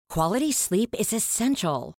Quality sleep is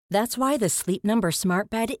essential. That's why the Sleep Number Smart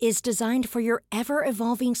Bed is designed for your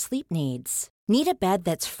ever-evolving sleep needs. Need a bed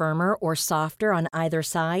that's firmer or softer on either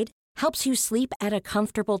side? Helps you sleep at a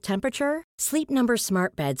comfortable temperature? Sleep Number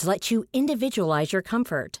Smart Beds let you individualize your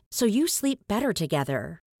comfort, so you sleep better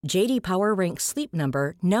together. J.D. Power ranks Sleep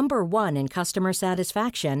Number number 1 in customer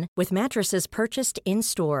satisfaction with mattresses purchased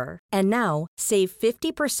in-store. And now, save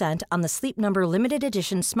 50% on the Sleep Number Limited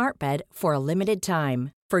Edition Smart Bed for a limited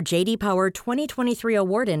time. For J.D. Power 2023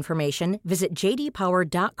 award information, visit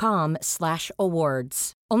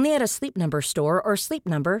jdpower.com/awards. Only at a Sleep Number store or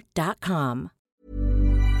sleepnumber.com.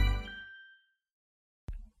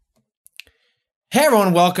 Hey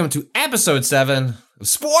everyone, welcome to episode 7 of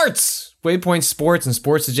Sports! Waypoint Sports and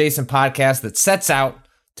sports adjacent podcast that sets out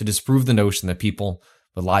to disprove the notion that people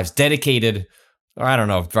with lives dedicated, or I don't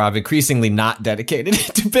know, Rob, increasingly not dedicated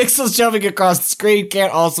to pixels jumping across the screen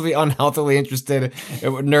can't also be unhealthily interested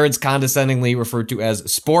in what nerds condescendingly refer to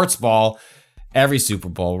as sports ball every Super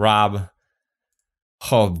Bowl. Rob,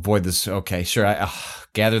 oh boy, okay, sure,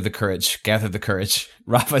 gather the courage.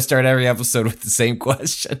 Rob, I start every episode with the same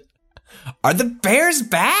question. Are the Bears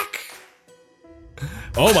back?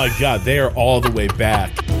 Oh my God, they are all the way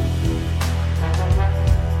back.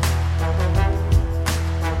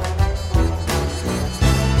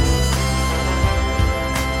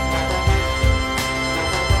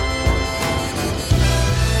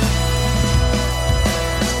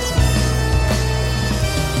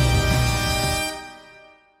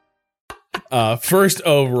 First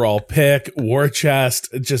overall pick, war chest,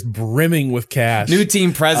 just brimming with cash. New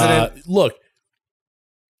team president. Look,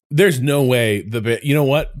 there's no way you know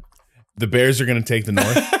what? The Bears are going to take the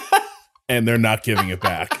North, and they're not giving it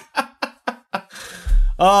back.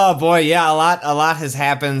 Oh boy, yeah, a lot has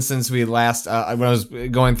happened since we last. When I was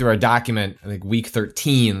going through our document, I think week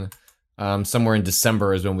 13, somewhere in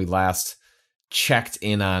December is when we last checked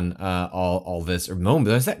in on all this. Or no,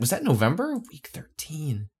 was that November? Week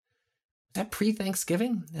 13. Was that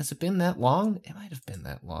pre-Thanksgiving? Has it been that long? It might have been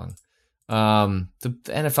that long. The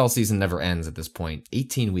NFL season never ends at this point.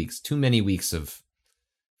 18 weeks, too many weeks of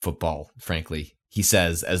football, frankly, he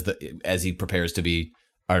says as he prepares to be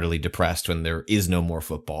utterly depressed when there is no more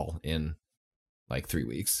football in like 3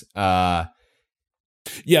 weeks. Yeah,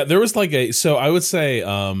 there was so I would say,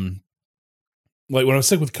 like when I was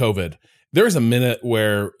sick with COVID, there was a minute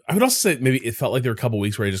where I would also say maybe it felt like there were a couple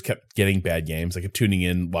weeks where I just kept getting bad games, like tuning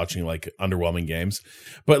in, watching like underwhelming games.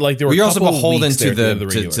 But like there were you're also beholden to the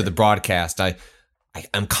the broadcast. I'm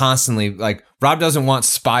constantly like, Rob doesn't want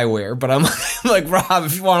spyware, but I'm like, Rob,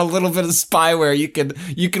 if you want a little bit of spyware, you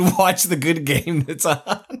can watch the good game that's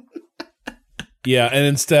on. Yeah, and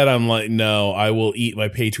instead I'm like, no, I will eat my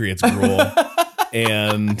Patriots gruel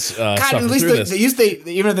and God, at least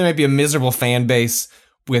even if they might be a miserable fan base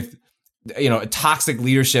with, a toxic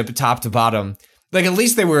leadership top to bottom, like at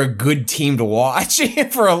least they were a good team to watch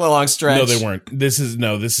for a long stretch. No, they weren't. This is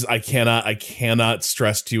I cannot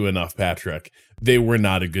stress to you enough, Patrick. They were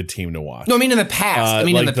not a good team to watch. No, I mean in the past.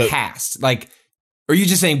 Past. Like, are you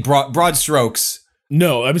just saying broad strokes?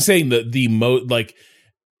 No, I'm saying that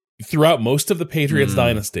throughout most of the Patriots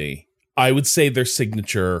dynasty, I would say their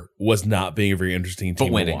signature was not being a very interesting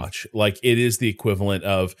team to watch. Like, it is the equivalent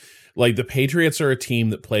of, like, the Patriots are a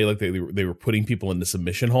team that play like they were putting people into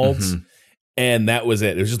submission holds. Mm-hmm. And that was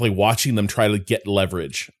it. It was just like watching them try to get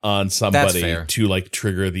leverage on somebody to like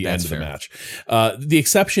trigger the end of the match. The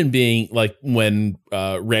exception being like when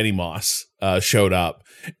Randy Moss showed up,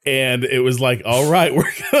 and it was like, all right,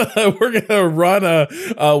 we're gonna run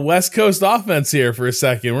a West Coast offense here for a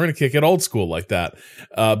second. We're gonna kick it old school like that.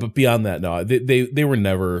 But beyond that, no, they were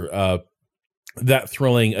never that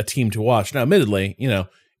thrilling a team to watch. Now, admittedly,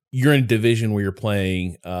 you're in a division where you're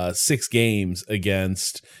playing 6 games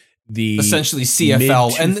against the essentially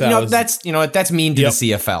CFL, and that's mean to the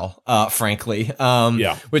CFL, frankly.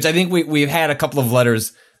 Which I think we've had a couple of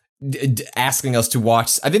letters asking us to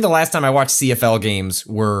watch. I think the last time I watched CFL games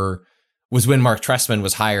was when Mark Trestman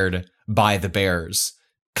was hired by the Bears,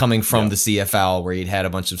 coming from the CFL, where he'd had a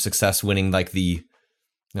bunch of success winning like the.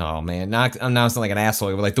 Oh man, I'm sounding like an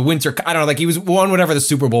asshole, but like the winter. I don't know, like he was won whatever the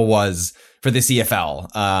Super Bowl was for the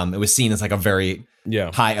CFL. It was seen as like a very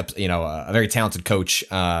high up, a very talented coach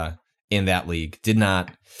in that league. Did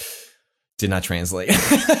not translate.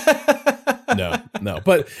 No.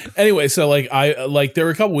 But anyway, so like there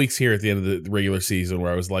were a couple weeks here at the end of the regular season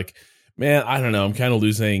where I was like, man, I don't know, I'm kind of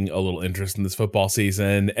losing a little interest in this football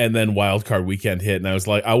season. And then wild card weekend hit, and I was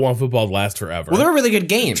like, I want football to last forever. Well, they were really good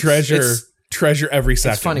games. Treasure every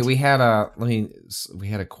second. It's funny. We had a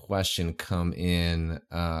question come in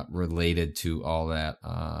related to all that.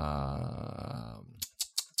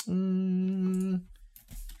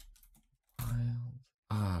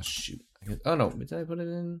 shoot. Oh, no. Did I put it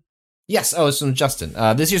in? Yes. Oh, it's from Justin.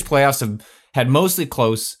 This year's playoffs have had mostly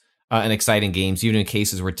close and exciting games, even in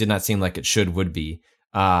cases where it did not seem like it would be.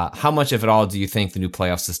 How much, if at all, do you think the new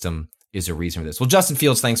playoff system is a reason for this? Well, Justin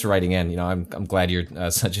Fields, thanks for writing in. I'm glad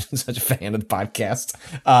you're such a fan of the podcast.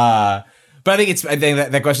 But I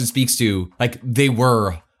think that question speaks to, like, they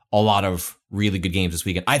were a lot of really good games this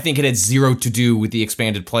weekend. I think it had zero to do with the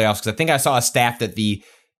expanded playoffs, because I think I saw a stat that the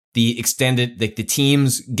extended, like, the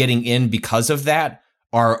teams getting in because of that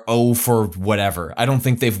are 0 for whatever. I don't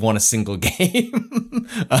think they've won a single game.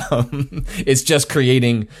 It's just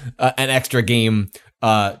creating an extra game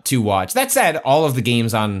to watch. That said, all of the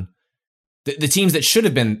games on the teams that should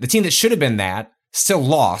have been, the team that should have been that still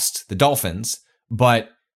lost, the Dolphins, but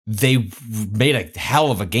they made a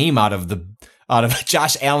hell of a game out of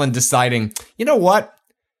Josh Allen deciding, you know what?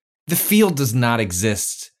 The field does not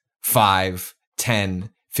exist 5, 10,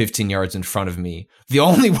 15 yards in front of me. The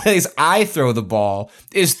only place I throw the ball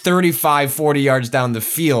is 35, 40 yards down the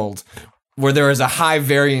field, where there is a high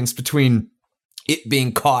variance between it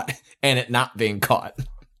being caught and it not being caught.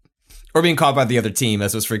 Or being caught by the other team,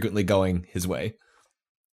 as was frequently going his way.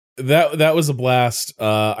 That was a blast.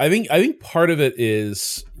 I think part of it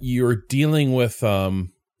is you're dealing with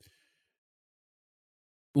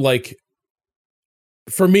like,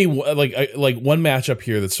 for me, like one matchup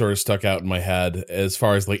here that sort of stuck out in my head as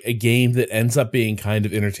far as like a game that ends up being kind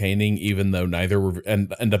of entertaining, even though neither were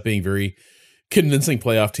end up being very convincing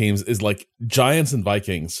playoff teams, is like Giants and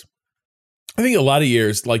Vikings. I think a lot of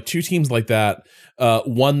years, like two teams like that,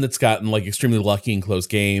 one that's gotten like extremely lucky in close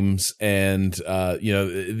games, and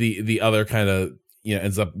the other kind of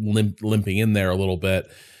ends up limping in there a little bit.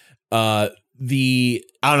 I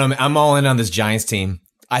don't know. I'm all in on this Giants team.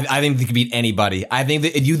 I think they could beat anybody. I think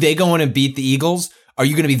that if they go in and beat the Eagles, are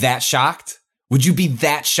you going to be that shocked? Would you be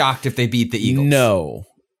that shocked if they beat the Eagles?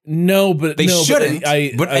 No, but they shouldn't.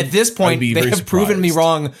 But at this point, they have proven me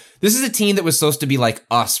wrong. This is a team that was supposed to be like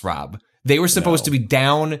us, Rob. They were supposed to be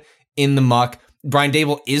down in the muck. Brian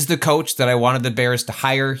Daboll is the coach that I wanted the Bears to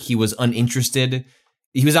hire. He was uninterested.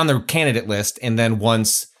 He was on the candidate list, and then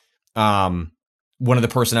once one of the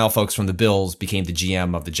personnel folks from the Bills became the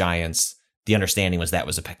GM of the Giants, the understanding was that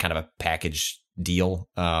was a kind of a package deal.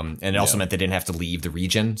 And it also meant they didn't have to leave the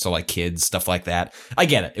region. So like kids, stuff like that. I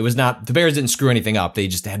get it. It was not, the Bears didn't screw anything up. They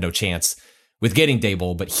just had no chance with getting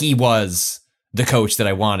Daboll, but he was the coach that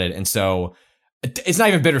I wanted. And so it's not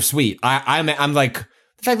even bittersweet. I'm like,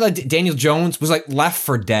 the fact that Daniel Jones was like left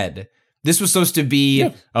for dead. This was supposed to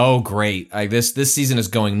be, oh great, like this season is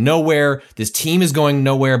going nowhere. This team is going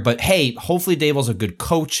nowhere. But hey, hopefully Daboll's a good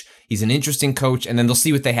coach. He's an interesting coach, and then they'll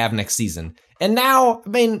see what they have next season. And now, I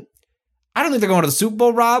mean, I don't think they're going to the Super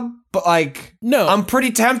Bowl, Rob. But like, no, I'm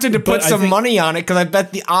pretty tempted to put some money on it, because I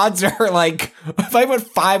bet the odds are like, if I put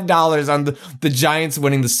 $5 on the Giants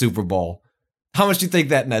winning the Super Bowl, how much do you think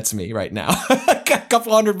that nets me right now? A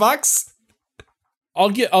couple $100?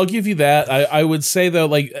 I'll give you that. I would say though,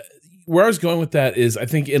 like, where I was going with that is, I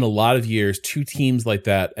think in a lot of years, two teams like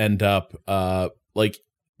that end up like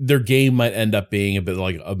their game might end up being a bit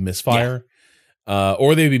like a misfire,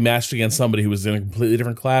 or they'd be matched against somebody who was in a completely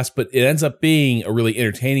different class. But it ends up being a really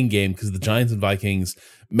entertaining game because the Giants and Vikings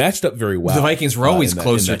matched up very well. The Vikings were always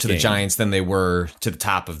closer to the Giants than they were to the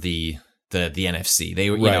top of the NFC. They,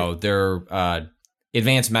 their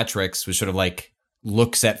advanced metrics, which sort of like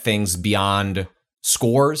looks at things beyond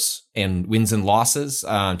scores and wins and losses,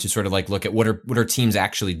 to sort of like look at what are teams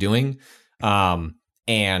actually doing.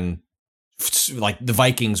 And like the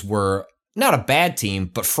Vikings were not a bad team,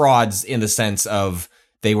 but frauds in the sense of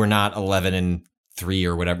they were not 11-3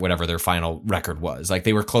 or whatever their final record was. Like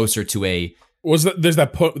they were closer to there's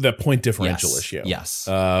that point differential issue. Yes.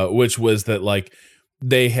 Which was that like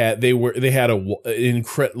they had an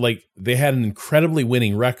incredibly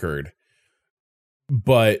winning record,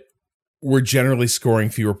 but were generally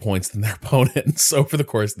scoring fewer points than their opponents over the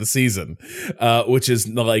course of the season, which is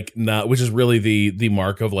really the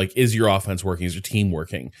mark of like, is your offense working? Is your team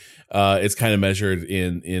working? It's kind of measured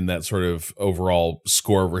in that sort of overall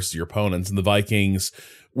score versus your opponents. And the Vikings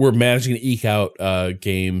were managing to eke out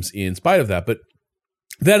games in spite of that, but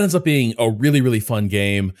that ends up being a really, really fun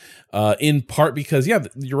game, in part because,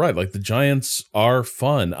 you're right. Like the Giants are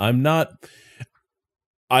fun.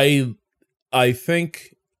 I think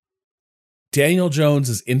Daniel Jones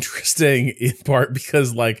is interesting in part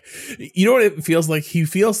because, like, you know what it feels like? He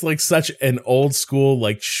feels like such an old school,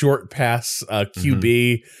 like, short pass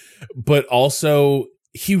QB, but also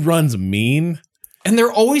he runs mean. And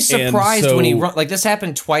they're always surprised when he runs. Like, this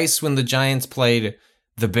happened twice when the Giants played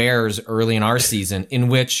the Bears early in our season, in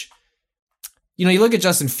which, you look at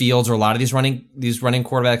Justin Fields or a lot of these running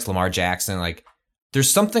quarterbacks, Lamar Jackson, like there's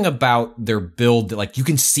something about their build that like you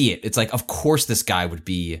can see it. It's like, of course this guy would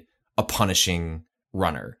be a punishing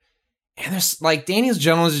runner. And there's like Daniel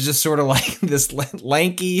Jones is just sort of like this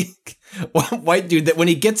lanky white dude that when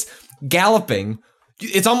he gets galloping,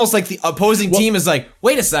 it's almost like the opposing team is like,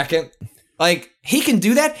 wait a second, like he can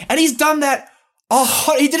do that, and he's done that.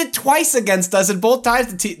 Oh, he did it twice against us, and both times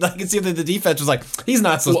I can see that the defense was like, he's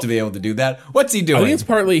not supposed to be able to do that. What's he doing? I think it's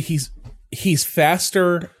partly he's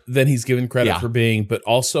faster than he's given credit for being, but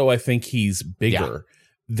also I think he's bigger.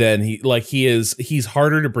 Than he's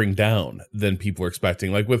harder to bring down than people are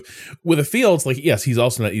expecting. Like with a Fields, like, yes, he's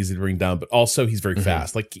also not easy to bring down, but also he's very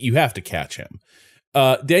fast. Like you have to catch him.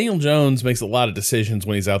 Daniel Jones makes a lot of decisions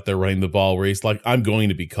when he's out there running the ball where he's like, I'm going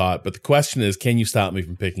to be caught. But the question is, can you stop me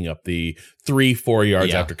from picking up the 3-4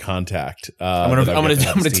 yards after contact? I'm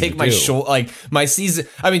gonna take my shoulder, like my season.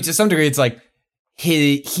 I mean, to some degree, it's like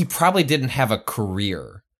he probably didn't have a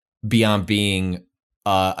career beyond being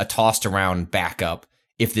a tossed around backup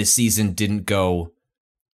if this season didn't go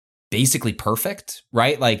basically perfect,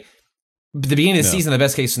 right? Like the beginning of the season, the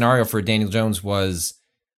best case scenario for Daniel Jones was,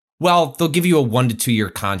 well, they'll give you a 1 to 2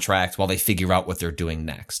 year contract while they figure out what they're doing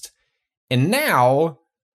next. And now,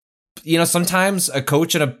 sometimes a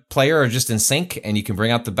coach and a player are just in sync and you can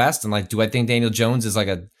bring out the best. And like, do I think Daniel Jones is like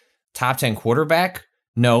a top 10 quarterback?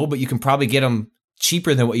 No, but you can probably get him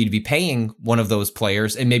cheaper than what you'd be paying one of those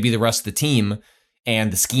players and maybe the rest of the team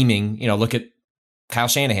and the scheming. Look at Kyle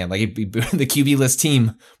Shanahan, like the QB-less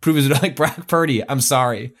team proves it. Like Brock Purdy, I'm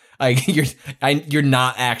sorry, like you're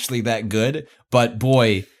not actually that good. But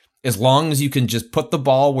boy, as long as you can just put the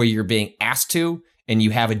ball where you're being asked to, and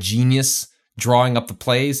you have a genius drawing up the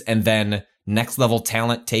plays, and then next level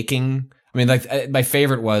talent taking. I mean, like my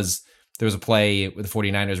favorite was there was a play with the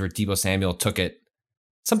 49ers where Deebo Samuel took it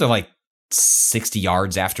something like 60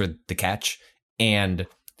 yards after the catch, and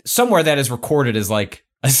somewhere that is recorded as like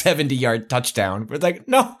a 70-yard touchdown. But it's like,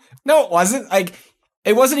 no, it wasn't. Like,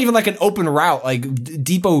 it wasn't even like an open route. Like,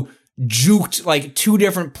 Depot juked like 2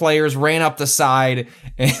 different players, ran up the side,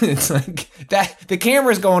 and it's like that. The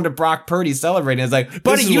camera's going to Brock Purdy celebrating. It's like,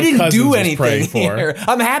 buddy, you didn't do anything here.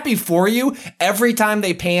 I'm happy for you. Every time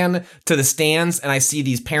they pan to the stands, and I see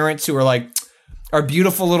these parents who are like, our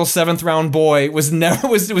beautiful little 7th round boy was never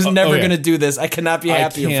going to do this. I cannot be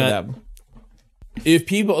happier for them. If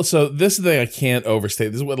people, so this is the thing I can't overstate.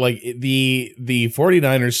 This is what, like, the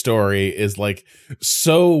 49ers story is like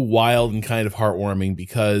so wild and kind of heartwarming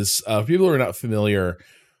because people who are not familiar,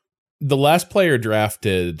 the last player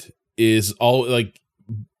drafted is always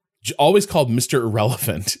called Mr.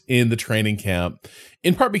 Irrelevant in the training camp,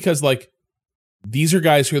 in part because like these are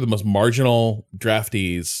guys who are the most marginal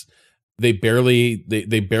draftees. They barely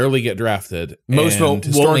get drafted. Most won't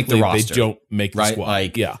make the roster. They don't make the squad.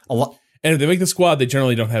 Like, yeah. A lot. And if they make the squad, they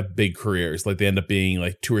generally don't have big careers. Like they end up being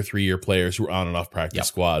like 2 or 3 year players who are on and off practice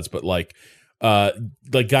squads. But like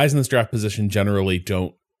guys in this draft position generally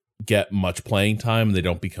don't get much playing time and they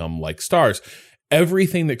don't become like stars.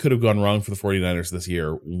 Everything that could have gone wrong for the 49ers this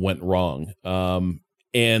year went wrong.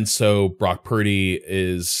 And so Brock Purdy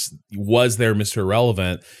was their Mr.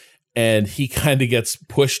 Irrelevant, and he kind of gets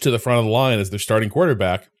pushed to the front of the line as their starting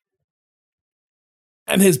quarterback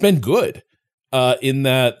and has been good. In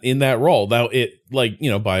that role. Now it, like,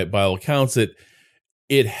 by all accounts,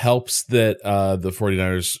 it helps that the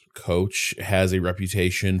 49ers coach has a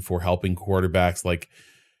reputation for helping quarterbacks, like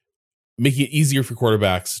making it easier for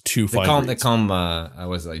quarterbacks to find. They call them I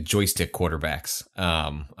was like joystick quarterbacks,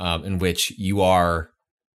 in which you're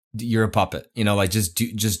a puppet. Like just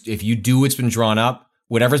if you do what's been drawn up,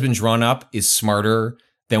 whatever's been drawn up is smarter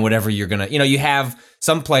than whatever you're gonna. You have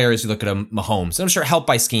some players who look at a Mahomes. I'm sure helped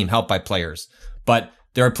by scheme, helped by players. But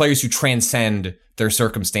there are players who transcend their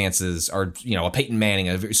circumstances, or a Peyton Manning,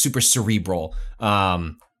 a super cerebral.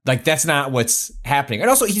 Like that's not what's happening. And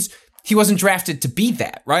also, he wasn't drafted to be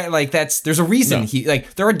that, right? Like there's a reason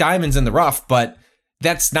there are diamonds in the rough, but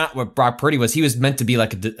that's not what Brock Purdy was. He was meant to be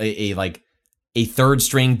like a third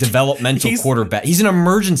string developmental quarterback. He's an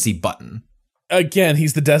emergency button. Again,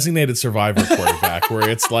 he's the designated survivor quarterback, where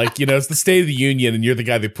it's like, it's the State of the Union, and you're the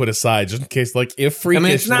guy they put aside just in case, like, if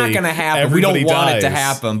freakishly, it's not going to happen. We don't want it to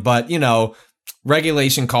happen, but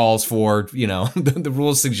regulation calls for, the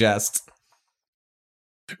rules suggest.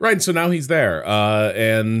 Right, so now he's there,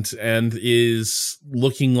 and is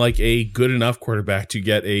looking like a good enough quarterback to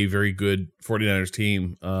get a very good 49ers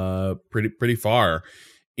team, pretty far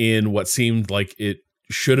in what seemed like it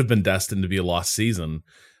should have been destined to be a lost season.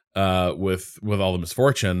 With all the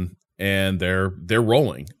misfortune, and they're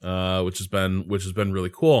rolling, which has been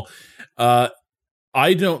really cool.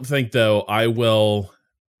 I don't think, though, I will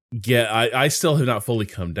get... I still have not fully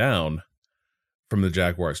come down from the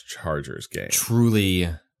Jaguars-Chargers game. Truly.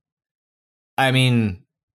 I mean...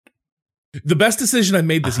 The best decision I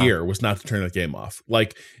made this year was not to turn that game off.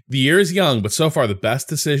 Like, the year is young, but so far the best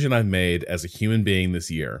decision I've made as a human being this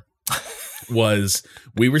year was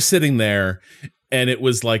we were sitting there, and it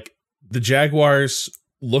was like the Jaguars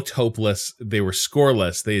looked hopeless. They were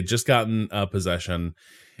scoreless. They had just gotten possession,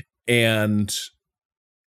 and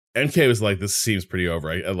MK was like, "This seems pretty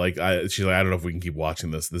over." She's like, "I don't know if we can keep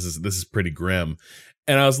watching this. This is pretty grim."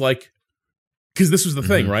 And I was like, because this was the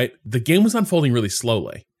thing, right? The game was unfolding really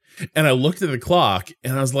slowly. And I looked at the clock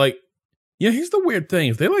and I was like, yeah, here's the weird thing.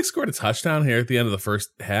 If they like scored a touchdown here at the end of the first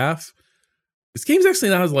half, this game's actually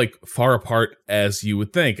not as like far apart as you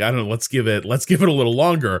would think. I don't know. Let's give it a little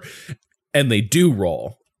longer. And they do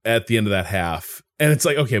roll at the end of that half. And it's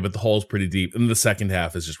like, okay, but the hole's pretty deep. And the second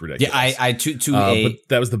half is just ridiculous. Yeah, but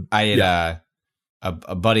that was the... I had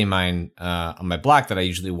a buddy of mine on my block that I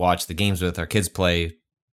usually watch the games with. Our kids play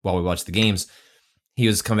while we watch the games. He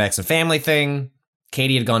was coming back some family thing.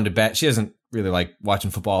 Katie had gone to bed. She doesn't really like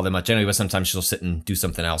watching football all that much anyway, but sometimes she'll sit and do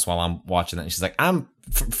something else while I'm watching that. And she's like,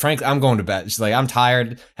 frankly, I'm going to bed. She's like, I'm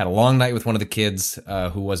tired. Had a long night with one of the kids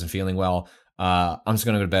who wasn't feeling well. I'm just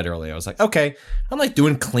going to go to bed early. I was like, okay. I'm like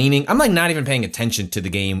doing cleaning. I'm like not even paying attention to the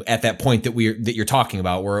game at that point that you're talking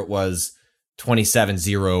about, where it was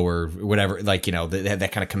 27-0 or whatever, like, you know,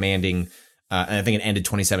 that kind of commanding. And I think it ended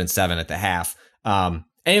 27-7 at the half. And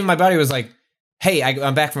even my buddy was like, hey,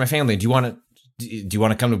 I'm back for my family. Do you want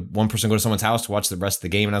to come to one person, go to someone's house to watch the rest of the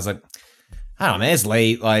game? And I was like, I don't know, man, it's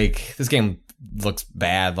late. Like, this game looks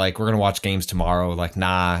bad. Like, we're going to watch games tomorrow. Like,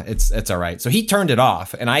 nah, it's all right. So he turned it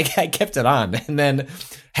off and I kept it on, and then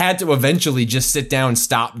had to eventually just sit down and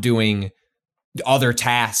stop doing other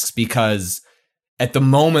tasks, because at the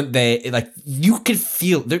moment you could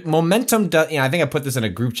feel the momentum. I think I put this in a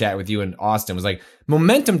group chat with you and Austin, was like,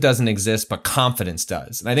 momentum doesn't exist, but confidence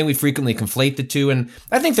does. And I think we frequently conflate the two. And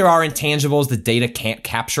I think there are intangibles that data can't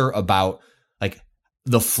capture about like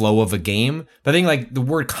the flow of a game. But I think like the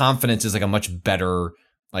word confidence is like a much better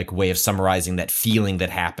like way of summarizing that feeling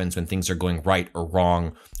that happens when things are going right or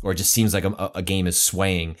wrong, or it just seems like a game is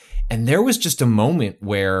swaying. And there was just a moment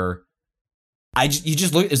where you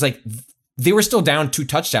just look, it's like, they were still down 2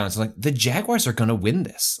 touchdowns. Like, the Jaguars are going to win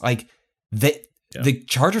this. Like, the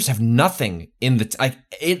Chargers have nothing in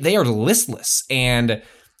they are listless. And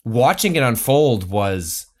watching it unfold it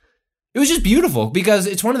was just beautiful, because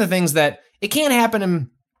it's one of the things that it can't happen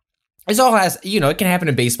it can happen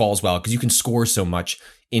in baseball as well, because you can score so much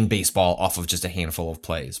in baseball off of just a handful of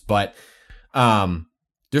plays. But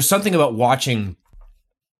there's something about watching,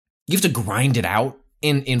 you have to grind it out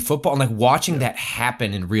in football, and like watching that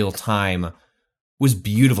happen in real time was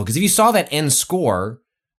beautiful. Because if you saw that end score,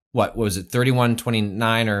 what was it,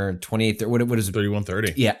 31-29 or 28? What is it?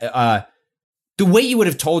 31-30. Yeah. The way you would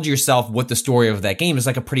have told yourself what the story of that game is,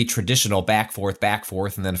 like a pretty traditional back forth,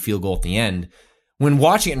 and then a field goal at the end. When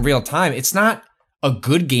watching it in real time, it's not a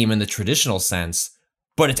good game in the traditional sense,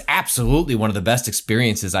 but it's absolutely one of the best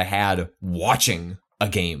experiences I had watching a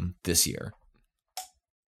game this year.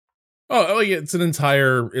 Oh, it's an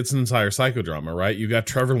entire psychodrama, right? You got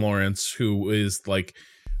Trevor Lawrence, who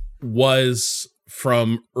was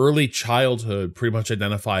from early childhood pretty much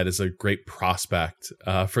identified as a great prospect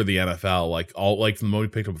for the NFL. Like from the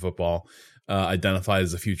moment he picked up football, identified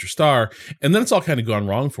as a future star, and then it's all kind of gone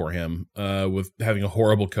wrong for him with having a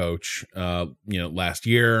horrible coach, last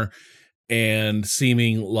year. And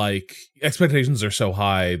seeming like expectations are so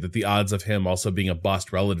high that the odds of him also being a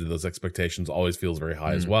bust relative to those expectations always feels very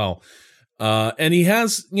high as well. And he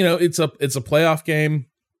has, it's a playoff game.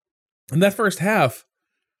 In that first half,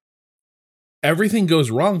 everything goes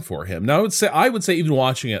wrong for him. Now, I would say even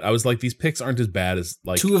watching it, I was like, these picks aren't as bad as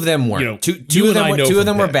like 2 of them were. Two of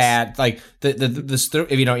them were bad. Like the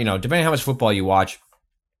if you don't, depending on how much football you watch,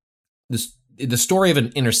 the story of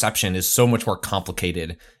an interception is so much more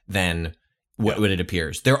complicated than what it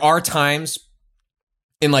appears. There are times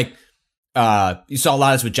in like you saw a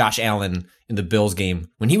lot of this with Josh Allen in the Bills game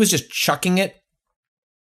when he was just chucking it.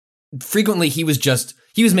 Frequently, he was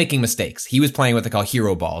making mistakes. He was playing what they call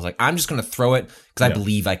hero balls. Like, I'm just going to throw it because I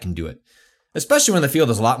believe I can do it. Especially when the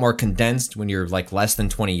field is a lot more condensed, when you're like less than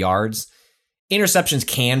 20 yards. Interceptions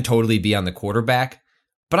can totally be on the quarterback,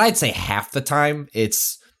 but I'd say half the time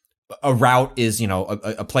it's a route is,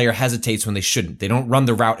 a player hesitates when they shouldn't. They don't run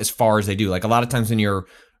the route as far as they do. Like a lot of times when you're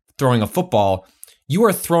throwing a football, you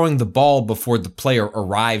are throwing the ball before the player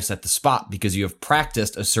arrives at the spot because you have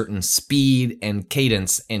practiced a certain speed and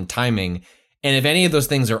cadence and timing. And if any of those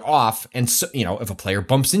things are off, and so, if a player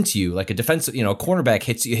bumps into you, like a defensive, a cornerback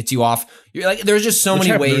hits you off, you're like, there's just so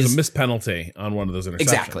many ways. There's a missed penalty on one of those interceptions.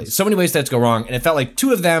 Exactly. So many ways that go wrong. And it felt like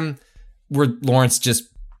 2 of them were Lawrence just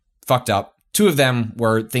fucked up. 2 of them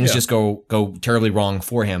where things just go terribly wrong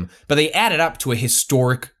for him. But they added up to a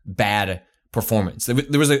historic bad performance.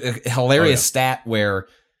 There was a hilarious stat where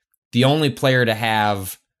the only player to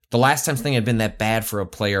have, the last time something had been that bad for a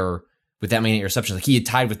player with that many interceptions, like he had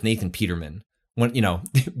tied with Nathan Peterman. When,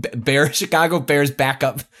 Chicago Bears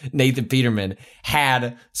backup Nathan Peterman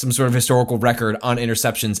had some sort of historical record on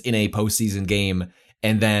interceptions in a postseason game.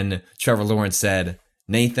 And then Trevor Lawrence said,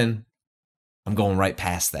 Nathan, I'm going right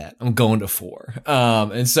past that. I'm going to 4.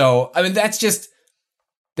 And so, I mean, that's just,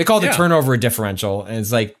 they call the turnover differential. And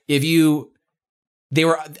it's like, I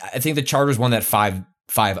think the Chargers won that 5-0.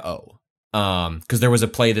 Because there was a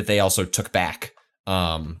play that they also took back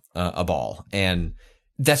a ball. And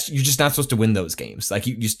you're just not supposed to win those games. Like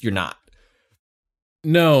you're not.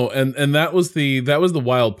 No, and that was the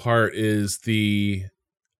wild part, is the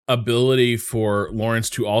ability for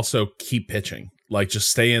Lawrence to also keep pitching, like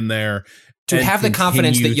just stay in there. To have the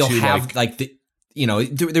confidence that you'll have,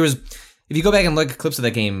 there was, if you go back and look at clips of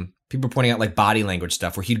that game, people are pointing out like body language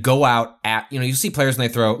stuff where he'd go out at, you see players when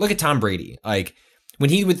they throw, look at Tom Brady. Like when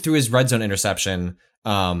he threw his red zone interception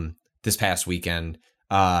this past weekend,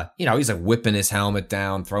 he's like whipping his helmet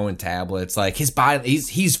down, throwing tablets, like his body,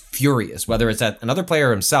 he's furious, whether it's at another player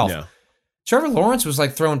or himself. Yeah. Trevor Lawrence was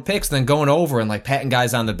like throwing picks and then going over and like patting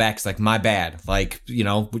guys on the back. It's like, my bad. Like,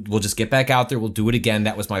 we'll just get back out there. We'll do it again.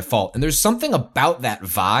 That was my fault. And there's something about that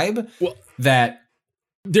vibe that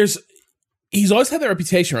he's always had that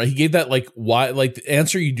reputation, right? He gave that like the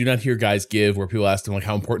answer you do not hear guys give, where people ask him like,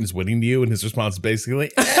 how important is winning to you? And his response is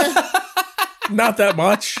basically, not that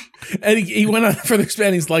much. And he went on for the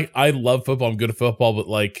expand. He's like, I love football. I'm good at football, but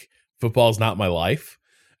like football is not my life.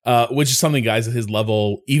 Which is something guys at his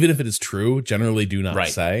level, even if it is true, generally do not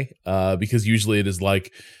say, because usually it is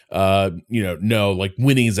like, no, like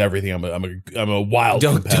winning is everything. I'm a wild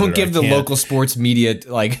competitor. Don't give the local sports media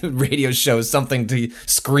like radio shows something to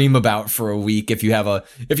scream about for a week if you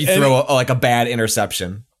throw a bad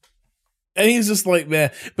interception. And he's just like, man.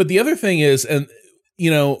 But the other thing is, and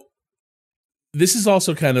this is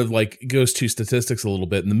also kind of like goes to statistics a little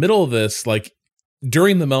bit. In the middle of this, like,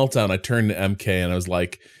 during the meltdown, I turned to MK and I was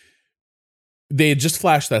like, they had just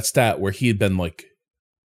flashed that stat where he had been like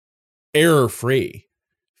error free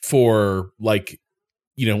for like,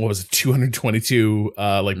 what was it, 222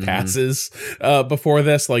 passes before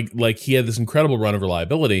this. Like he had this incredible run of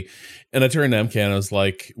reliability. And I turned to MK and I was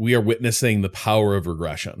like, we are witnessing the power of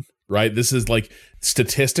regression, right? This is like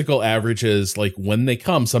statistical averages. Like when they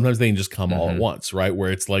come, sometimes they can just come all at once, right?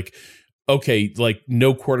 Where it's like, okay, like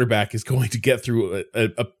no quarterback is going to get through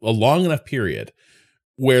a long enough period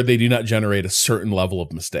where they do not generate a certain level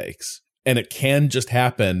of mistakes. And it can just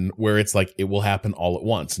happen where it's like, it will happen all at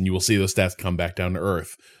once. And you will see those stats come back down to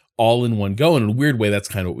earth all in one go. And in a weird way, that's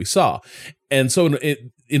kind of what we saw. And so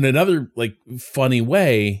in another like funny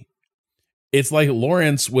way, it's like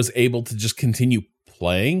Lawrence was able to just continue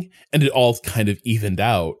playing and it all kind of evened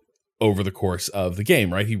out over the course of the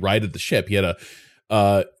game, right? He righted the ship. He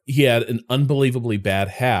had an unbelievably bad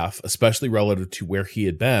half, especially relative to where he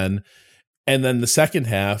had been. And then the second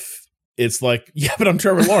half, it's like, yeah, but I'm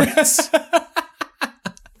Trevor Lawrence.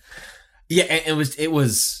 Yeah, it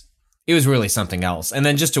was really something else. And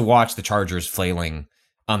then just to watch the Chargers flailing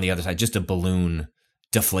on the other side, just a balloon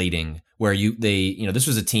deflating, where this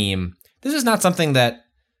was a team. This is not something that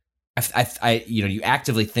you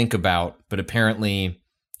actively think about, but apparently,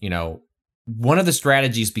 one of the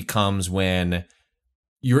strategies becomes when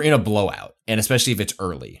you're in a blowout, and especially if it's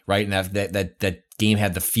early, right? And that game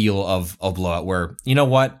had the feel of a blowout where,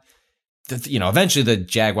 eventually the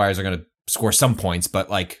Jaguars are going to score some points,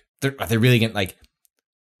 but like, are they really going to, like,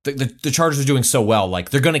 the Chargers are doing so well,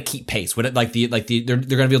 like they're going to keep pace. They're going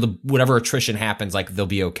to be able to, whatever attrition happens, like they'll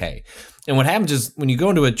be okay. And what happens is when you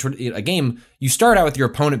go into a game, you start out with your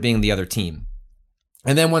opponent being the other team.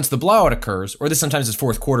 And then once the blowout occurs, or this sometimes is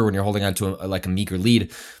fourth quarter when you're holding on to a meager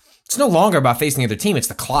lead, it's no longer about facing the other team. It's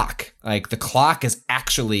the clock. Like the clock is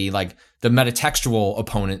actually like the metatextual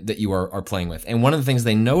opponent that you are playing with. And one of the things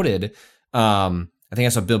they noted, I think I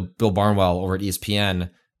saw Bill Barnwell over at ESPN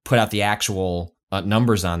put out the actual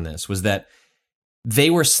numbers on this, was that they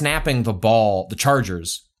were snapping the ball, the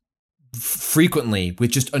Chargers, frequently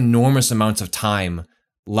with just enormous amounts of time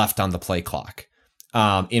left on the play clock,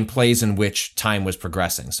 in plays in which time was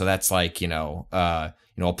progressing. So that's like,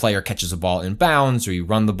 a player catches a ball in bounds or you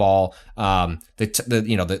run the ball,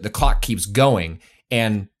 the clock keeps going.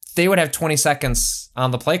 And they would have 20 seconds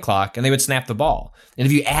on the play clock and they would snap the ball. And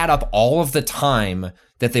if you add up all of the time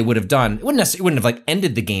that they would have done, it wouldn't have like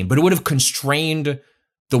ended the game, but it would have constrained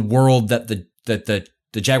the world that the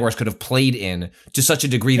Jaguars could have played in to such a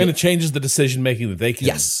degree that, and it changes the decision making that they can.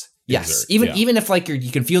 Yes. Even if like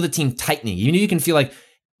you can feel the team tightening, you can feel like,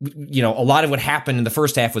 you know, a lot of what happened in the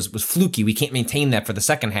first half was fluky. We can't maintain that for the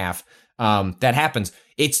second half. That happens.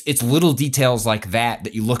 It's little details like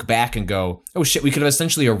that you look back and go, oh shit, we could have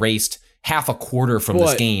essentially erased half a quarter from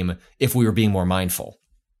this game if we were being more mindful.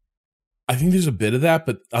 I think there's a bit of that,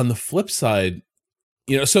 but on the flip side,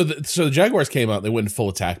 you know, so the Jaguars came out, they went in full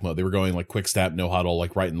attack mode. They were going like quick snap, no huddle,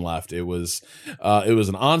 like right and left. It was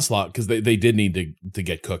an onslaught because they did need to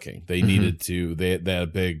get cooking. They needed to, they had a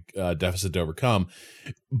big deficit to overcome.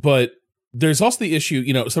 But there's also the issue,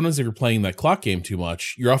 you know, sometimes if you're playing that clock game too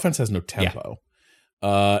much, your offense has no tempo.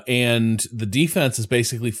 And the defense is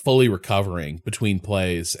basically fully recovering between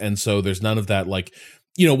plays. And so there's none of that, like,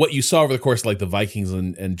 you know, what you saw over the course of like the Vikings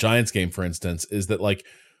and Giants game, for instance, is that like,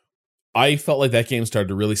 I felt like that game started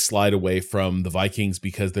to really slide away from the Vikings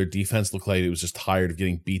because their defense looked like it was just tired of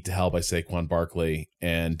getting beat to hell by Saquon Barkley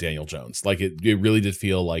and Daniel Jones. Like it really did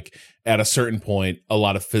feel like at a certain point, a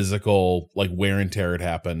lot of physical like wear and tear had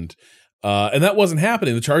happened. And that wasn't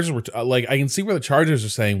happening. The Chargers were like, I can see where the Chargers are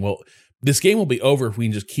saying, well, this game will be over if we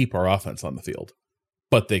can just keep our offense on the field,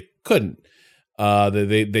 but they couldn't.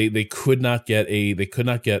 They could not get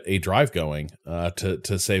a drive going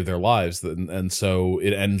to save their lives, and so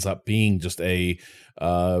it ends up being just a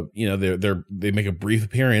you know, they make a brief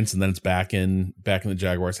appearance and then it's back in the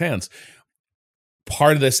Jaguars' hands.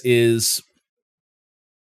 Part of this is,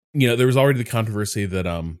 you know, there was already the controversy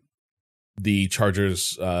that the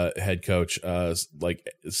Chargers head coach like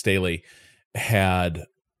Staley had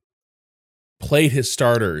played his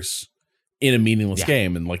starters in a meaningless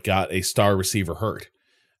game and like got a star receiver hurt,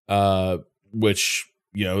 which,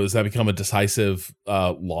 you know, does that become a decisive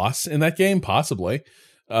loss in that game? Possibly.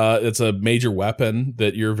 It's a major weapon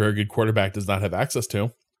that your very good quarterback does not have access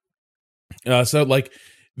to. So like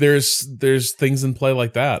there's things in play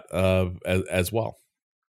like that as well.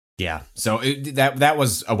 Yeah. So that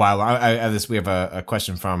was a while. We have a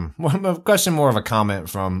question more of a comment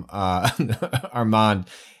from Armand.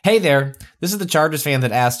 Hey there, this is the Chargers fan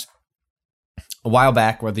that asked a while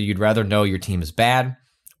back whether you'd rather know your team is bad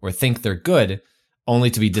or think they're good, only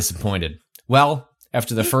to be disappointed. Well,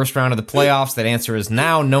 after the first round of the playoffs, that answer is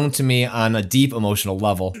now known to me on a deep emotional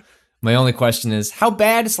level. My only question is, how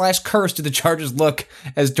bad/cursed do the Chargers look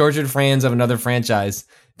as tortured fans of another franchise?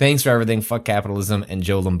 Thanks for everything. Fuck capitalism and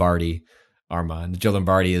Joe Lombardi. Armand. Joe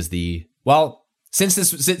Lombardi is he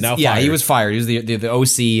was fired. He was the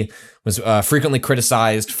OC, was frequently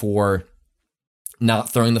criticized for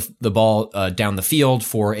not throwing the ball down the field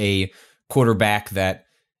for a quarterback that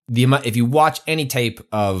if you watch any tape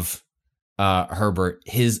of Herbert,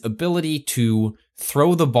 his ability to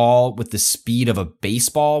throw the ball with the speed of a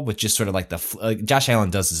baseball, with just sort of like Josh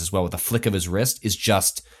Allen does this as well, with a flick of his wrist, is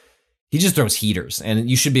just, he just throws heaters, and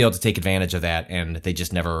you should be able to take advantage of that, and they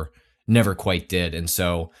just never quite did. And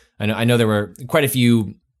so I know there were quite a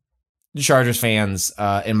few Chargers fans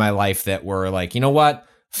in my life that were like, you know what?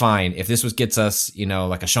 Fine. If this gets us, you know,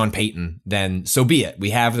 like a Sean Payton, then so be it.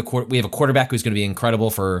 We have a quarterback who's going to be incredible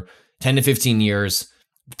for 10 to 15 years.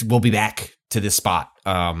 We'll be back to this spot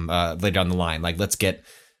later down the line. Like, let's get,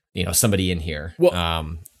 you know, somebody in here. Well,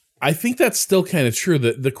 I think that's still kind of true.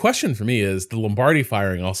 The question for me is, the Lombardi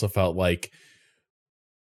firing also felt like,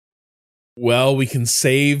 well, we can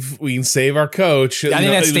save our coach. I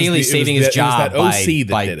think that's Staley saving his job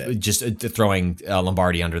by just throwing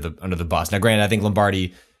Lombardi under the bus. Now, granted, I think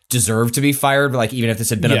Lombardi deserved to be fired, but like, even if this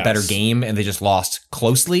had been a better game and they just lost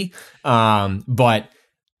closely, but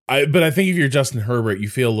I think if you're Justin Herbert, you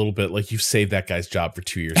feel a little bit like you've saved that guy's job for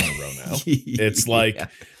 2 years in a row now. It's like,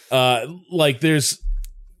 like there's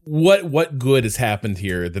what good has happened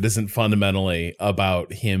here that isn't fundamentally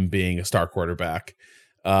about him being a star quarterback,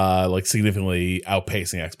 like significantly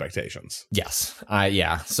outpacing expectations. Yes.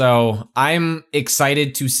 Yeah. So I'm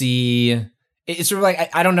excited to see. It's sort of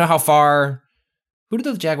like, I don't know how far. Who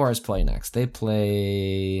do the Jaguars play next? They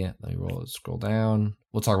play, let me scroll down.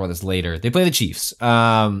 We'll talk about this later. They play the Chiefs.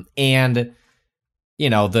 And, you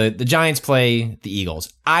know, the Giants play the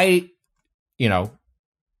Eagles.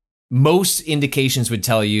 Most indications would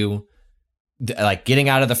tell you, like, getting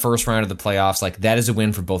out of the first round of the playoffs, like, that is a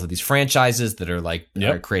win for both of these franchises that are like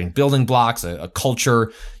are creating building blocks, a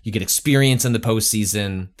culture. You get experience in the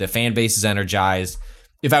postseason. The fan base is energized.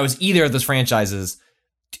 If I was either of those franchises,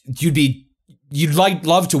 you'd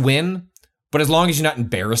love to win, but as long as you're not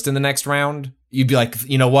embarrassed in the next round, you'd be like,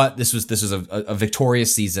 you know what, this was a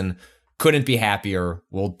victorious season. Couldn't be happier.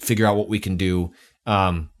 We'll figure out what we can do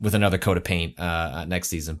with another coat of paint next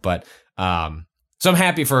season. But so I'm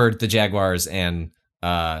happy for the Jaguars and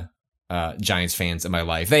Giants fans in my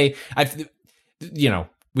life. We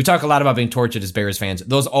talk a lot about being tortured as Bears fans.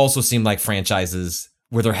 Those also seem like franchises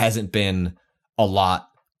where there hasn't been a lot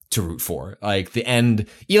to root for. Like the end,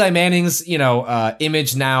 Eli Manning's,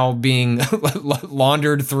 image now being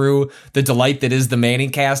laundered through the delight that is the Manning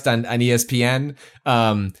cast on ESPN.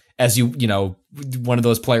 As one of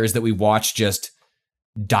those players that we watch just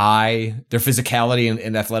die, their physicality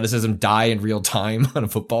and athleticism die in real time on a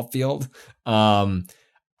football field. Well,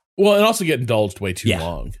 and also get indulged way too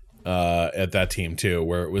long at that team too,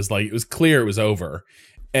 where it was clear it was over.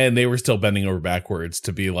 And they were still bending over backwards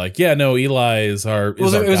to be like, yeah, no, Eli is our. It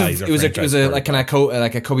was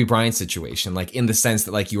like a Kobe Bryant situation, like in the sense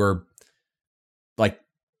that like you were like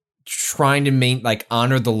trying to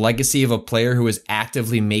honor the legacy of a player who is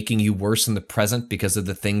actively making you worse in the present because of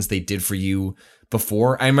the things they did for you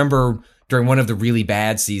before. I remember during one of the really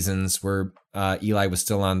bad seasons where Eli was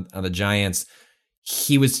still on the Giants,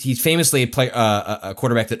 he's famously a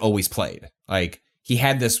quarterback that always played. Like he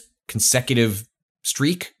had this consecutive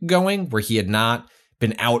streak going where he had not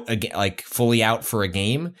been out again, like fully out for a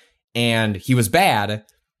game, and he was bad,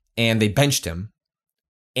 and they benched him.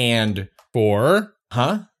 And for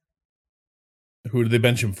who did they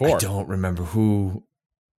bench him for? I don't remember who.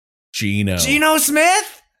 Geno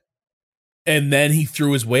Smith. And then he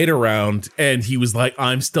threw his weight around, and he was like,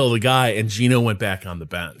 "I'm still the guy." And Geno went back on the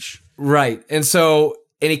bench. Right, and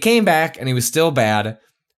he came back, and he was still bad.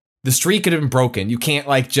 The streak could have been broken. You can't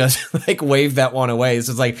just wave that one away.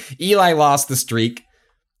 So it's like Eli lost the streak.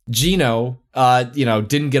 Geno,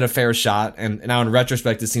 didn't get a fair shot. And now in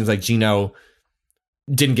retrospect, it seems like Geno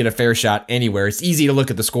didn't get a fair shot anywhere. It's easy to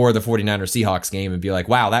look at the score of the 49ers Seahawks game and be like,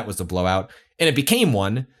 wow, that was a blowout. And it became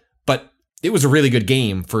one, but it was a really good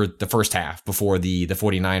game for the first half before the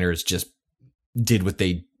 49ers just did what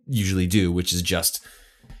they usually do, which is just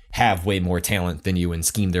have way more talent than you and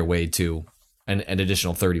scheme their way to an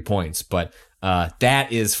additional 30 points. But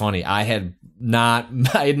that is funny. I had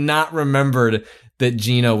not remembered that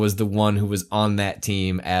Geno was the one who was on that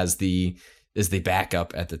team as the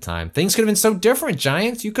backup at the time. Things could have been so different,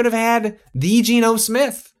 Giants. You could have had the Geno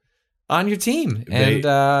Smith on your team. And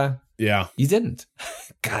you didn't.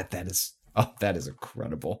 God, that is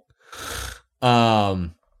incredible. It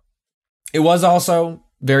was also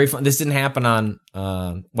very fun. This didn't happen on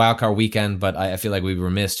Wildcard Weekend, but I feel like we were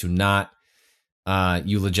remiss to not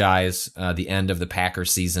eulogize the end of the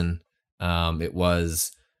Packers season. It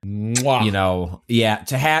was, it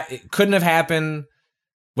couldn't have happened.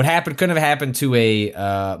 What happened couldn't have happened to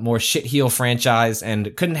a more shitheel franchise,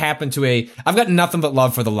 and couldn't happen to I've got nothing but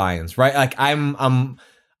love for the Lions, right? Like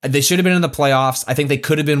they should have been in the playoffs. I think they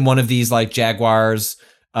could have been one of these like Jaguars,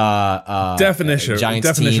 Giants definition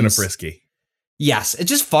teams. Of frisky. Yes, it's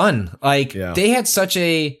just fun. They had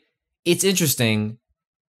it's interesting.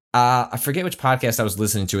 I forget which podcast I was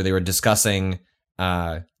listening to where they were discussing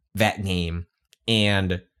that game,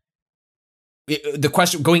 and the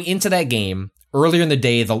question going into that game earlier in the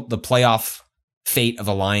day, the playoff fate of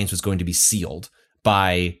the Lions was going to be sealed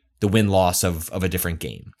by the win-loss of a different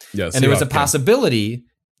game. Yes, and there was a possibility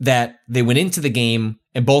that they went into the game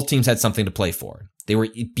and both teams had something to play for.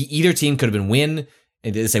 Either team could have been win,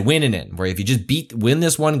 and they say win and in, where if you just win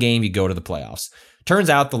this one game, you go to the playoffs. Turns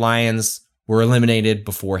out the Lions were eliminated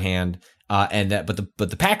beforehand, but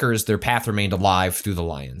the Packers, their path remained alive through the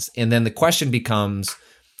Lions. And then the question becomes,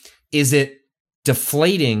 is it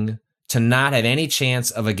deflating to not have any chance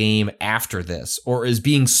of a game after this, or is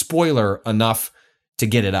being spoiler enough to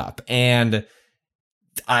get it up? And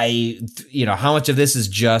how much of this is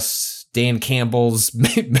just Dan Campbell's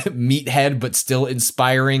meathead, but still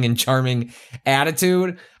inspiring and charming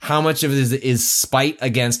attitude? How much of it is spite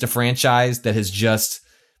against a franchise that has just,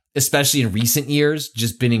 especially in recent years,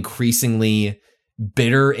 just been increasingly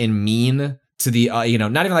bitter and mean to the,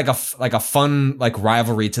 not even like a fun like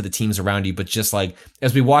rivalry to the teams around you, but just like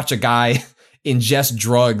as we watch a guy ingest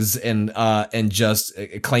drugs and just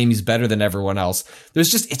claim he's better than everyone else.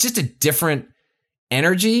 It's just a different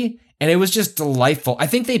energy, and it was just delightful. I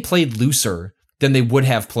think they played looser than they would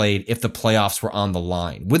have played if the playoffs were on the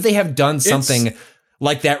line. Would they have done something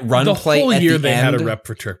like that run play the whole at year? The they end? Had a rep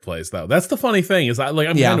for trick plays, though. That's the funny thing is I'm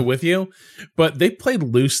kind of with you, but they played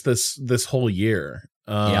loose this whole year.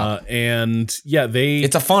 It's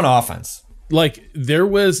a fun offense. Like there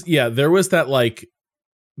was that like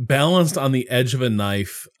balanced on the edge of a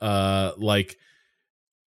knife, like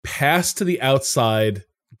pass to the outside,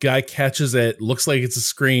 guy catches it, looks like it's a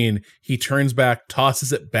screen. He turns back,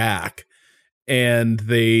 tosses it back, and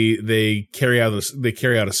they carry out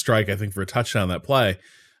a strike, I think, for a touchdown that play.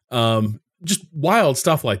 Just wild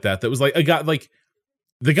stuff like that. That was like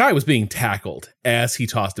the guy was being tackled as he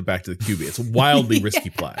tossed it back to the QB. It's a wildly risky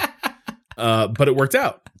play, but it worked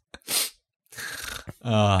out.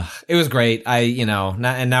 It was great.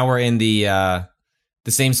 Now we're in the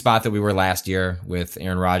same spot that we were last year with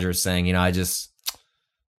Aaron Rodgers saying, I just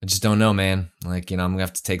don't know, man. Like, I'm gonna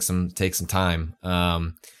have to take some time.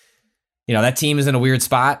 That team is in a weird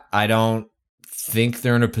spot. I don't think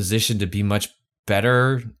they're in a position to be much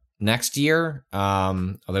better next year.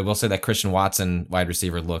 Although I will say that Christian Watson, wide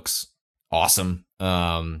receiver, looks awesome.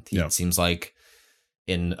 He seems like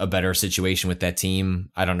in a better situation with that team.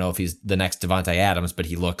 I don't know if he's the next Devontae Adams, but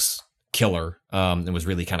he looks killer. And was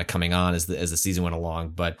really kind of coming on as the season went along.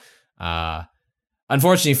 But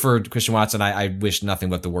unfortunately for Christian Watson, I wish nothing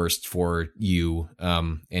but the worst for you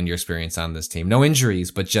and your experience on this team. No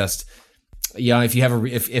injuries, but just if you have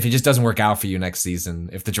if it just doesn't work out for you next season,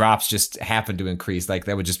 if the drops just happen to increase, like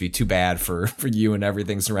that would just be too bad for you and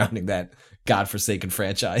everything surrounding that godforsaken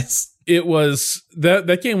franchise. It was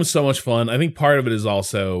that game was so much fun. I think part of it is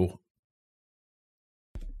also,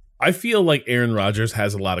 I feel like Aaron Rodgers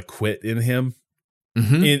has a lot of quit in him.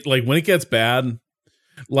 Mm-hmm. Like when it gets bad,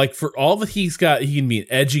 like for all that he's got, he can be an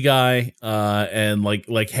edgy guy and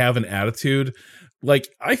like have an attitude. Like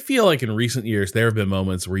I feel like in recent years there have been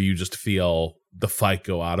moments where you just feel the fight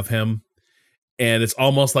go out of him, and it's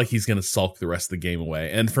almost like he's going to sulk the rest of the game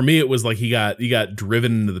away. And for me, it was like he got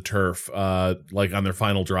driven into the turf, like on their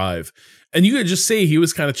final drive, and you could just see he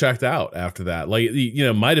was kind of checked out after that. Like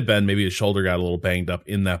might have been maybe his shoulder got a little banged up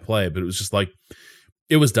in that play, but it was just like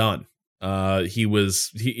it was done. He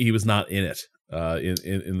was not in it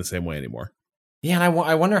in the same way anymore. Yeah, and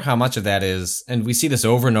I wonder how much of that is, and we see this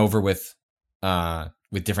over and over with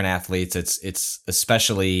different athletes. It's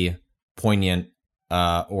especially poignant,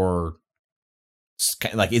 or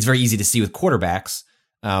like it's very easy to see with quarterbacks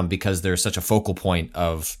because they're such a focal point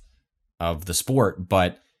of the sport.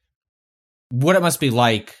 But what it must be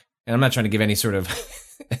like, and I'm not trying to give any sort of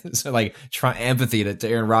empathy to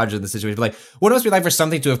Aaron Rodgers in the situation, but like what it must be like for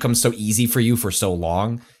something to have come so easy for you for so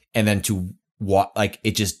long, and then to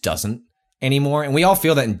it just doesn't anymore. And we all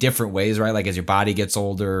feel that in different ways, right? Like as your body gets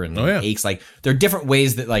older and aches, like there are different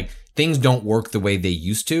ways that like things don't work the way they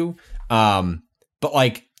used to. But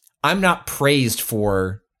like I'm not praised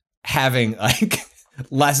for having like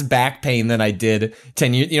less back pain than I did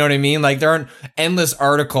 10 years. You know what I mean? Like there aren't endless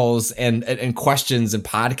articles and questions and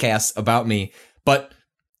podcasts about me, but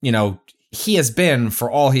he has been, for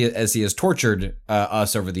all he has tortured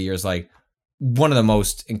us over the years, like one of the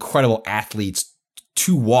most incredible athletes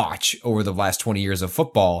to watch over the last 20 years of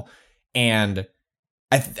football. And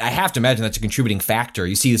I have to imagine that's a contributing factor.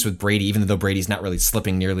 You see this with Brady, even though Brady's not really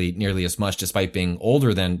slipping nearly as much despite being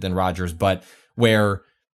older than Rodgers, but where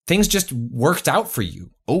things just worked out for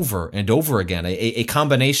you over and over again. A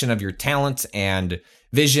combination of your talent and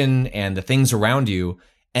vision and the things around you.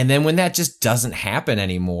 And then when that just doesn't happen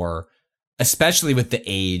anymore, especially with the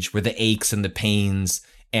age, where the aches and the pains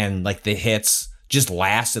and like the hits just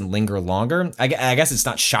last and linger longer, I guess it's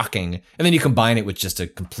not shocking. And then you combine it with just a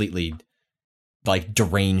completely like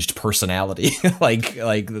deranged personality, like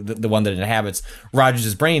the one that inhabits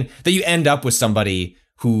Rodgers' brain, that you end up with somebody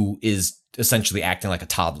who is essentially acting like a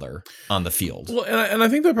toddler on the field. Well, and I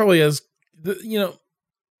think that probably has,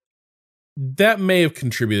 that may have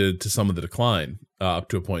contributed to some of the decline up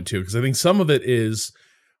to a point too, because I think some of it is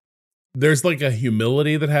there's like a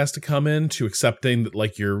humility that has to come in to accepting that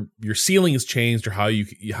like your ceiling has changed, or how you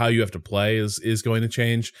have to play is going to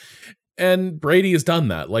change. And Brady has done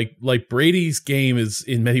that. Like Brady's game is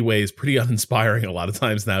in many ways pretty uninspiring a lot of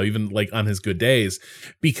times now, even like on his good days,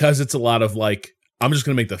 because it's a lot of like, I'm just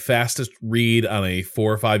going to make the fastest read on a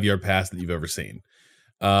 4 or 5 yard pass that you've ever seen.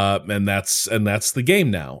 And that's the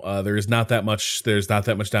game now. There's not that much downfield.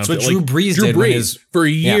 That's what Drew Brees did for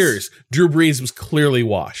years. Yes. Drew Brees was clearly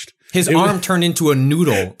washed. His arm turned into a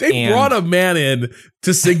noodle. They brought a man in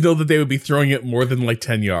to signal that they would be throwing it more than like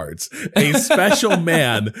 10 yards. A special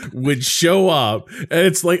man would show up, and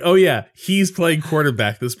it's like, oh yeah, he's playing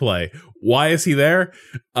quarterback this play. Why is he there?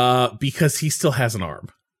 Because he still has an arm.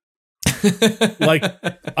 Like,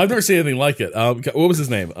 I've never seen anything like it. What was his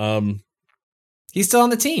name? He's still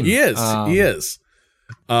on the team. He is. He is.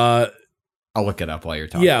 I'll look it up while you're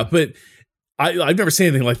talking. Yeah, but I've never seen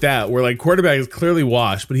anything like that, where like quarterback is clearly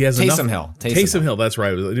washed, but he has Taysom Hill. Taysom Hill. That's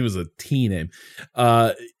right. It was a T name.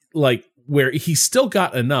 Like where he's still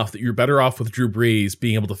got enough that you're better off with Drew Brees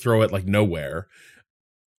being able to throw it like nowhere.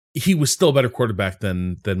 he was still a better quarterback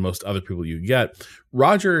than most other people you get.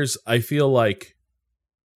 Rodgers, I feel like,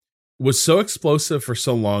 was so explosive for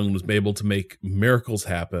so long and was able to make miracles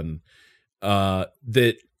happen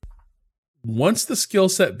that once the skill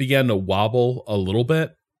set began to wobble a little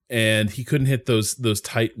bit and he couldn't hit those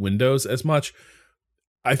tight windows as much,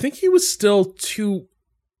 I think he was still too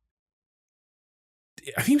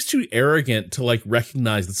arrogant to like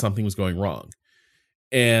recognize that something was going wrong.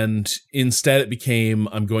 And instead it became,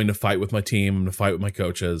 I'm going to fight with my team. I'm going to fight with my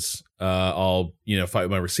coaches. I'll, fight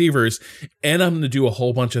with my receivers, and I'm going to do a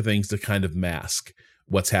whole bunch of things to kind of mask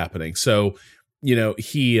what's happening. So,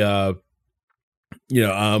 he, one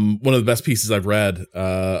of the best pieces I've read,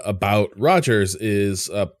 about Rodgers is,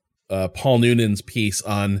 Paul Noonan's piece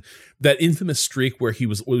on that infamous streak where he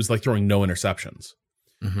was like throwing no interceptions.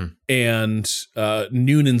 Mm-hmm. And,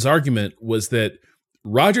 Noonan's argument was that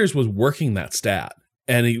Rodgers was working that stat.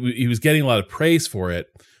 And he was getting a lot of praise for it,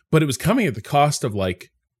 but it was coming at the cost of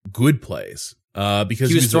like good plays because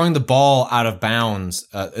he was throwing the ball out of bounds,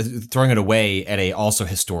 throwing it away at a also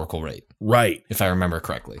historical rate. Right. If I remember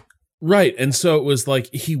correctly. Right. And so it was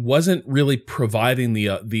like he wasn't really providing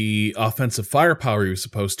the offensive firepower he was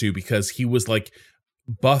supposed to, because he was like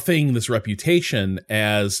buffing this reputation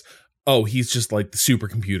as, oh, he's just like the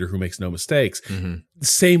supercomputer who makes no mistakes. Mm-hmm. The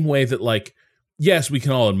same way that like, yes, we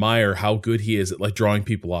can all admire how good he is at like drawing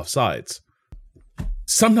people off sides.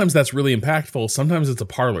 Sometimes that's really impactful. Sometimes it's a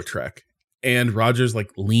parlor trick. And Rodgers like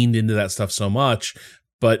leaned into that stuff so much,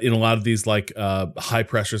 but in a lot of these like high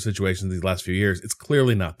pressure situations these last few years, it's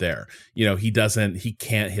clearly not there. He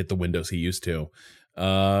can't hit the windows he used to.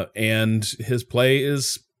 And his play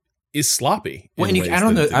is sloppy. Well, and I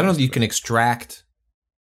don't know if you can extract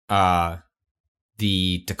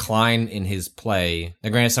the decline in his play.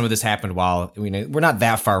 Now, granted, some of this happened while we're not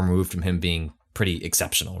that far removed from him being pretty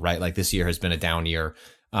exceptional, right? Like this year has been a down year.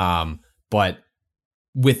 But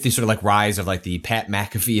with the sort of like rise of like the Pat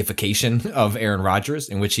McAfee-ification of Aaron Rodgers,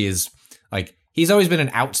 in which he is like, he's always been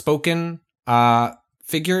an outspoken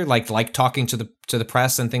figure, like talking to the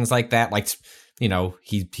press and things like that. Like,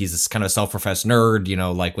 he's this kind of self-professed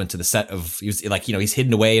nerd, like went to the set of, he was like, he's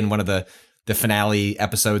hidden away in one of the finale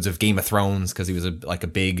episodes of Game of Thrones because he was a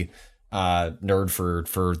big nerd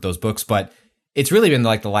for those books. But it's really been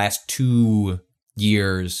like the last 2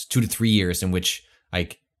 to 3 years in which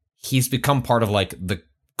like he's become part of like the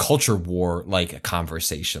culture war, like a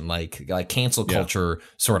conversation, like cancel culture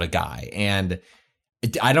sort of guy. And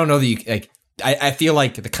I don't know that you like, I feel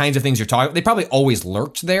like the kinds of things you're talking, they probably always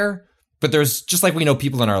lurked there, but there's just like, we know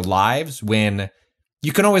people in our lives when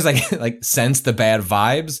you can always like sense the bad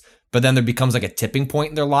vibes, but then there becomes like a tipping point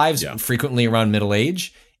in their lives, frequently around middle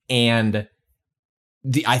age. And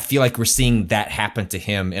I feel like we're seeing that happen to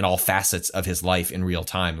him in all facets of his life in real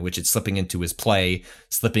time, in which it's slipping into his play,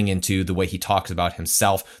 slipping into the way he talks about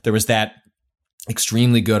himself. There was that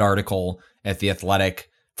extremely good article at The Athletic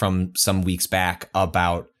from some weeks back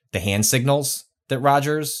about the hand signals that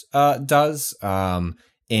Rodgers does.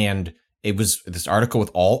 And it was this article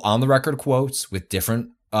with all on the record quotes with different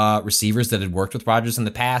receivers that had worked with Rodgers in the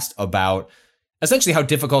past about essentially how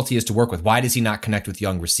difficult he is to work with. Why does he not connect with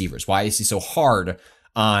young receivers? Why is he so hard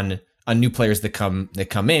on new players that come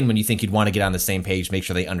in when you think you'd want to get on the same page, make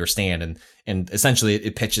sure they understand? And essentially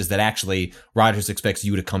it pitches that actually Rodgers expects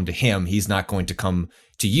you to come to him. He's not going to come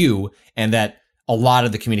to you. And that a lot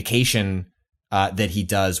of the communication that he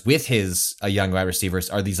does with his young wide receivers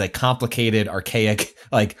are these like complicated, archaic,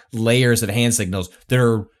 like layers of hand signals that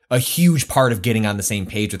are a huge part of getting on the same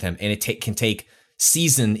page with him. And it can take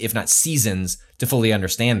season, if not seasons, to fully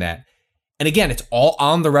understand that. And again, it's all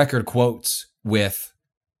on the record quotes with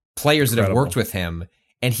players that have worked with him.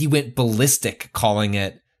 And he went ballistic calling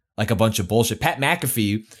it like a bunch of bullshit. Pat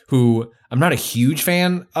McAfee, who I'm not a huge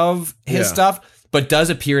fan of his stuff, but does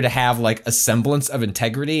appear to have like a semblance of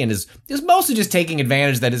integrity and is mostly just taking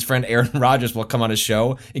advantage that his friend Aaron Rodgers will come on his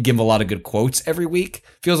show and give him a lot of good quotes every week.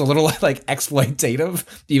 Feels a little like exploitative,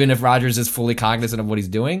 even if Rodgers is fully cognizant of what he's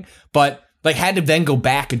doing. But like had to then go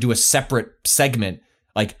back and do a separate segment,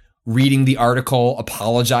 like reading the article,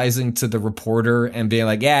 apologizing to the reporter and being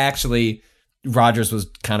like, yeah, actually Rodgers was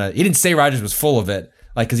he didn't say Rodgers was full of it,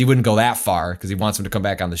 like, cause he wouldn't go that far cause he wants him to come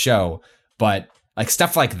back on the show. But like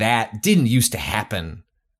stuff like that didn't used to happen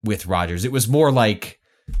with Rodgers. It was more like,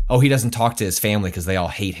 oh, he doesn't talk to his family because they all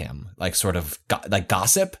hate him, like sort of like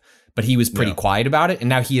gossip. But he was pretty quiet about it, and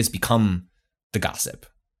now he has become the gossip.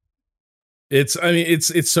 It's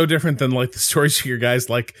so different than like the stories you hear guys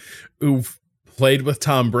like who've played with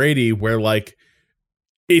Tom Brady, where like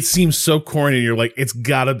it seems so corny. You're like, it's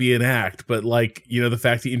gotta be an act, but like, you know, the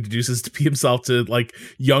fact he introduces himself to like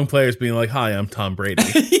young players being like, "Hi, I'm Tom Brady."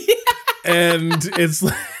 And it's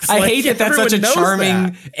I hate that that's such a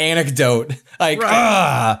charming anecdote. Like,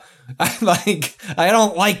 I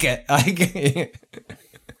don't like it.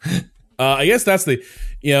 I guess that's the,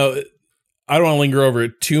 you know, I don't want to linger over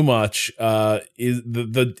it too much.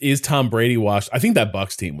 Is Tom Brady washed? I think that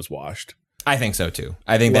Bucs team was washed. I think so too.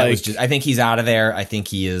 I think that was just, I think he's out of there. I think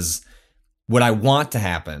he is. What I want to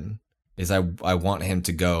happen is I want him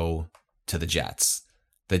to go to the Jets.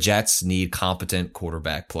 The Jets need competent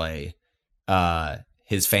quarterback play.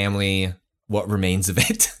 His family, what remains of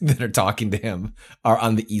it that are talking to him, are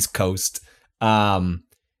on the East Coast. The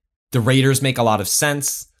Raiders make a lot of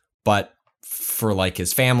sense, but for like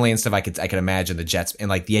his family and stuff, I could imagine the Jets, and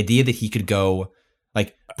like the idea that he could go,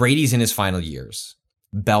 like, Brady's in his final years,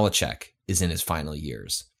 Belichick is in his final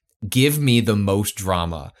years. Give me the most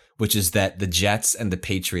drama, which is that the Jets and the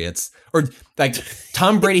Patriots, or like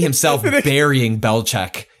Tom Brady himself burying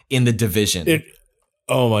Belichick in the division.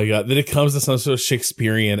 Oh my God. Then it comes to some sort of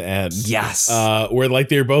Shakespearean end. Yes. Where like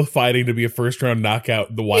they're both fighting to be a first round knockout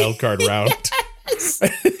in the wild card round. It's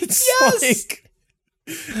like,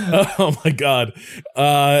 oh my God.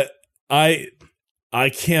 I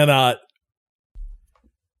cannot.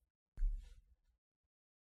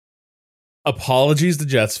 Apologies to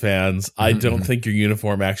Jets fans. I don't think your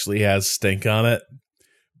uniform actually has stink on it.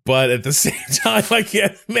 But at the same time, I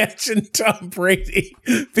can't imagine Tom Brady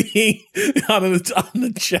being on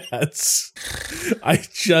the Jets. I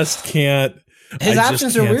just can't. His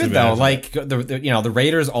options are weird though. Like the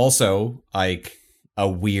Raiders also like a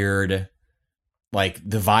weird. Like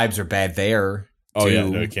the vibes are bad there. Oh yeah,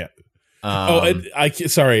 no, I can't. I can't,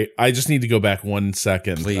 sorry. I just need to go back 1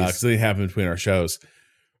 second because something happened between our shows.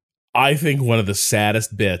 I think one of the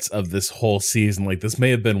saddest bits of this whole season, like this may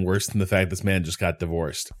have been worse than the fact this man just got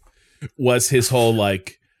divorced, was his whole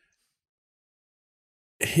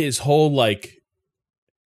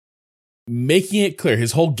making it clear,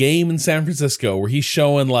 his whole game in San Francisco where he's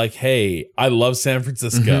showing like, hey, I love San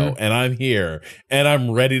Francisco and I'm here and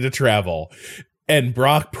I'm ready to travel. And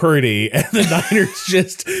Brock Purdy and the Niners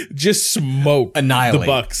just smoke annihilate the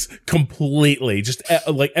Bucs completely. Just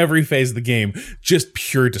like every phase of the game, just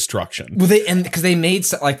pure destruction. Well, because they made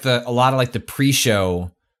like a lot of like the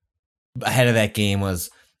pre-show ahead of that game was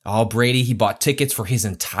Brady. He bought tickets for his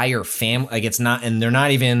entire family. Like it's not, and they're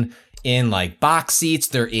not even in like box seats.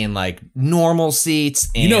 They're in like normal seats.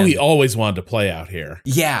 And, he always wanted to play out here.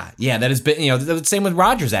 Yeah, that has been. The same with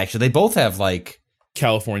Rodgers. Actually, they both have like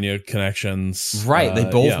California connections, right? They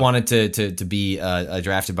both wanted to be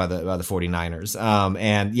drafted by the 49ers.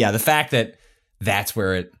 And yeah, the fact that that's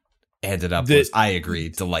where it ended up was, I agree,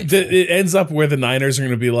 delightful. It ends up where the Niners are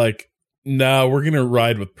going to be like, no, we're going to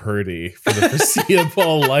ride with Purdy for the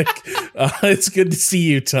foreseeable. It's good to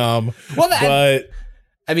see you, Tom. Well, but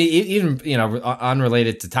I mean, even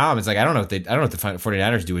unrelated to Tom, it's like I don't know what the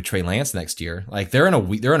 49ers do with Trey Lance next year. Like they're in a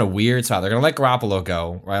weird spot. They're going to let Garoppolo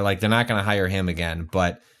go, right? Like they're not going to hire him again.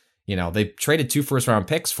 But they traded 2 first-round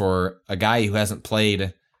picks for a guy who hasn't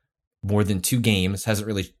played more than 2 games, hasn't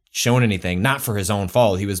really shown anything. Not for his own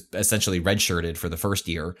fault. He was essentially redshirted for the first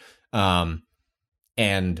year,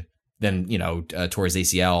 and then tore his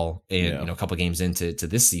ACL in a couple games into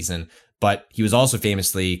this season. But he was also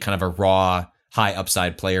famously kind of a raw, high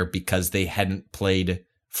upside player because they hadn't played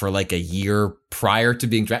for like a year prior to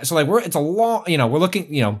being drafted. So like we're looking,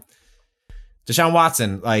 Deshaun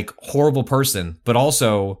Watson, like horrible person, but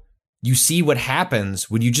also you see what happens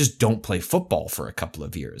when you just don't play football for a couple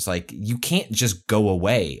of years. Like you can't just go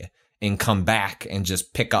away and come back and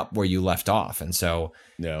just pick up where you left off. And so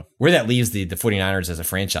where that leaves the 49ers as a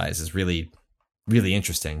franchise is really, really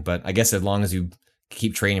interesting. But I guess as long as you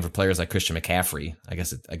keep trading for players like Christian McCaffrey, I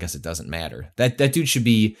guess it doesn't matter. That dude should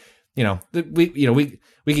be,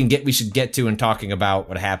 we should get to and talking about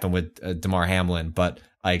what happened with Damar Hamlin, but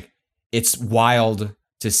like it's wild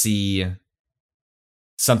to see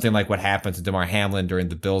something like what happened to Damar Hamlin during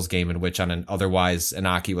the Bills game, in which on an otherwise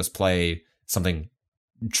innocuous play, something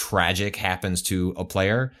tragic happens to a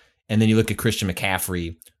player, and then you look at Christian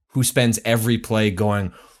McCaffrey, who spends every play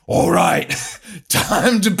going, all right,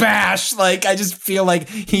 time to bash. Like, I just feel like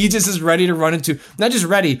he just is ready to run into, not just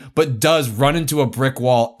ready, but does run into a brick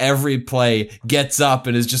wall every play, gets up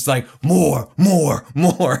and is just like, more.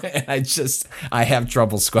 And I have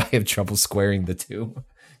trouble squaring the two.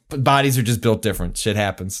 But bodies are just built different. Shit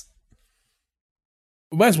happens.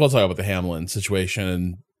 We might as well talk about the Hamlin situation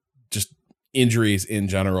and just injuries in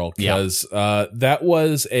general, because that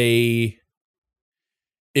was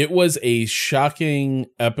It was a shocking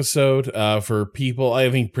episode for people. I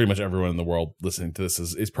think pretty much everyone in the world listening to this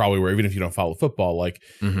is probably aware, even if you don't follow football, like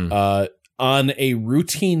on a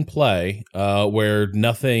routine play where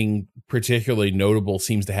nothing particularly notable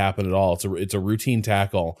seems to happen at all. It's a routine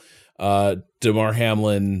tackle. Damar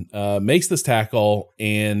Hamlin makes this tackle,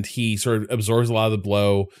 and he sort of absorbs a lot of the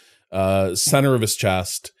blow, center of his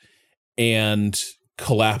chest, and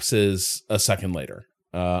collapses a second later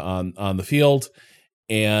on the field.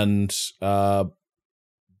 And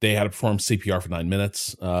they had to perform CPR for 9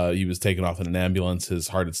 minutes. He was taken off in an ambulance. His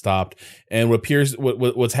heart had stopped. And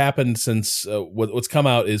what's happened since what's come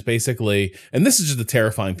out is basically, and this is just a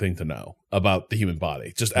terrifying thing to know about the human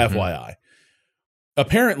body, just FYI.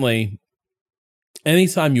 Apparently,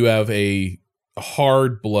 anytime you have a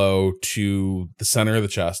hard blow to the center of the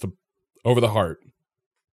chest over the heart,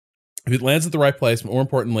 if it lands at the right place, more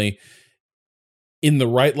importantly, in the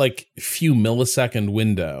right few millisecond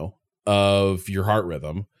window of your heart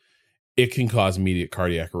rhythm, it can cause immediate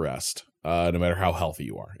cardiac arrest. No matter how healthy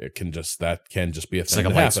you are, that can just be a thing. It's like a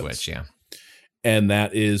light switch, yeah. And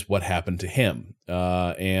that is what happened to him.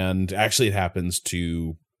 And actually, it happens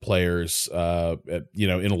to players, in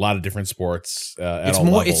a lot of different sports. At all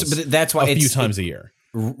levels, but that's why a few times a year,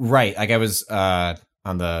 right? Like I was on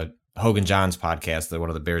the Hogan Johns podcast, one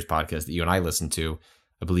of the Bears podcasts that you and I listened to.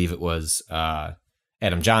 I believe it was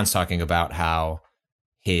Adam Johns talking about how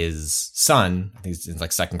his son, I think he's in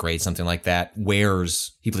second grade, something like that,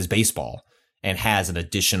 he plays baseball and has an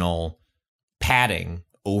additional padding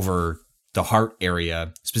over the heart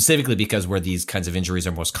area, specifically because where these kinds of injuries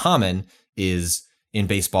are most common is in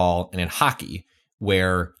baseball and in hockey,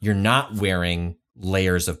 where you're not wearing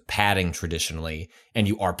layers of padding traditionally, and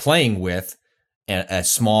you are playing with a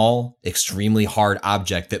small, extremely hard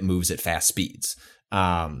object that moves at fast speeds.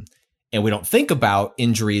 And we don't think about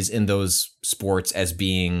injuries in those sports as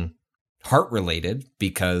being heart related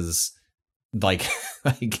because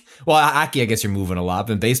hockey, I guess you're moving a lot,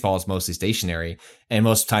 but in baseball, it's mostly stationary. And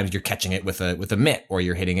most times you're catching it with a mitt or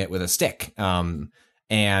you're hitting it with a stick.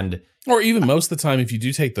 Or even most of the time, if you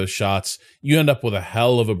do take those shots, you end up with a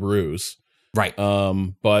hell of a bruise. Right.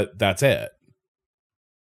 But that's it.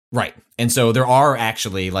 Right. And so there are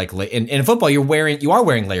actually in football, you are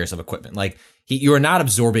wearing layers of equipment. You are not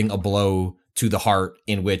absorbing a blow to the heart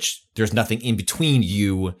in which there's nothing in between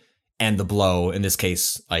you and the blow. In this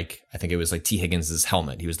case, I think it was T. Higgins'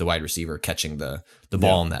 helmet. He was the wide receiver catching the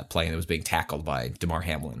ball in that play, and it was being tackled by Damar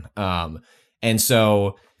Hamlin. And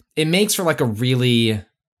so it makes for a really,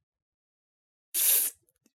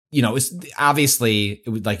 it's obviously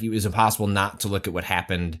it was impossible not to look at what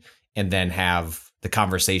happened and then have the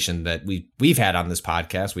conversation that we've had on this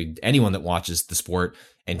podcast. Anyone that watches the sport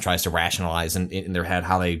and tries to rationalize in their head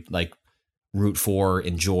how they root for,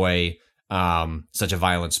 enjoy such a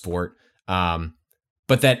violent sport,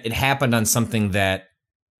 but that it happened on something that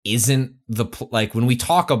isn't when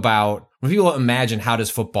people imagine how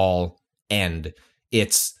does football end,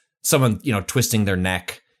 it's someone twisting their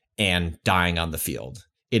neck and dying on the field.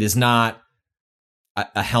 It is not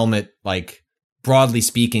a helmet broadly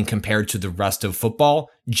speaking, compared to the rest of football,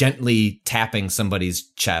 gently tapping somebody's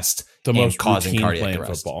chest the most causing cardiac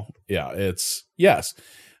arrest. Football. Yeah, it's yes.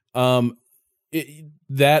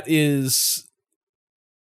 That is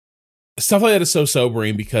stuff like that is so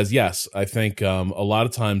sobering because yes, I think a lot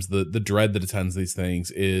of times the dread that attends these things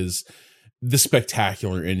is the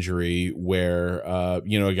spectacular injury where a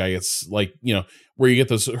guy gets where you get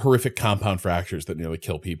those horrific compound fractures that nearly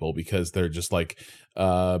kill people because they're just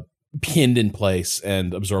pinned in place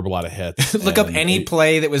and absorb a lot of hits. Look up any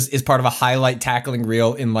play that is part of a highlight tackling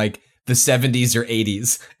reel in the 70s or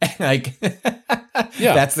 80s.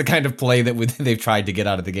 Yeah, that's the kind of play that they've tried to get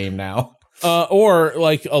out of the game now. Or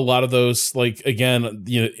a lot of those, again,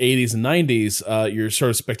 80s and 90s, your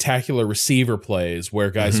sort of spectacular receiver plays where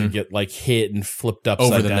guys would get hit and flipped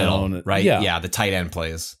upside over the down. Middle, right? Yeah, the tight end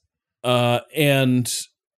plays. But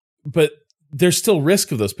there's still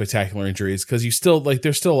risk of those spectacular injuries because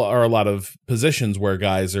there still are a lot of positions where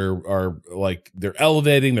guys are they're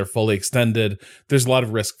elevating, they're fully extended. There's a lot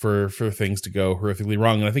of risk for things to go horrifically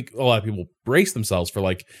wrong. And I think a lot of people brace themselves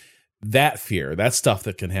for that fear, that stuff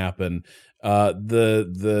that can happen.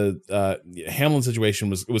 The Hamlin situation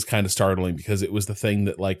was kind of startling because it was the thing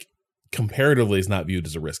that comparatively is not viewed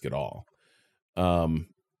as a risk at all.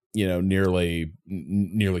 Nearly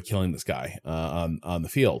killing this guy on the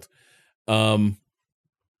field. I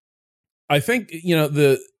think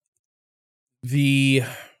the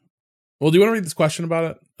well, do you want to read this question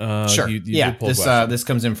about it? Sure. This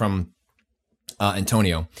comes in from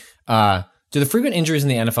Antonio. Do the frequent injuries in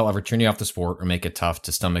the NFL ever turn you off the sport or make it tough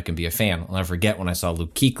to stomach and be a fan? I'll never forget when I saw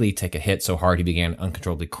Luke Kuechly take a hit so hard he began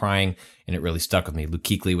uncontrollably crying, and it really stuck with me. Luke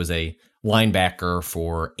Kuechly was a linebacker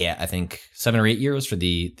for, I think, 7 or 8 years for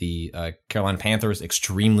the Carolina Panthers.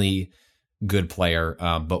 Extremely good player,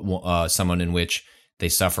 but someone in which they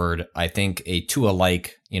suffered, I think, a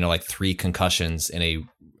Tua-like, like 3 concussions in a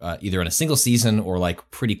either in a single season or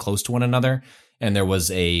like pretty close to one another. And there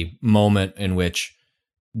was a moment in which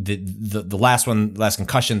the last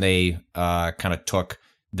concussion they kind of took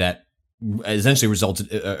that essentially resulted,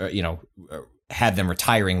 had them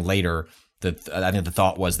retiring later. I think the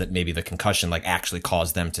thought was that maybe the concussion like actually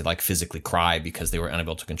caused them to like physically cry because they were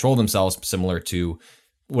unable to control themselves, similar to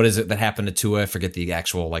what is it that happened to Tua? I forget the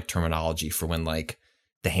actual like terminology for when like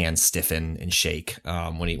the hands stiffen and shake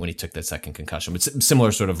when he took that second concussion, but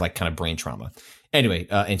similar sort of like kind of brain trauma. Anyway,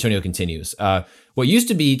 Antonio continues. What used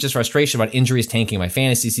to be just frustration about injuries tanking my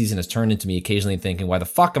fantasy season has turned into me occasionally thinking, why the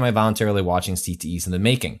fuck am I voluntarily watching CTEs in the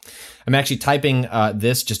making? I'm actually typing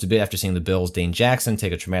this just a bit after seeing the Bills' Dane Jackson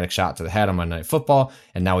take a traumatic shot to the head on Monday Night Football,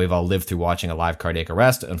 and now we've all lived through watching a live cardiac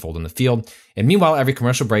arrest unfold in the field. And meanwhile, every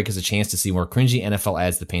commercial break is a chance to see more cringy NFL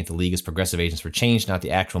ads that paint the league as progressive agents for change, not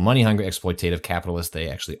the actual money-hungry, exploitative capitalists they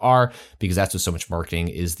actually are, because that's what so much marketing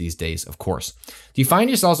is these days, of course. Do you find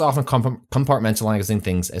yourselves often compartmentalizing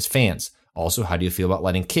things as fans? Also, how do you feel about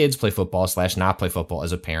letting kids play football / not play football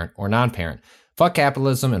as a parent or non-parent? Fuck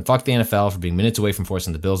capitalism and fuck the NFL for being minutes away from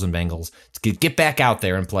forcing the Bills and Bengals to get back out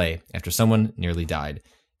there and play after someone nearly died.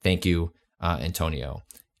 Thank you, Antonio.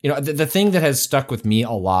 The thing that has stuck with me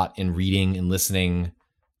a lot in reading and listening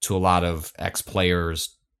to a lot of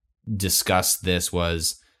ex-players discuss this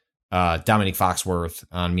was Dominique Foxworth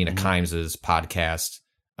on Mina Kimes' podcast,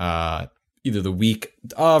 either the week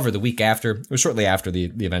of or the week after. It was shortly after the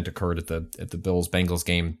event occurred at the Bills-Bengals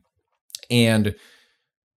game. And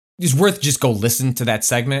it's worth just go listen to that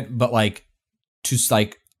segment, but like to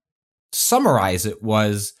like summarize it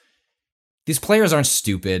was these players aren't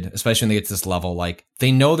stupid, especially when they get to this level. Like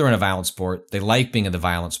they know they're in a violent sport. They like being in the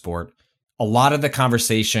violent sport. A lot of the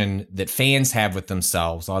conversation that fans have with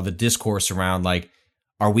themselves, a lot of the discourse around like,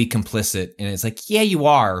 are we complicit? And it's like, yeah, you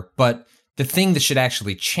are. But the thing that should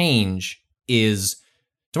actually change is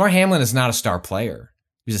Damar Hamlin is not a star player.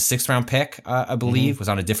 He was a 6th round pick, I believe, was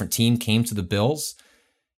on a different team, came to the Bills.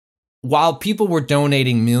 While people were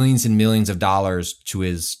donating millions and millions of dollars to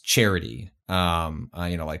his charity,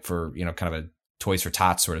 like for, kind of a Toys for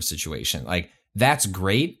Tots sort of situation, like that's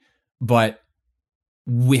great. But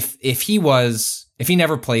if he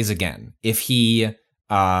never plays again, if he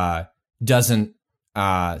doesn't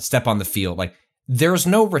step on the field, like there's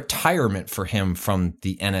no retirement for him from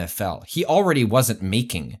the NFL. He already wasn't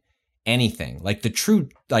making anything. Like the true,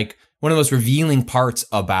 like one of those revealing parts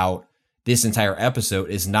about this entire episode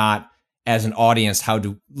is not as an audience, how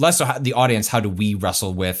do we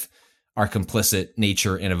wrestle with our complicit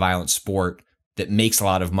nature in a violent sport that makes a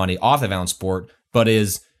lot of money off the violent sport, but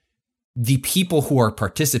is the people who are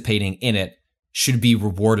participating in it should be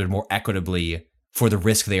rewarded more equitably for the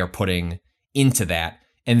risk they are putting into that.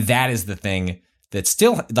 And that is the thing that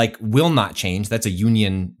still like will not change. That's a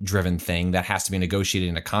union driven thing that has to be negotiated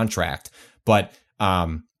in a contract. But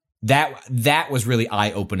that was really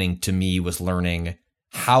eye opening to me, was learning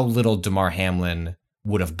how little Damar Hamlin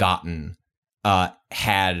would have gotten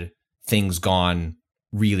had things gone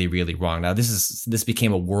really, really wrong. Now this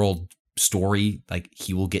became a world story. Like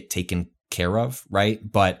he will get taken care of, right?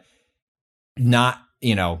 But not,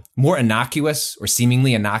 more innocuous or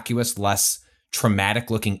seemingly innocuous, less traumatic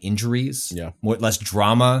looking injuries, less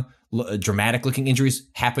dramatic looking injuries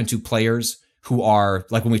happen to players who are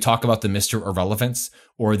like, when we talk about the Mr. Irrelevance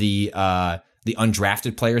or the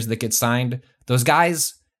undrafted players that get signed, those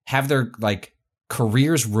guys have their like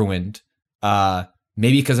careers ruined,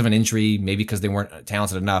 maybe because of an injury, maybe because they weren't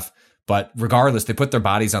talented enough, but regardless, they put their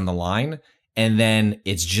bodies on the line and then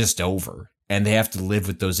it's just over and they have to live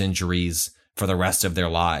with those injuries for the rest of their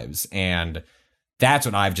lives. And that's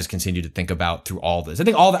what I've just continued to think about through all this. I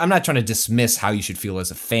think I'm not trying to dismiss how you should feel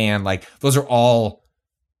as a fan. Like those are all,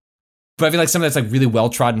 but I feel like some of that's like really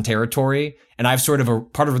well-trodden territory. And I've sort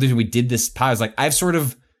of part of the reason we did this pod is like, I've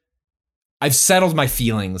settled my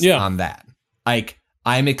feelings on that. Like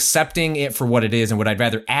I'm accepting it for what it is. And what I'd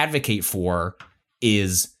rather advocate for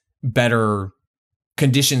is better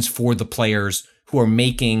conditions for the players who are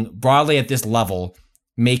making, broadly at this level,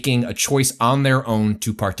 making a choice on their own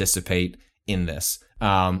to participate in this.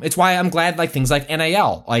 It's why I'm glad like things like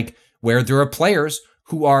NIL, like where there are players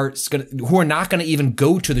who are not going to even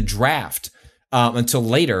go to the draft until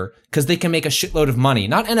later because they can make a shitload of money,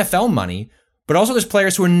 not NFL money, But also there's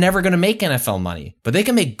players who are never going to make NFL money, but they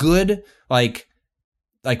can make good, like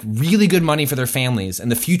really good money for their families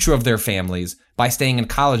and the future of their families by staying in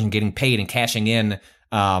college and getting paid and cashing in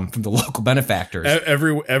from the local benefactors.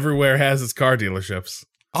 Everywhere has its car dealerships.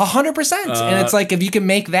 100%. And it's like, if you can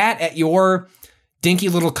make that at your dinky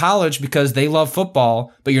little college because they love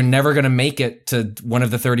football, but you're never going to make it to one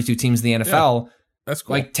of the 32 teams in the NFL, that's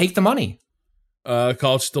cool. Like, take the money.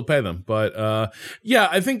 College still pay them. But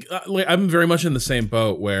I think I'm very much in the same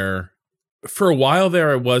boat where for a while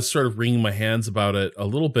there I was sort of wringing my hands about it a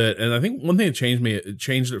little bit. And I think one thing that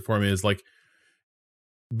changed it for me is like,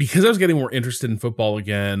 because I was getting more interested in football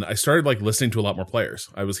again, I started like listening to a lot more players.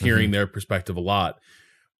 I was hearing their perspective a lot.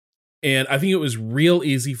 And I think it was real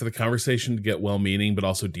easy for the conversation to get well-meaning, but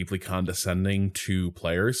also deeply condescending to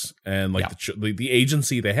players and like the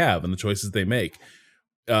agency they have and the choices they make.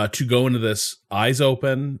 To go into this eyes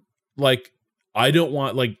open, like I don't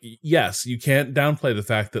want, like, yes, you can't downplay the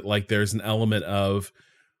fact that like there's an element of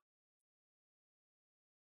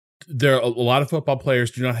there are a lot of football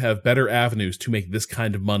players do not have better avenues to make this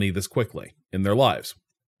kind of money this quickly in their lives.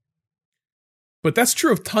 But that's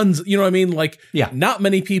true of tons, you know what I mean? Like, not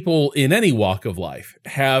many people in any walk of life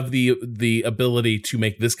have the ability to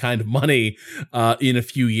make this kind of money in a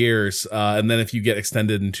few years, and then if you get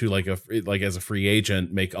extended into like as a free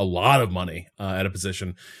agent, make a lot of money at a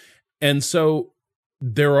position. And so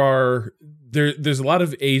there's a lot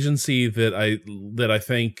of agency that I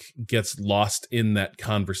think gets lost in that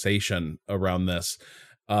conversation around this,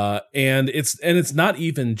 and it's not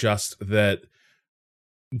even just that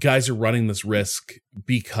guys are running this risk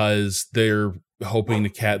because they're hoping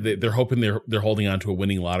they're hoping they're holding on to a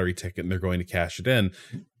winning lottery ticket and they're going to cash it in.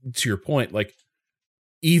 To your point, like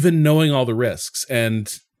even knowing all the risks and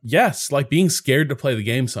yes, like being scared to play the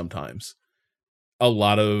game sometimes. A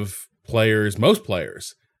lot of players, most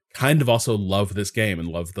players, kind of also love this game and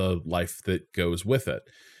love the life that goes with it.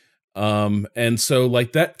 And so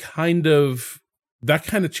like that kind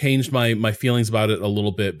of changed my feelings about it a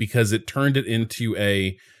little bit because it turned it into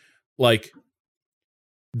a, like,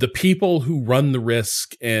 the people who run the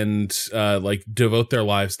risk and like devote their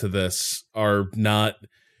lives to this are not,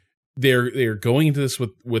 they're going into this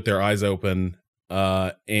with their eyes open,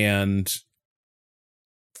 and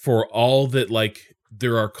for all that, like,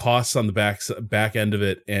 there are costs on the back end of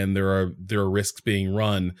it and there are risks being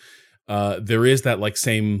run, there is that like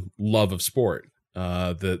same love of sport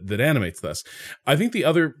that animates this. I think the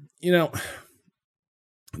other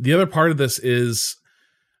part of this is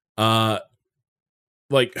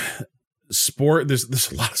like sport.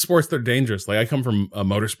 There's a lot of sports that are dangerous. Like I come from a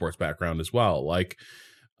motorsports background as well. Like,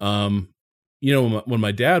 when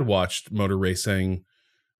my dad watched motor racing,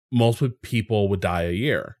 multiple people would die a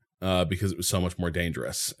year because it was so much more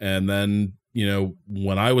dangerous. And then,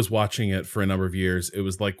 when I was watching it for a number of years, it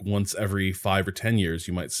was like once every 5 or 10 years,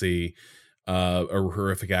 you might see a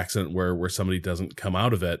horrific accident where somebody doesn't come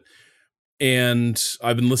out of it. And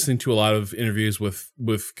I've been listening to a lot of interviews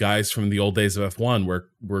with guys from the old days of F1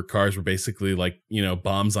 where cars were basically like,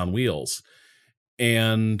 bombs on wheels.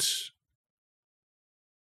 And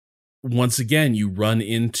once again, you run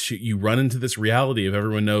into this reality of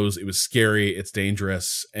everyone knows it was scary, it's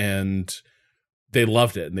dangerous, and they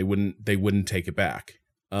loved it and they wouldn't take it back.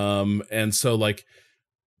 And so like,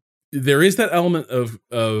 there is that element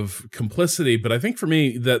of complicity, but I think for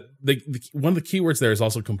me that one of the keywords there is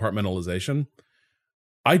also compartmentalization.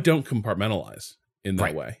 I don't compartmentalize in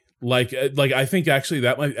that way. Like I think actually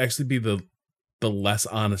that might actually be the less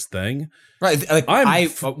honest thing. Right. Like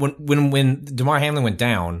when Damar Hamlin went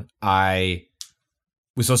down, I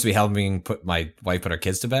was supposed to be helping my wife put our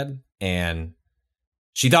kids to bed, and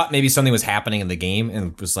she thought maybe something was happening in the game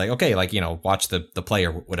and was like, okay, like, watch the play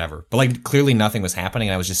or whatever. But like clearly nothing was happening.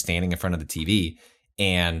 And I was just standing in front of the TV,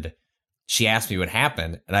 and she asked me what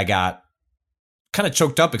happened. And I got kind of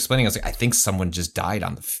choked up explaining. I was like, I think someone just died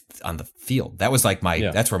on the field. That was like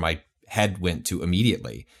that's where my head went to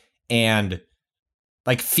immediately. And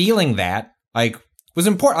like feeling that like was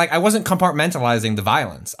important. Like I wasn't compartmentalizing the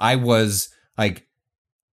violence. I was like,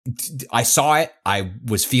 I saw it, I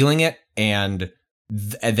was feeling it, and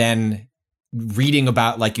then reading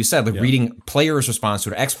about, like you said, reading players' response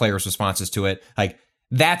to it, ex-players' responses to it, like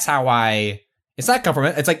that's how it's not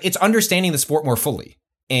compartment. It's like, it's understanding the sport more fully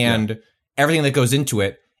and everything that goes into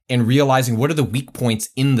it and realizing what are the weak points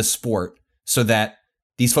in the sport so that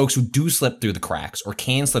these folks who do slip through the cracks or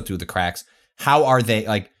can slip through the cracks, how are they,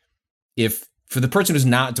 like, if for the person who's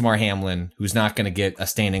not Damar Hamlin, who's not going to get a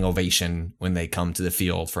standing ovation when they come to the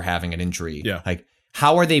field for having an injury, like,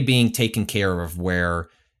 how are they being taken care of where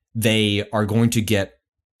they are going to get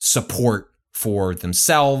support for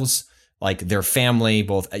themselves, like their family,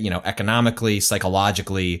 both, economically,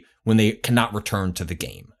 psychologically, when they cannot return to the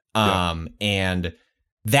game. And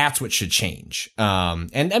that's what should change.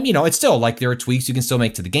 It's still like there are tweaks you can still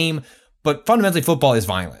make to the game, but fundamentally football is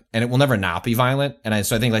violent and it will never not be violent. And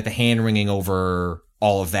so I think like the hand wringing over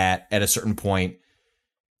all of that at a certain point,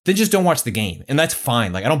 then just don't watch the game. And that's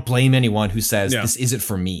fine. Like, I don't blame anyone who says this isn't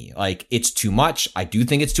for me. Like, it's too much. I do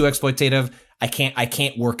think it's too exploitative. I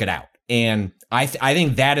can't work it out. And I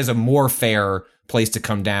think that is a more fair place to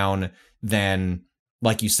come down than,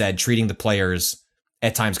 like you said, treating the players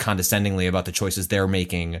at times condescendingly about the choices they're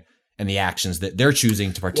making and the actions that they're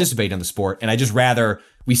choosing to participate in the sport. And I just rather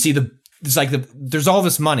we see there's all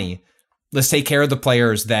this money. Let's take care of the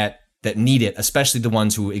players that need it, especially the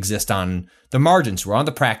ones who exist on the margins, who are on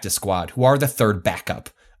the practice squad, who are the third backup.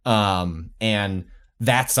 And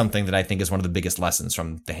that's something that I think is one of the biggest lessons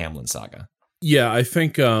from the Hamlin saga. Yeah, I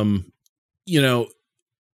think,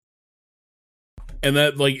 and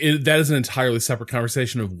that that is an entirely separate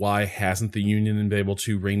conversation of why hasn't the union been able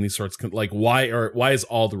to ring these sorts of, why is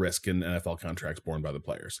all the risk in NFL contracts borne by the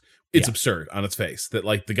players? It's absurd on its face that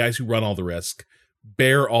the guys who run all the risk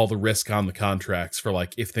bear all the risk on the contracts for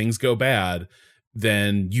if things go bad,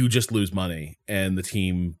 then you just lose money and the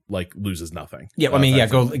team loses nothing. Yeah,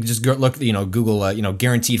 go look, Google,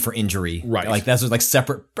 guaranteed for injury. Right. That's just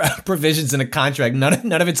separate provisions in a contract.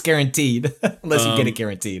 None of it's guaranteed unless you get it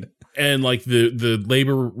guaranteed. And the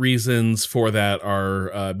labor reasons for that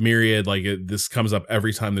are myriad. This comes up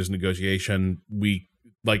every time there's negotiation.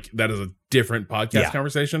 That is a different podcast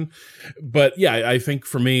conversation. But yeah, I think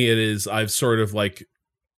for me it is, I've sort of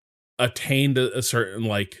attained a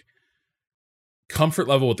certain comfort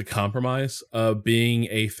level with the compromise of being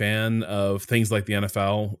a fan of things like the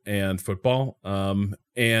NFL and football.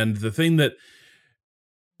 And the thing that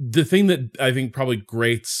I think probably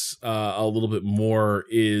grates a little bit more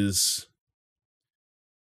is,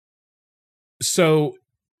 so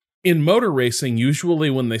in motor racing, usually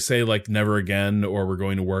when they say never again, or we're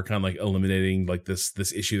going to work on eliminating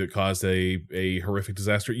this issue that caused a horrific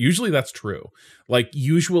disaster, usually that's true.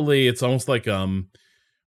 Usually it's almost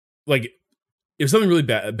if something really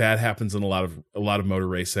bad happens in a lot of motor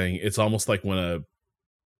racing, it's almost like when a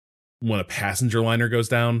passenger liner goes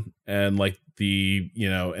down and the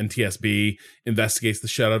NTSB investigates the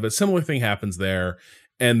shit out of it. Similar thing happens there,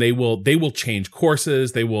 and they will change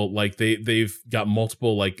courses. They will they've got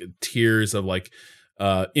multiple tiers of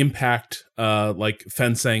impact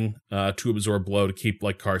fencing to absorb blow to keep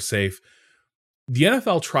cars safe. The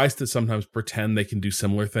NFL tries to sometimes pretend they can do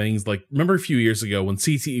similar things. Remember a few years ago when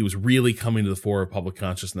CTE was really coming to the fore of public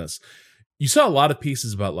consciousness, you saw a lot of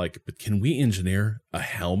pieces about but can we engineer a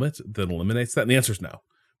helmet that eliminates that? And the answer is no.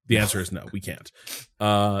 The answer is no, we can't.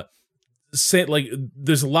 There's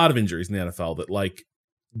a lot of injuries in the NFL that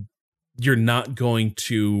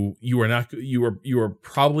you are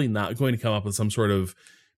probably not going to come up with some sort of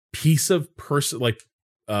piece of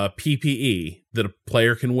PPE that a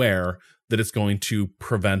player can wear that it's going to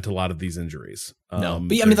prevent a lot of these injuries. No,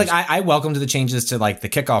 but I welcome to the changes to the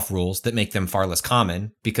kickoff rules that make them far less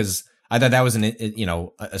common, because I thought that was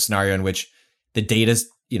a scenario in which the data's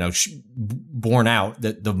borne out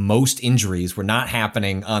that the most injuries were not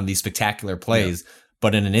happening on these spectacular plays,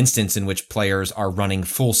 but in an instance in which players are running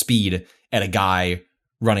full speed at a guy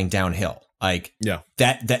running downhill.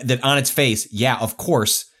 That on its face, of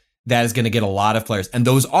course, that is going to get a lot of players, and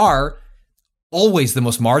those are always the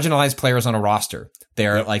most marginalized players on a roster.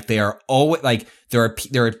 There are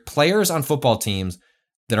players on football teams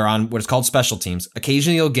that are on what is called special teams.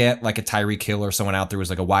 Occasionally you'll get a Tyreek Hill or someone out there who's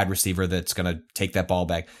a wide receiver that's going to take that ball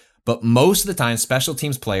back. But most of the time, special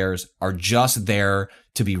teams players are just there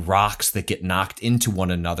to be rocks that get knocked into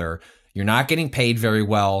one another. You're not getting paid very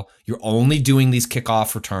well. You're only doing these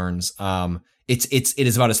kickoff returns. It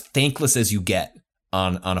is about as thankless as you get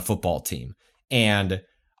on a football team. And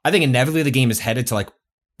I think inevitably the game is headed to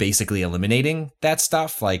basically eliminating that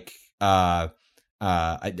stuff. I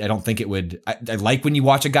don't think it would. I like when you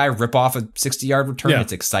watch a guy rip off a 60-yard return.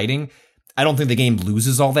 It's exciting. I don't think the game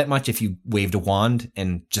loses all that much if you waved a wand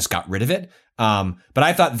and just got rid of it. But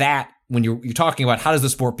I thought that when you're talking about how does the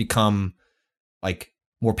sport become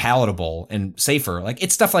more palatable and safer,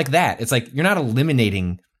 it's stuff like that. It's you're not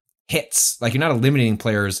eliminating hits. You're not eliminating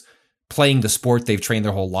players playing the sport they've trained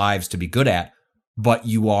their whole lives to be good at, but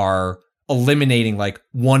you are eliminating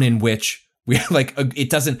one in which we it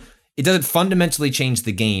doesn't fundamentally change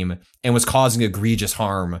the game and was causing egregious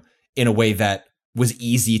harm in a way that was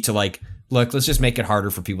easy to look, let's just make it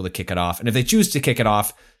harder for people to kick it off. And if they choose to kick it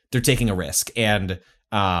off, they're taking a risk. And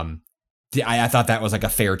I thought that was a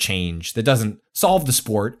fair change that doesn't solve the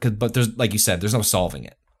sport, but there's, like you said, there's no solving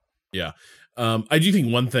it. Yeah. I do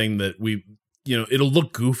think one thing that it'll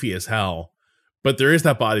look goofy as hell, but there is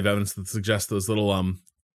that body of evidence that suggests those little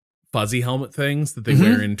fuzzy helmet things that they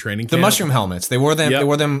wear in training camp. The mushroom helmets. They wore them. Yep. They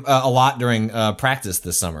wore them a lot during practice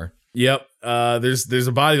this summer. Yep. There's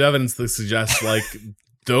a body of evidence that suggests like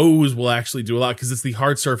those will actually do a lot because it's the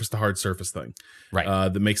hard surface to hard surface thing,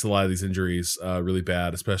 right? That makes a lot of these injuries really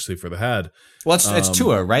bad, especially for the head. Well, it's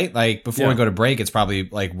Tua, right? Like before we go to break, it's probably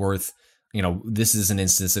like worth. This is an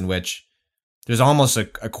instance in which there's almost a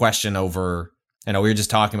question over. We were just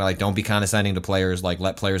talking about like don't be condescending to players, like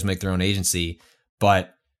let players make their own agency,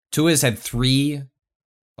 but Tua's had 3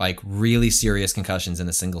 like really serious concussions in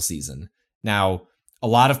a single season. Now, a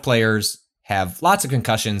lot of players have lots of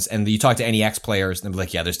concussions, and you talk to any ex-players, and they're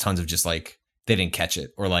like, yeah, there's tons of just like, they didn't catch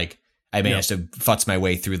it, or like, I managed to futz my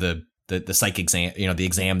way through the psych exam, the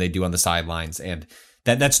exam they do on the sidelines, and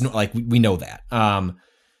that's like, we know that. But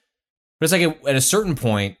it's like at a certain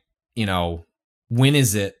point, when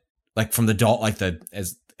is it, like from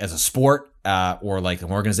as a sport, or like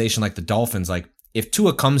an organization like the Dolphins, like, if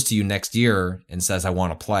Tua comes to you next year and says, I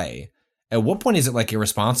want to play, at what point is it like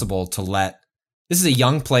irresponsible to this is a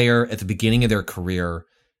young player at the beginning of their career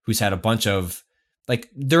who's had a bunch of like,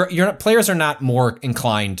 players are not more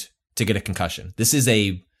inclined to get a concussion. This is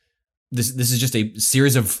just a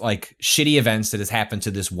series of like shitty events that has happened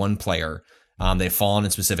to this one player. They've fallen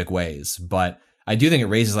in specific ways, but I do think it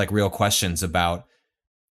raises like real questions about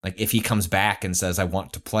like, if he comes back and says, I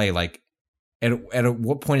want to play, like, at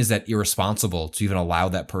what point is that irresponsible to even allow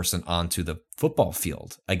that person onto the football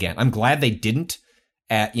field again? I'm glad they didn't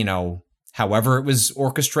however it was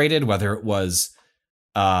orchestrated, whether it was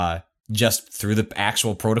just through the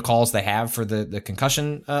actual protocols they have for the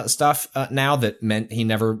concussion stuff now that meant he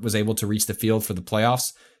never was able to reach the field for the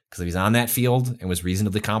playoffs, because if he's on that field and was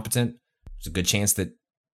reasonably competent, there's a good chance that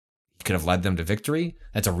he could have led them to victory.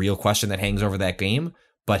 That's a real question that hangs over that game,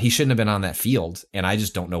 but he shouldn't have been on that field, and I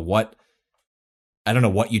just don't know what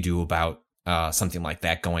you do about something like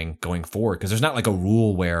that going forward, because there's not like a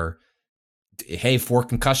rule where, hey, 4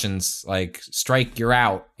 concussions, like strike, you're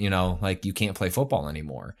out, like you can't play football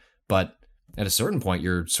anymore. But at a certain point,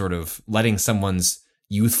 you're sort of letting someone's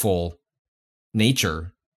youthful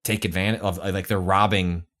nature take advantage of, like they're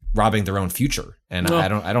robbing their own future. And I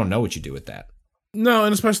don't know what you do with that. No,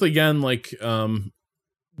 and especially again, like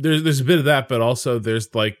there's a bit of that, but also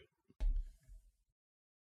there's like,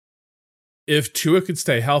 if Tua could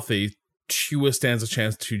stay healthy, Tua stands a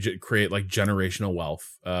chance to create like generational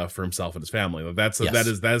wealth for himself and his family. That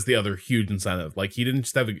is the other huge incentive. Like he didn't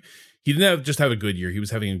just have a good year; he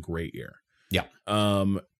was having a great year. Yeah.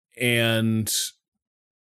 And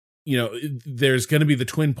there's going to be the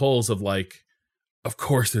twin poles of like, of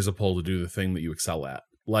course, there's a pull to do the thing that you excel at.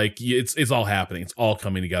 Like it's all happening. It's all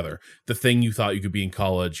coming together. The thing you thought you could be in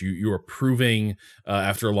college, you are proving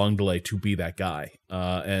after a long delay to be that guy,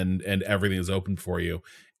 and everything is open for you.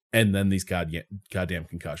 And then these goddamn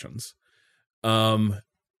concussions. That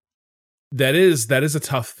is a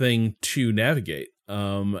tough thing to navigate.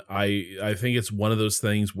 I think it's one of those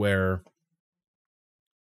things where,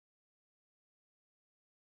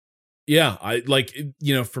 yeah, I like,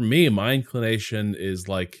 for me, my inclination is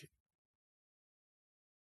like,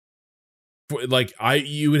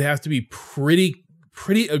 you would have to be pretty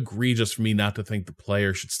egregious for me not to think the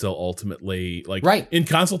player should still ultimately, like, right, in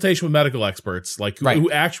consultation with medical experts, like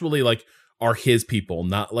who actually like are his people,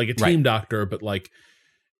 not like a team doctor, but like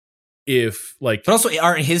if like, but also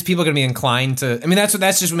aren't his people going to be inclined to? I mean, that's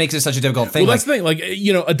just what makes it such a difficult thing. Well, that's the thing. Like,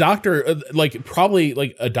 a doctor, probably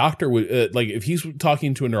like a doctor would like if he's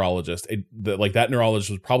talking to a neurologist, that neurologist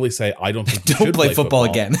would probably say, I don't think you don't play football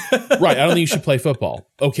again. Right. I don't think you should play football.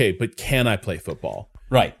 Okay, but can I play football?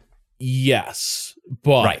 Right. Yes,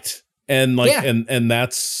 but right. And like, and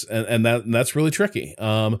that's really tricky.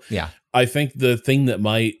 Yeah. I think the thing that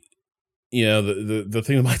might, the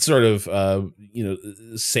thing that might sort of,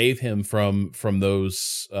 save him from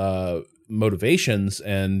those motivations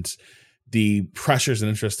and the pressures and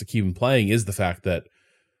interest to keep him playing is the fact that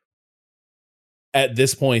at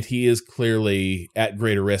this point he is clearly at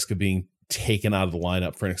greater risk of being taken out of the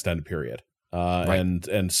lineup for an extended period. Right.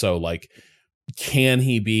 And so like, can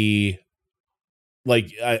he be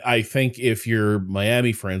like, I think if you're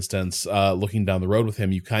Miami, for instance, looking down the road with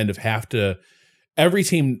him, you kind of have to, every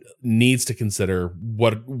team needs to consider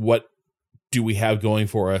what do we have going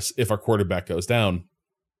for us if our quarterback goes down.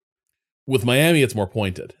 With Miami, it's more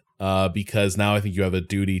pointed because now I think you have a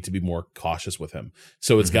duty to be more cautious with him.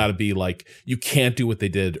 So it's got to be like, you can't do what they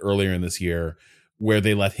did earlier in this year where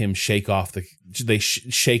they let him shake off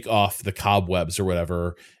the cobwebs or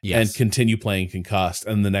whatever, and continue playing concussed,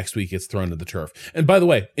 and the next week it's thrown to the turf. And by the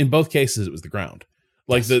way, in both cases it was the ground.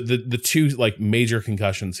 Like the two like major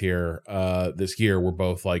concussions here this year were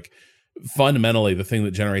both like fundamentally the thing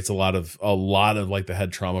that generates a lot of like the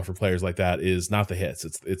head trauma for players like that is not the hits,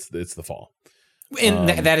 it's the fall. And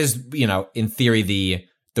that is, in theory,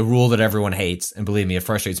 the rule that everyone hates, and believe me, it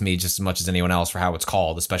frustrates me just as much as anyone else for how it's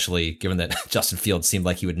called, especially given that Justin Fields seemed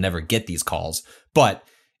like he would never get these calls. But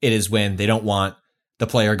it is when they don't want the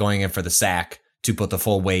player going in for the sack to put the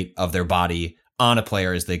full weight of their body on a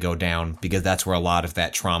player as they go down, because that's where a lot of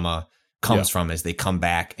that trauma comes from, as they come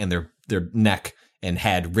back and their neck and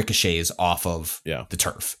head ricochets off of the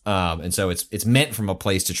turf. And so it's meant from a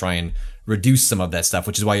place to try and reduce some of that stuff,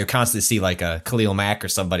 which is why you're constantly see like a Khalil Mack or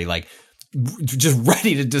somebody like just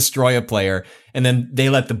ready to destroy a player, and then they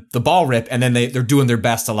let the ball rip, and then they're doing their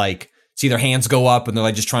best to like see their hands go up, and they're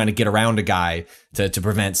like just trying to get around a guy to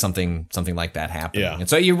prevent something like that happening. And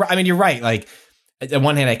so you're right. Like, on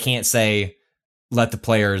one hand, I can't say let the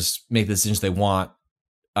players make the decisions they want,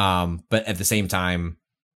 but at the same time,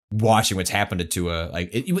 watching what's happened to Tua,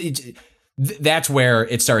 that's where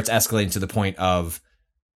it starts escalating to the point of,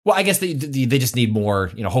 well, I guess they just need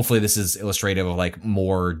more, hopefully this is illustrative of like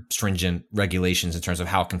more stringent regulations in terms of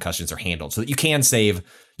how concussions are handled, so that you can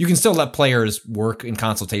still let players work in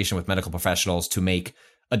consultation with medical professionals to make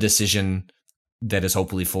a decision that is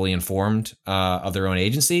hopefully fully informed of their own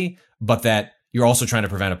agency, but that you're also trying to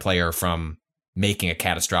prevent a player from making a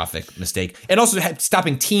catastrophic mistake, and also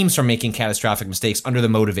stopping teams from making catastrophic mistakes under the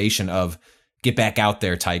motivation of get back out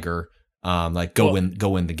there, Tiger, go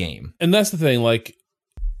win the game. And that's the thing, like,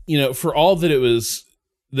 for all that it was,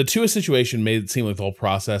 the Tua situation made it seem like the whole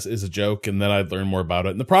process is a joke, and then I'd learn more about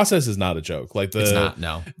it. And the process is not a joke. Like it's not,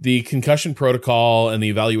 no. The concussion protocol and the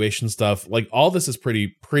evaluation stuff, like all this is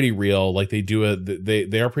pretty real. Like they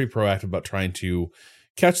are pretty proactive about trying to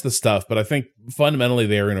catch the stuff. But I think fundamentally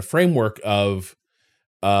they are in a framework of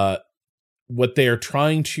what they are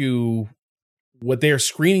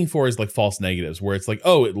screening for is like false negatives, where it's like,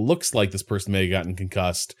 oh, it looks like this person may have gotten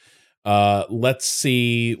concussed. Let's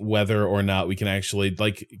see whether or not we can actually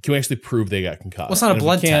prove they got concussed. Well, it's not a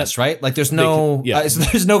blood test, right? Like there's no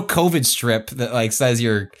there's no COVID strip that like says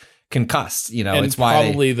you're concussed. And it's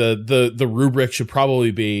probably the rubric should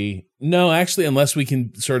probably be no, actually, unless we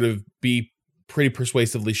can sort of be pretty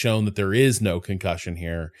persuasively shown that there is no concussion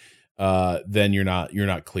here, then you're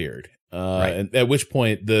not cleared. Right. And at which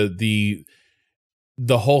point the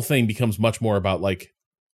whole thing becomes much more about like,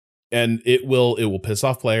 and it will piss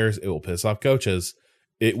off players, it will piss off coaches,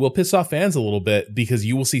 it will piss off fans a little bit, because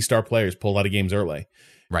you will see star players pull out of games early.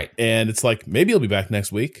 Right. And it's like, maybe he'll be back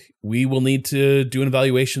next week. We will need to do an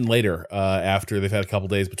evaluation later, after they've had a couple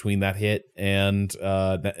days between that hit and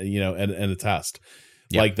and a test.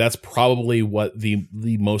 Yep. Like that's probably what the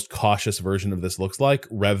most cautious version of this looks like,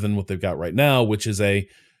 rather than what they've got right now, which is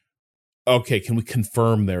okay, can we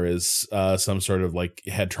confirm there is some sort of like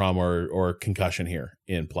head trauma or concussion here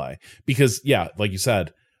in play? Because like you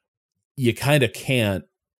said, you kind of can't,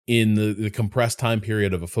 in the compressed time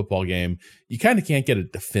period of a football game, you kind of can't get a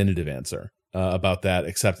definitive answer about that,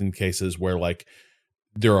 except in cases where like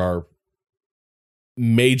there are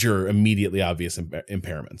major, immediately obvious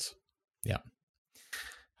impairments. Yeah.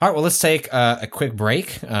 All right, well, let's take a quick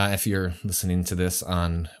break. If you're listening to this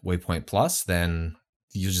on Waypoint Plus, then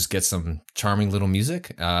you'll just get some charming little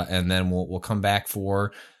music, and then we'll come back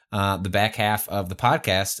for the back half of the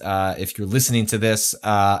podcast. If you're listening to this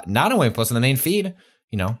not on Waypoint Plus on the main feed,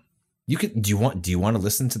 you could. Do you want to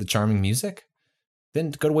listen to the charming music? Then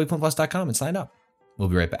go to waypointplus.com and sign up. We'll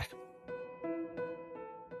be right back.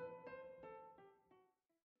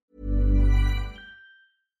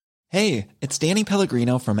 Hey, it's Danny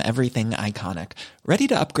Pellegrino from Everything Iconic. Ready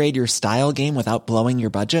to upgrade your style game without blowing your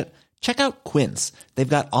budget? Check out Quince. They've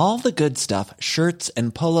got all the good stuff, shirts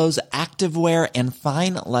and polos, activewear, and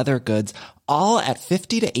fine leather goods, all at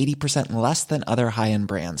 50 to 80% less than other high-end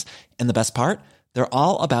brands. And the best part? They're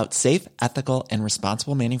all about safe, ethical, and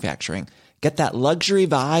responsible manufacturing. Get that luxury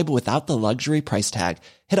vibe without the luxury price tag.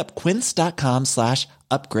 Hit up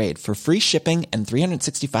quince.com/upgrade for free shipping and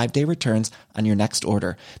 365-day returns on your next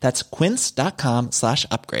order. That's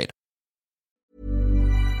quince.com/upgrade.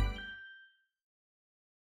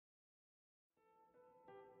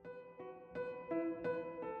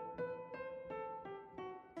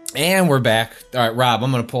 And we're back. All right, Rob, I'm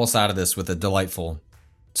going to pull us out of this with a delightful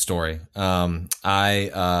story.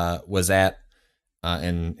 I was at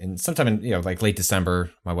in sometime in like late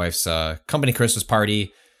December, my wife's company Christmas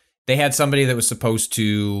party. They had somebody that was supposed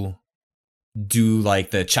to do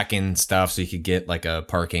like the check-in stuff so you could get like a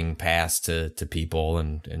parking pass to people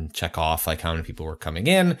and check off like how many people were coming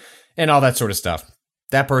in and all that sort of stuff.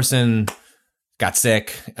 That person got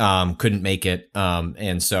sick, couldn't make it.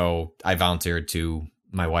 And so I volunteered to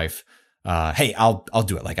my wife, hey, I'll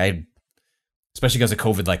do it. Like especially because of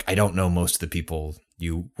COVID, like I don't know most of the people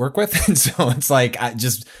you work with. And so it's like, I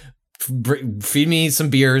just feed me some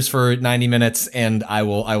beers for 90 minutes and I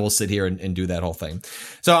will sit here and do that whole thing.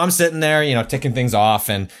 So I'm sitting there, ticking things off.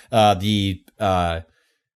 And the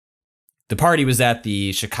party was at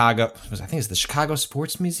the Chicago, I think it's the Chicago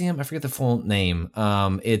Sports Museum. I forget the full name.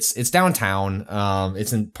 It's downtown.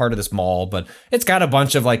 It's in part of this mall, but it's got a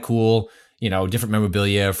bunch of like cool, different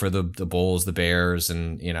memorabilia for the Bulls, the Bears,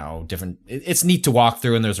 and, different. It's neat to walk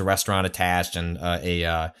through, and there's a restaurant attached and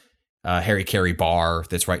a Harry Carey bar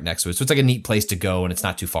that's right next to it. So it's like a neat place to go, and it's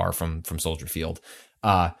not too far from Soldier Field.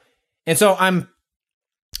 And so I'm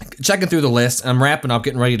checking through the list. I'm wrapping up,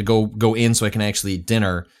 getting ready to go in so I can actually eat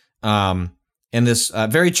dinner. And this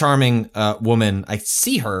very charming woman, I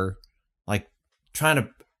see her like trying to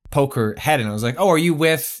poke her head, and I was like, "Oh, are you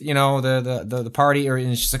with the party?"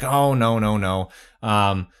 And she's like, "Oh, no." And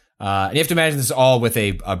you have to imagine this is all with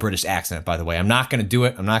a British accent, by the way. I'm not going to do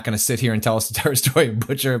it. I'm not going to sit here and tell a story and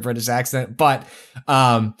butcher a British accent. But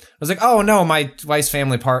I was like, "Oh no, my wife's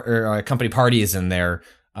family company party is in there."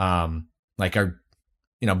 But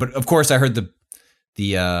of course I heard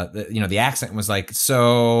the accent was like,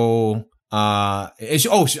 so.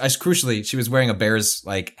 Crucially, she was wearing a Bears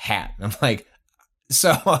like hat. I'm like,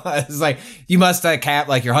 so it's like you must cap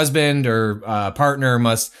like your husband or partner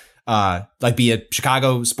must. Like be a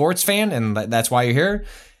Chicago sports fan, and that's why you're here.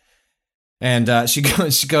 And she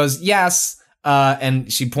goes, yes. And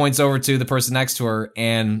she points over to the person next to her,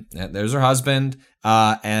 and there's her husband.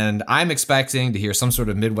 And I'm expecting to hear some sort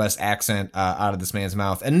of Midwest accent out of this man's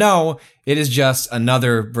mouth. And no, it is just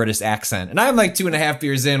another British accent. And I'm like 2.5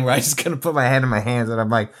 beers in where I just kind of put my hand in my hands, and I'm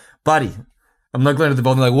like, buddy, I'm looking at the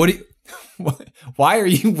both, and like, why are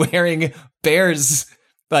you wearing Bears?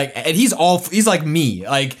 Like, and he's like me.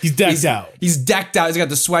 Like he's decked out. He's decked out. He's got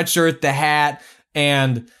the sweatshirt, the hat,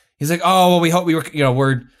 and he's like, "Oh, well, we hope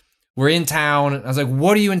we're in town." And I was like,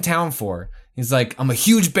 "What are you in town for?" He's like, "I'm a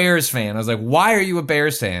huge Bears fan." I was like, "Why are you a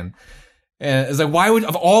Bears fan?" And it's like, "Why would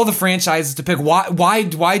of all the franchises to pick, why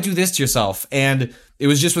do this to yourself?" And it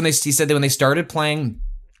was just he said that when they started playing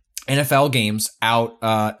NFL games out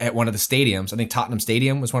at one of the stadiums, I think Tottenham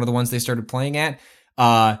Stadium was one of the ones they started playing at.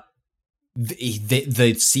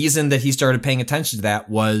 The season that he started paying attention to that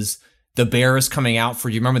was the Bears coming out for,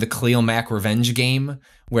 you remember the Khalil Mack revenge game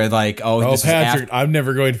where like, Patrick, I'm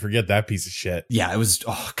never going to forget that piece of shit. Yeah, it was,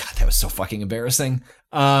 oh God, that was so fucking embarrassing.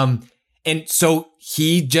 And so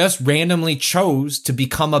he just randomly chose to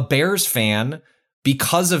become a Bears fan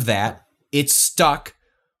because of that. It stuck.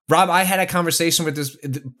 Rob, I had a conversation with this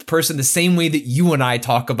person the same way that you and I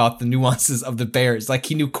talk about the nuances of the Bears. Like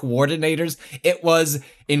he knew coordinators. It was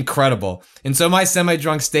incredible. And so my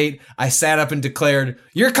semi-drunk state, I sat up and declared,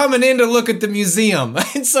 "You're coming in to look at the museum."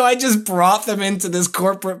 And so I just brought them into this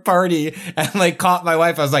corporate party and like caught my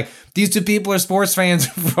wife. I was like, "These two people are sports fans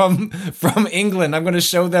from England. I'm going to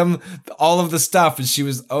show them all of the stuff." And she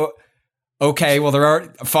was, "Oh, okay, well, they're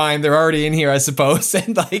already in here, I suppose."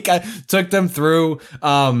 And like I took them through,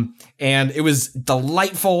 and it was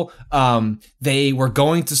delightful. They were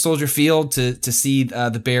going to Soldier Field to see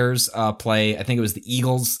the Bears play. I think it was the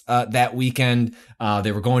Eagles that weekend.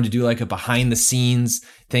 They were going to do like a behind the scenes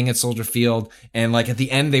thing at Soldier Field, and like at the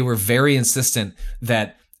end, they were very insistent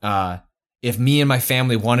that if me and my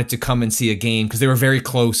family wanted to come and see a game, because they were very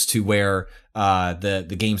close to where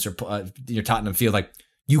the games are near Tottenham Field, like,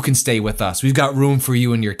 "You can stay with us. We've got room for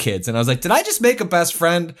you and your kids." And I was like, did I just make a best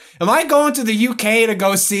friend? Am I going to the UK to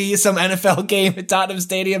go see some NFL game at Tottenham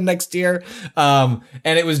Stadium next year? And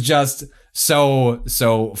it was just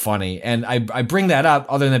so funny. And I bring that up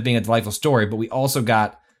other than it being a delightful story, but we also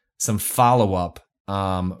got some follow-up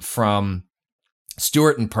from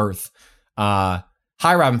Stuart in Perth. Hi,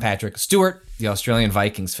 Rob and Patrick. Stuart, the Australian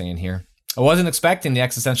Vikings fan here. I wasn't expecting the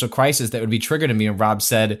existential crisis that would be triggered in me when Rob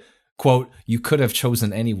said, quote, "You could have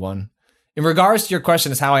chosen anyone." In regards to your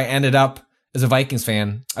question as how I ended up as a Vikings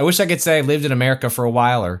fan, I wish I could say I lived in America for a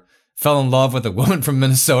while or fell in love with a woman from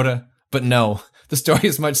Minnesota, but no, the story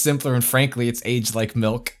is much simpler and frankly, it's aged like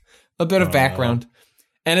milk. A bit of background.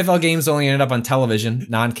 NFL games only ended up on television,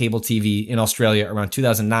 non-cable TV in Australia around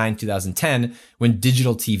 2009, 2010 when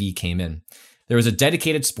digital TV came in. There was a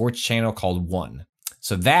dedicated sports channel called One.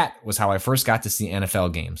 So that was how I first got to see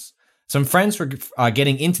NFL games. Some friends were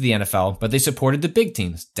getting into the NFL, but they supported the big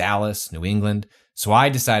teams, Dallas, New England, so I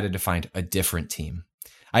decided to find a different team.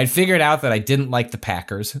 I had figured out that I didn't like the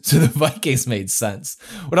Packers, so the Vikings made sense.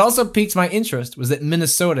 What also piqued my interest was that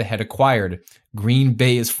Minnesota had acquired Green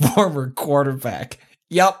Bay's former quarterback.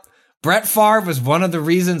 Yup, Brett Favre was one of the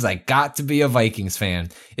reasons I got to be a Vikings fan.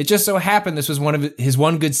 It just so happened this was one of his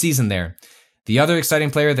one good season there. The other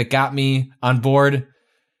exciting player that got me on board,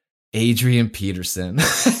 Adrian Peterson.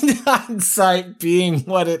 Hindsight being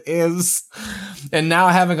what it is. And now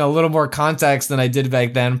having a little more context than I did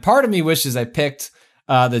back then, part of me wishes I picked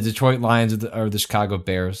the Detroit Lions or the Chicago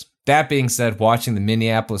Bears. That being said, watching the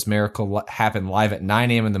Minneapolis Miracle happen live at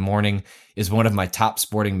 9 a.m. in the morning is one of my top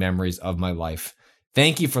sporting memories of my life.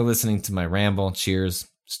 Thank you for listening to my ramble. Cheers,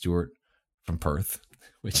 Stuart from Perth,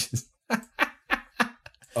 which is...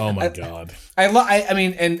 Oh my God. I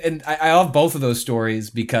love both of those stories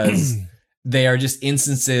because they are just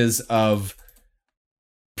instances of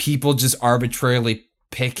people just arbitrarily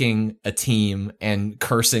picking a team and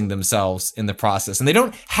cursing themselves in the process. And they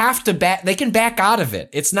don't have to they can back out of it.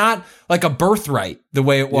 It's not like a birthright the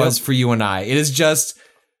way it was for you and I. It is just,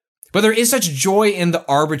 but there is such joy in the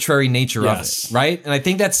arbitrary nature of it, right? And I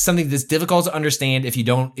think that's something that's difficult to understand if you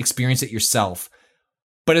don't experience it yourself.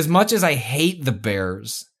 But as much as I hate the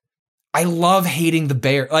Bears, I love hating the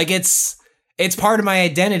Bears. Like it's part of my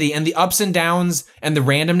identity, and the ups and downs and the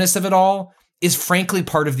randomness of it all is frankly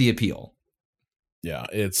part of the appeal. Yeah,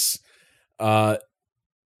 it's I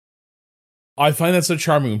find that so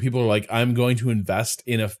charming when people are like, I'm going to invest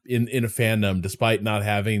in a fandom despite not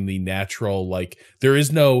having the natural, like, there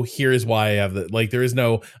is no here is why I have that, like, there is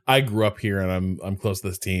no I grew up here and I'm close to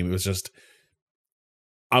this team. It was just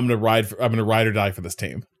I'm gonna ride or die for this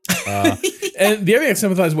team. And the other thing I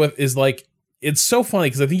sympathize with is, like, it's so funny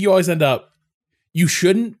because I think you always end up, you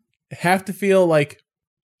shouldn't have to feel like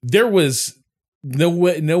there was no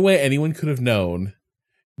way anyone could have known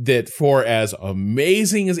that for as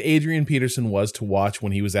amazing as Adrian Peterson was to watch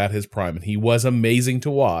when he was at his prime, and he was amazing to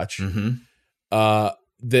watch, that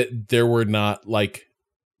there were not, like,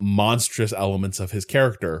 monstrous elements of his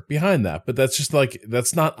character behind that. But that's just, like,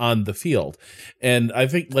 that's not on the field. And I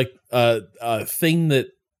think, like, a thing that,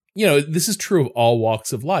 you know, this is true of all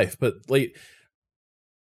walks of life, but, like,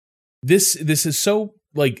 this is so,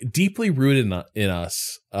 like, deeply rooted in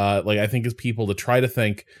us, like, I think, as people, to try to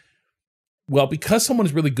think, well, because someone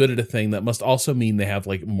is really good at a thing, that must also mean they have,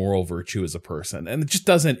 like, moral virtue as a person. And it just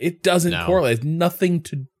doesn't correlate. It has nothing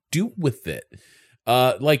to do with it.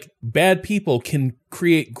 Like, bad people can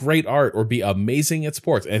create great art or be amazing at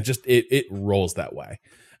sports, and it rolls that way.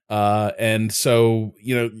 And so,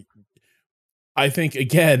 you know, I think,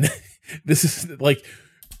 again, this is, like,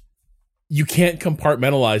 you can't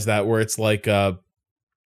compartmentalize that where it's like,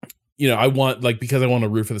 you know, I want, like, because I want to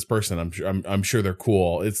root for this person, I'm sure they're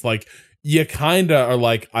cool. It's like, you kind of are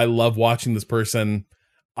like, I love watching this person.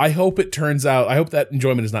 I hope that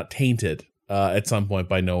enjoyment is not tainted at some point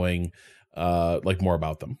by knowing like more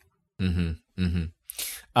about them.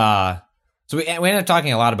 So we ended up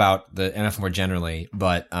talking a lot about the NFL more generally,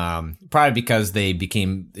 but probably because they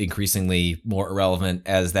became increasingly more irrelevant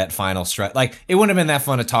as that final stretch. Like, it wouldn't have been that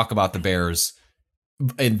fun to talk about the Bears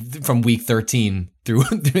from week 13 through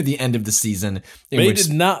the end of the season. They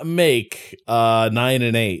did not make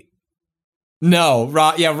 9-8. No,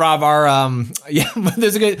 Rob. Yeah, Rob. But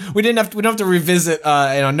there's a good. We don't have to revisit.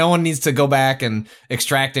 No one needs to go back and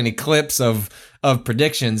extract any clips of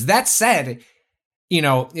predictions. That said, you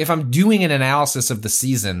know, if I'm doing an analysis of the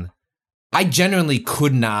season, I genuinely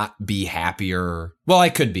could not be happier. Well, I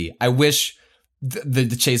could be. I wish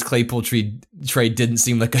the Chase Claypool trade didn't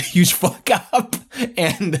seem like a huge fuck up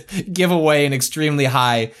and give away an extremely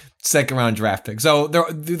high second round draft pick. So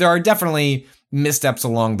there are definitely missteps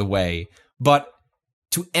along the way. But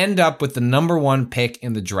to end up with the number one pick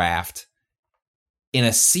in the draft in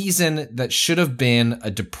a season that should have been a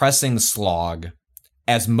depressing slog,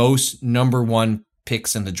 as most number one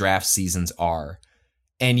picks in the draft seasons are,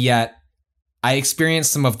 and yet I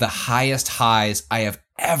experienced some of the highest highs I have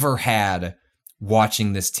ever had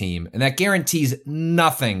watching this team, and that guarantees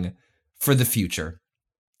nothing for the future.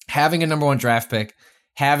 Having a number one draft pick,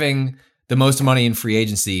 having the most money in free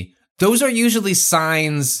agency, those are usually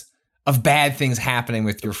signs of bad things happening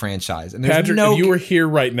with your franchise. And there's Patrick, if you were here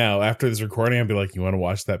right now after this recording, I'd be like, you want to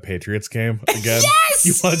watch that Patriots game again? Yes!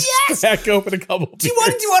 You want to crack open a couple do you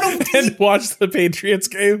want to and watch the Patriots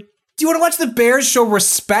game? Do you want to watch the Bears show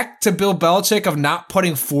respect to Bill Belichick of not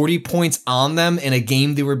putting 40 points on them in a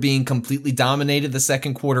game they were being completely dominated the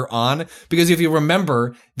second quarter on? Because if you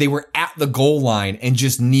remember, they were at the goal line and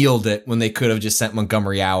just kneeled it when they could have just sent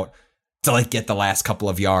Montgomery out to like get the last couple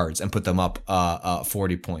of yards and put them up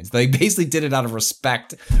 40 points. They basically did it out of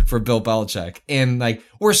respect for Bill Belichick. And like,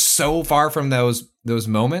 we're so far from those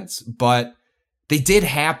moments, but they did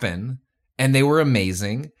happen and they were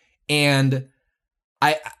amazing. And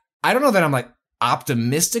I don't know that I'm like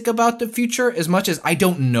optimistic about the future as much as I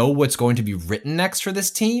don't know what's going to be written next for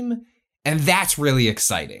this team. And that's really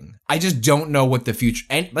exciting. I just don't know what the future,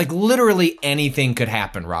 and like literally anything could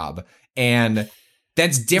happen, Rob. And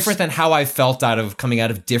that's different than how I felt coming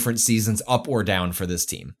out of different seasons, up or down, for this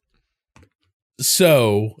team.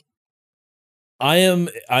 So I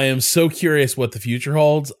am so curious what the future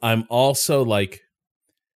holds. I'm also like,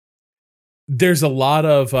 there's a lot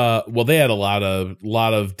of they had a lot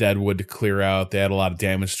of dead wood to clear out. They had a lot of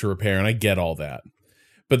damage to repair, and I get all that.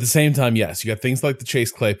 But at the same time, yes, you got things like the Chase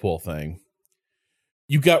Claypool thing.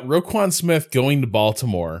 You got Roquan Smith going to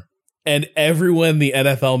Baltimore, and everyone in the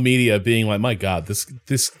NFL media being like, "My God,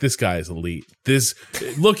 this guy is elite."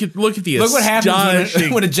 Look at the look what happens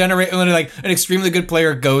when an extremely good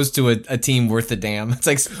player goes to a team worth a damn. It's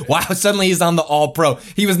like, wow, suddenly he's on the All Pro.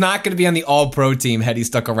 He was not going to be on the All Pro team had he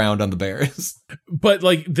stuck around on the Bears. But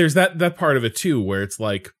like, there's that part of it too, where it's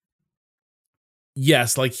like,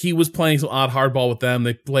 yes, like he was playing some odd hardball with them.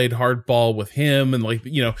 They played hardball with him, and like,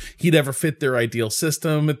 you know, he never fit their ideal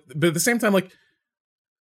system. But at the same time, like,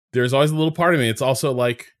 there's always a little part of me. It's also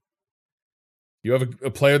like, you have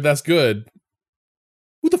a player that's good.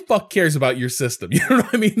 Who the fuck cares about your system? You know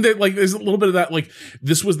what I mean? Like, there's a little bit of that. Like,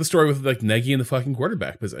 this was the story with like Nagy in the fucking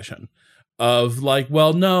quarterback position of like,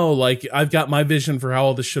 well, no, like I've got my vision for how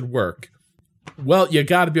all this should work. Well, you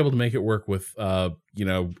got to be able to make it work with,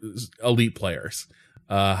 elite players,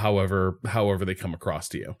 however they come across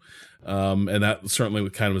to you. And that certainly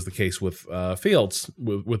kind of was the case with Fields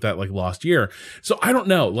with that like lost year. So I don't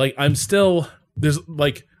know. Like, I'm still, there's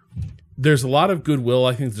a lot of goodwill,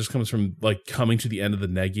 I think, that just comes from like coming to the end of the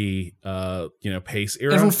Nagy, Pace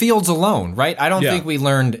era. And from Fields alone, right? I don't think we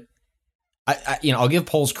learned. I'll give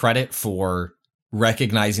Poles credit for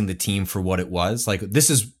recognizing the team for what it was. Like, this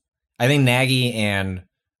is, I think Nagy and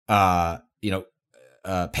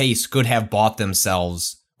Pace could have bought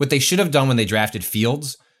themselves. What they should have done when they drafted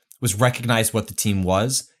Fields was recognize what the team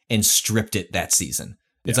was and stripped it that season.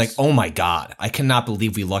 It's like, oh my God, I cannot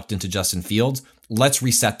believe we lucked into Justin Fields. Let's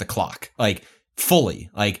reset the clock, like fully,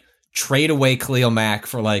 like trade away Khalil Mack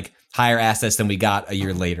for like higher assets than we got a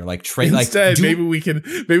year later. Like trade, instead, maybe we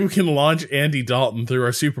can launch Andy Dalton through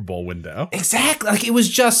our Super Bowl window. Exactly. Like, it was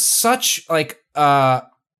just such like,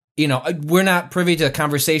 we're not privy to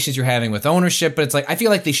conversations you're having with ownership, but it's like, I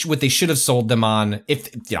feel like what they should have sold them on.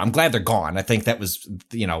 I'm glad they're gone. I think that was,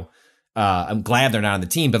 I'm glad they're not on the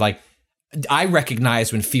team, but like, I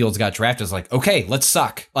recognized when Fields got drafted, I was like, okay, let's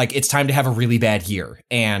suck. Like, it's time to have a really bad year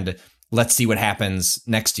and let's see what happens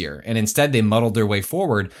next year. And instead they muddled their way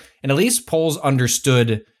forward. And at least Poles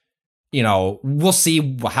understood, we'll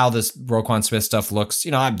see how this Roquan Smith stuff looks.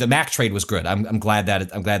 The Mac trade was good. I'm glad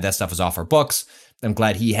that stuff is off our books. I'm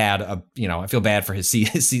glad he had I feel bad for how his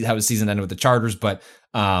season ended with the Chargers, but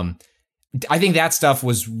I think that stuff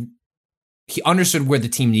was, he understood where the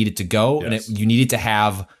team needed to go. Yes. And you needed to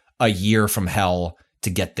have a year from hell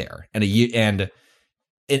to get there. And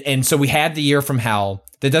so we had the year from hell.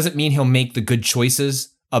 That doesn't mean he'll make the good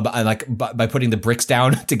choices by putting the bricks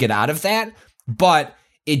down to get out of that, but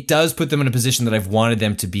it does put them in a position that I've wanted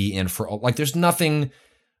them to be in for, like, there's nothing.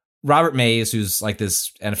 Robert Mays, who's like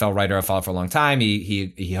this NFL writer I've followed for a long time,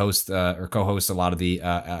 he hosts or co-hosts a lot of the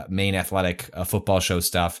main athletic football show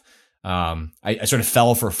stuff. I sort of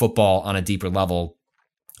fell for football on a deeper level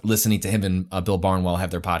listening to him and Bill Barnwell have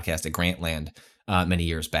their podcast at Grantland many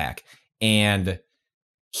years back. And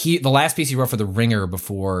the last piece he wrote for The Ringer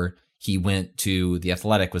before he went to The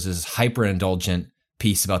Athletic was this hyper-indulgent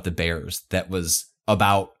piece about the Bears that was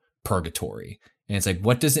about purgatory. And it's like,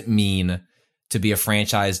 what does it mean to be a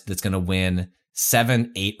franchise that's going to win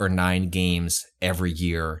 7, 8, or 9 games every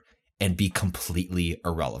year and be completely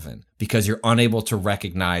irrelevant because you're unable to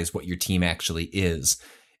recognize what your team actually is?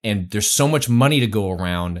 And there's so much money to go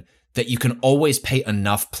around that you can always pay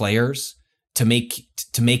enough players to make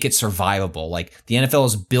it survivable. Like, the NFL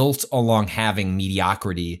is built along having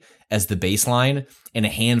mediocrity as the baseline and a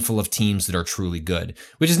handful of teams that are truly good,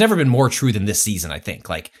 which has never been more true than this season, I think.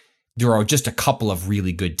 Like, there are just a couple of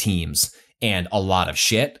really good teams and a lot of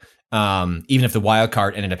shit. Even if the wild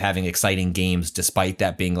card ended up having exciting games, despite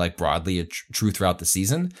that being like broadly true throughout the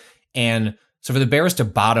season. And so for the Bears to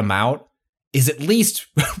bottom out is at least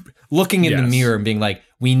looking in the mirror and being like,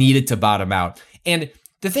 we needed to bottom out. And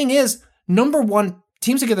the thing is,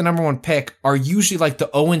 teams that get the number one pick are usually like the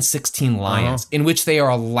 0-16 Lions, in which they are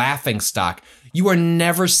a laughing stock. you are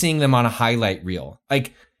never seeing them on a highlight reel.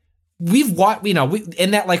 Like, we've watched,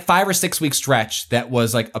 in that like 5 or 6 week stretch that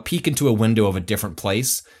was like a peek into a window of a different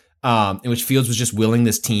place, in which Fields was just willing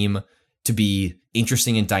this team to be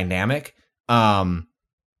interesting and dynamic.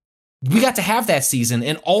 We got to have that season,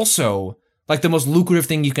 and also like the most lucrative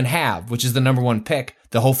thing you can have, which is the number 1 pick,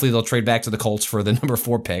 that hopefully they'll trade back to the Colts for the number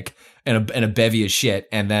 4 pick and a bevy of shit.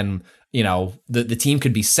 And then, the team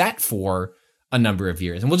could be set for a number of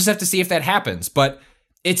years, and we'll just have to see if that happens. But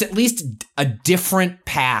it's at least a different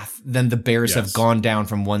path than the Bears have gone down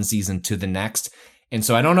from one season to the next. And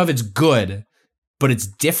so I don't know if it's good, but it's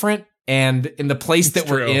different. And in the place that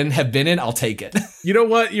we're in, have been in, I'll take it. You know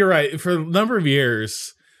what? You're right. For a number of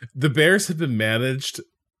years, the Bears have been managed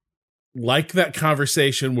like that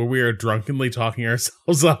conversation where we are drunkenly talking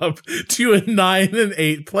ourselves up to a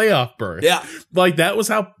 9-8 playoff berth. Yeah. Like that was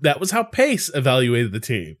how Pace evaluated the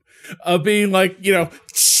team. Being like,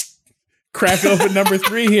 crack open number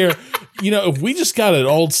 3 here. If we just got an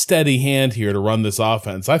old steady hand here to run this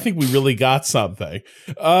offense, I think we really got something.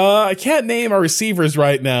 I can't name our receivers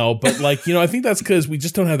right now, but I think that's because we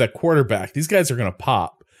just don't have that quarterback. These guys are going to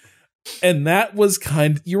pop. And that was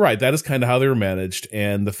you're right. That is kind of how they were managed.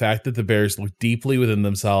 And the fact that the Bears looked deeply within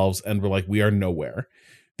themselves and were like, we are nowhere.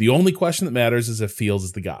 The only question that matters is if Fields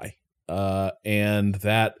is the guy. And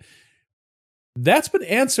that's been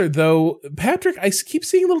answered, though. Patrick, I keep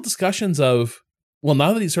seeing little discussions of, well,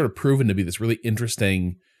 now that he's sort of proven to be this really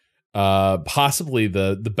interesting, possibly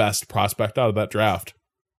the best prospect out of that draft,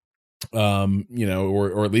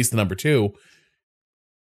 or at least the number 2,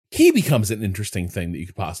 he becomes an interesting thing that you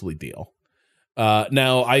could possibly deal.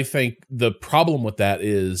 Now, I think the problem with that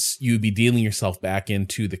is you'd be dealing yourself back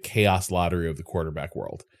into the chaos lottery of the quarterback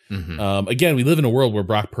world. Mm-hmm. Again, we live in a world where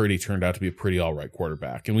Brock Purdy turned out to be a pretty all right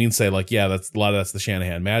quarterback. And we can say that's the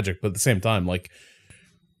Shanahan magic. But at the same time,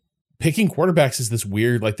 picking quarterbacks is this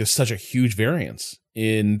weird, there's such a huge variance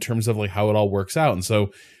in terms of how it all works out. And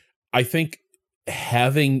so I think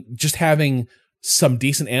having some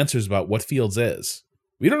decent answers about what Fields is.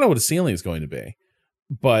 We don't know what his ceiling is going to be,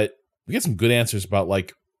 but we get some good answers about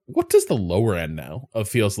what does the lower end now of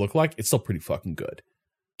Fields look like? It's still pretty fucking good.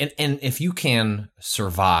 And if you can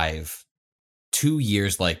survive 2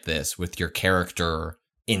 years like this with your character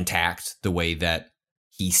intact the way that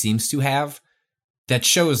he seems to have, that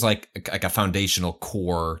shows like a foundational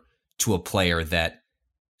core to a player that,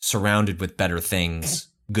 surrounded with better things,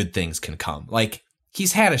 good things can come.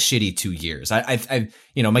 He's had a shitty 2 years.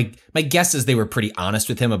 My guess is they were pretty honest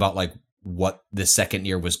with him about what the second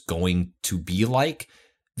year was going to be like.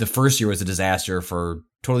 The first year was a disaster for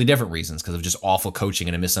totally different reasons because of just awful coaching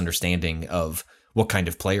and a misunderstanding of what kind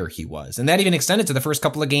of player he was. And that even extended to the first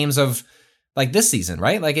couple of games of this season,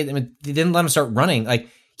 right? They didn't let him start running.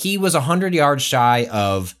 He was 100 yards shy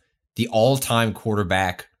of the all-time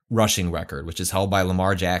quarterback rushing record, which is held by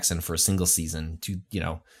Lamar Jackson for a single season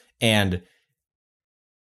and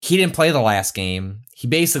he didn't play the last game. He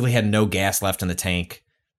basically had no gas left in the tank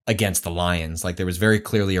against the Lions. There was very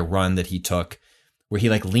clearly a run that he took where he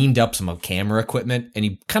leaned up some camera equipment and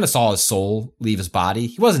he kind of saw his soul leave his body.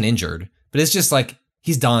 He wasn't injured, but it's just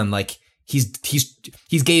he's done. He's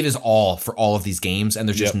gave his all for all of these games and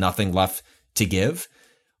there's just nothing left to give.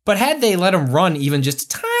 But had they let him run even just a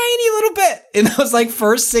tiny little bit in those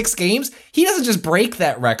first 6 games, he doesn't just break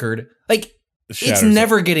that record. It's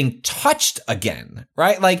never getting touched again,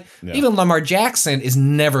 right? Even Lamar Jackson is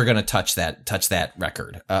never going to touch that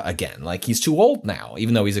record again. He's too old now,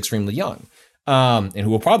 even though he's extremely young, and who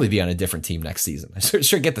will probably be on a different team next season. I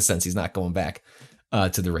sure get the sense he's not going back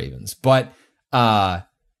to the Ravens. But I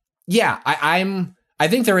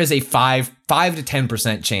think there is a 5 to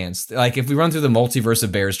 10% chance. If we run through the multiverse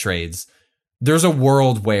of Bears trades, there's a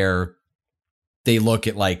world where they look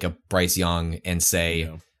at a Bryce Young and say,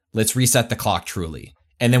 let's reset the clock truly.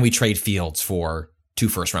 And then we trade Fields for 2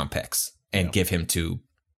 first-round picks and give him to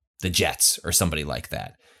the Jets or somebody like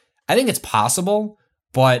that. I think it's possible,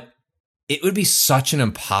 but it would be such an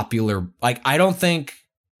unpopular... I don't think...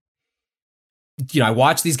 I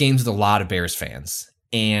watch these games with a lot of Bears fans,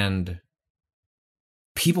 and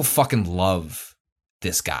people fucking love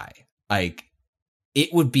this guy. It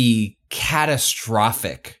would be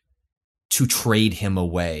catastrophic to trade him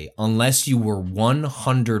away unless you were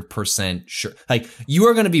 100% sure. You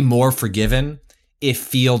are going to be more forgiven if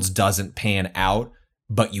Fields doesn't pan out,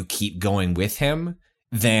 but you keep going with him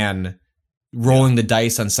than rolling the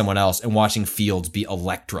dice on someone else and watching Fields be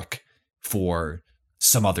electric for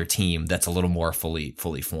some other team that's a little more fully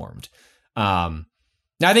formed. Now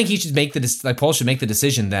I think he should make Paul should make the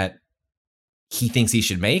decision that he thinks he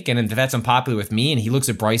should make. And if that's unpopular with me, and he looks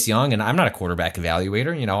at Bryce Young, and I'm not a quarterback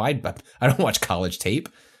evaluator, I don't watch college tape.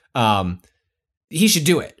 He should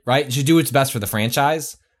do it, right? He should do what's best for the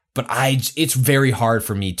franchise. But it's very hard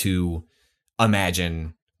for me to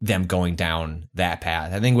imagine them going down that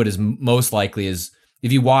path. I think what is most likely is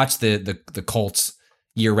if you watch the Colts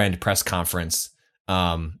year-end press conference,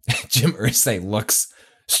 Jim Irsay looks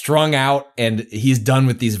strung out and he's done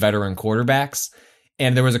with these veteran quarterbacks.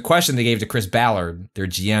 And there was a question they gave to Chris Ballard, their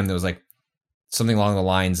GM, that was like something along the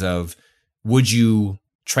lines of, would you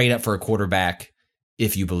trade up for a quarterback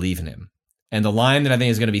if you believe in him? And the line that I think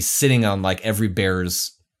is going to be sitting on like every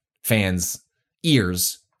Bears fan's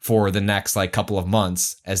ears for the next like couple of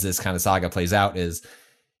months as this kind of saga plays out is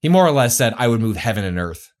he more or less said, I would move heaven and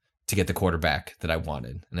earth to get the quarterback that I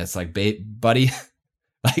wanted. And it's like, buddy,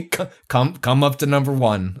 like come up to number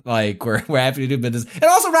one. Like we're happy to do business. And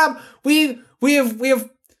also, Rob, we have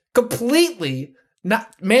completely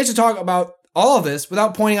not managed to talk about all of this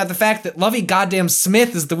without pointing out the fact that Lovie goddamn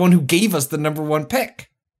Smith is the one who gave us the number one pick.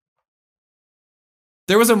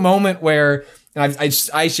 There was a moment where I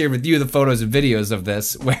shared with you the photos and videos of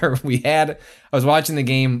this where I was watching the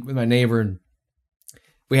game with my neighbor, and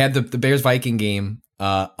we had the Bears-Viking game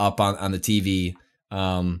up on the TV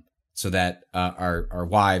so that our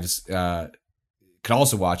wives could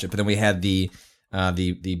also watch it. But then we had the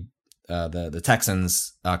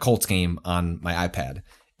Texans Colts game on my iPad.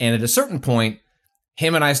 And at a certain point,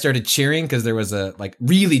 him and I started cheering because there was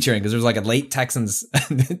really cheering because there was like a late Texans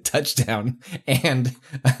touchdown, and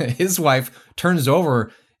his wife turns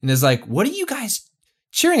over and is like, "What are you guys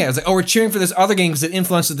cheering at?" I was like, "Oh, we're cheering for this other game because it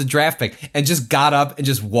influenced the draft pick," and just got up and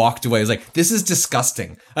just walked away. I was like, "This is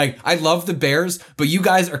disgusting. Like, I love the Bears, but you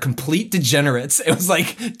guys are complete degenerates." It was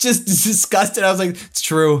like just disgusted. I was like, "It's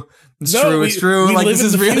true. It's true. Like, this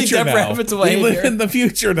is really Depp Rabbit's way. We live in the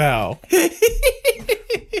future now."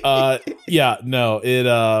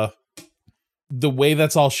 The way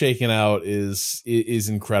that's all shaken out is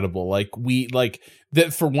incredible. Like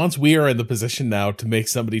that for once we are in the position now to make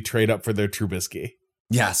somebody trade up for their Trubisky.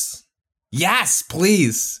 Yes,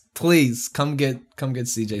 please come get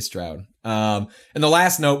CJ Stroud. And the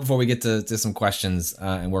last note before we get to some questions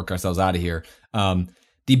and work ourselves out of here.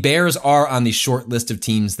 The Bears are on the short list of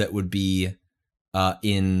teams that would be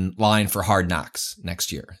in line for Hard Knocks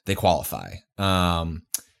next year. They qualify.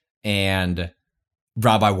 And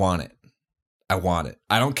Rob, I want it.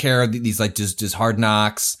 I don't care. These like just Hard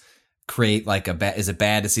Knocks create like is it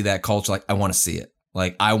bad to see that culture? Like, I want to see it.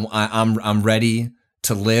 Like I'm ready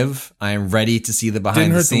to live. I am ready to see the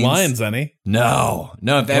behind the scenes. Didn't hurt the Lions any. No.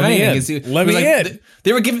 If anything, let me in.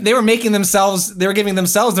 They were giving themselves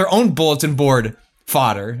their own bulletin board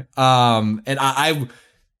fodder. And I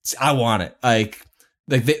want it. Like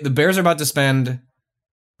the Bears are about to spend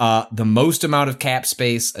the most amount of cap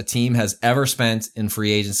space a team has ever spent in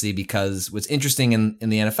free agency, because what's interesting in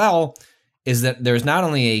the NFL is that there's not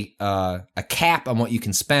only a cap on what you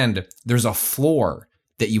can spend, there's a floor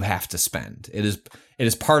that you have to spend. It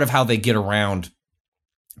is part of how they get around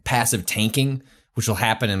passive tanking, which will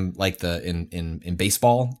happen in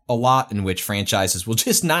baseball a lot, in which franchises will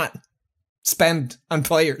just not spend on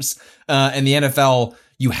players. In the NFL,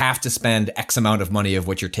 you have to spend X amount of money of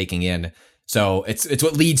what you're taking in. So it's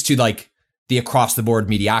what leads to like the across the board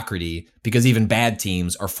mediocrity, because even bad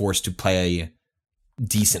teams are forced to pay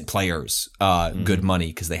decent players good money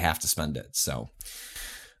because they have to spend it. So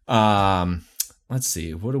let's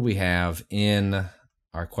see, what do we have in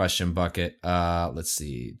our question bucket? Let's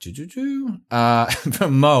see.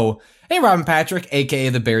 From Mo. Hey, Robin Patrick, aka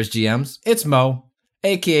the Bears GMs. It's Mo,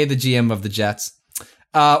 aka the GM of the Jets.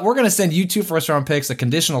 We're going to send you 2 first-round picks, a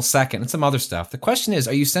conditional second, and some other stuff. The question is,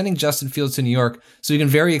 are you sending Justin Fields to New York so you can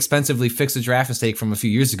very expensively fix a draft mistake from a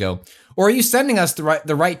few years ago? Or are you sending us the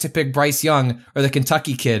right to pick Bryce Young or the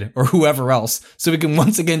Kentucky kid or whoever else so we can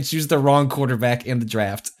once again choose the wrong quarterback in the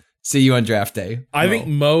draft? See you on draft day. I think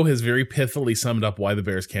Mo has very pithily summed up why the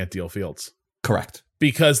Bears can't deal Fields. Correct.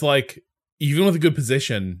 Because, like, even with a good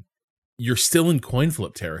position, you're still in coin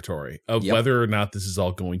flip territory of whether or not this is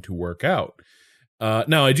all going to work out.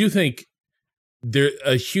 Now, I do think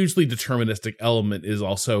a hugely deterministic element is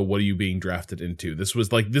also what are you being drafted into. This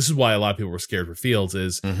is why a lot of people were scared for Fields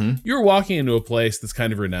is you're walking into a place that's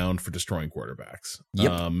kind of renowned for destroying quarterbacks,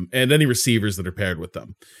 and any receivers that are paired with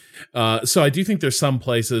them. So I do think there's some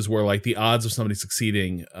places where like the odds of somebody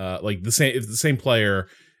succeeding, if the same player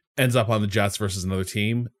ends up on the Jets versus another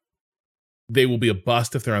team, they will be a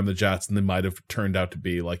bust if they're on the Jets, and they might have turned out to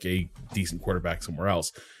be like a decent quarterback somewhere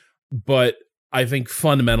else. But I think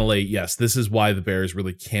fundamentally, yes, this is why the Bears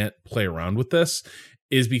really can't play around with this,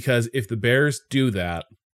 is because if the Bears do that,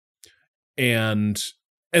 and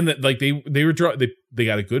that like they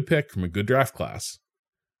got a good pick from a good draft class.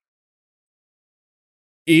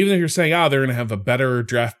 Even if you're saying, they're going to have a better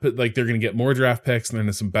draft, like they're going to get more draft picks and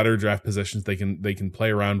then some better draft positions they can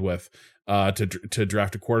play around with to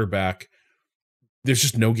draft a quarterback. There's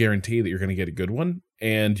just no guarantee that you're going to get a good one,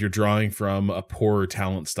 and you're drawing from a poorer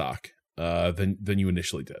talent stock than you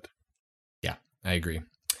initially did. Yeah, I agree.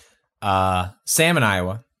 Sam in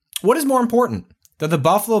Iowa. What is more important, that the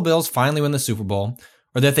Buffalo Bills finally win the Super Bowl,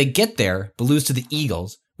 or that they get there but lose to the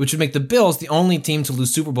Eagles, which would make the Bills the only team to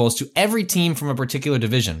lose Super Bowls to every team from a particular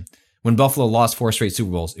division? When Buffalo lost 4 straight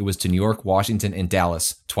Super Bowls, it was to New York, Washington, and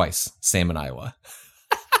Dallas twice. Sam in Iowa.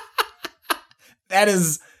 That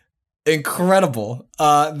is incredible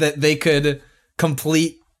that they could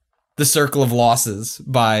complete the circle of losses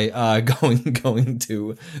by going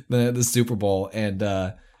to the Super Bowl and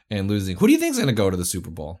losing. Who do you think is going to go to the Super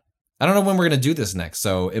Bowl? I don't know when we're going to do this next,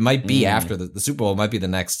 so it might be after the Super Bowl. It might be the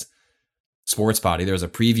next Sports Pod. Either as a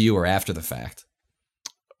preview or after the fact.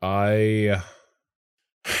 I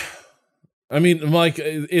mean, like,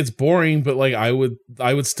 it's boring, but like I would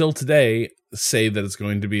still today say that it's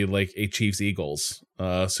going to be like a Chiefs-Eagles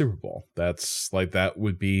Super Bowl. That's like, that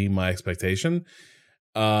would be my expectation.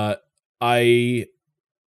 I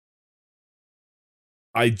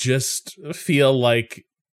just feel like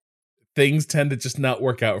things tend to just not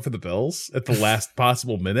work out for the Bills at the last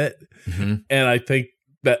possible minute. Mm-hmm. And I think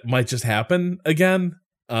that might just happen again,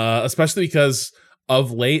 especially because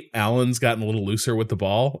of late, Allen's gotten a little looser with the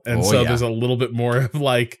ball. And there's a little bit more of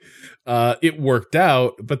like, it worked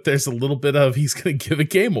out, but there's a little bit of he's going to give a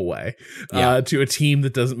game away to a team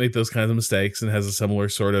that doesn't make those kinds of mistakes and has a similar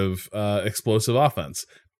sort of explosive offense,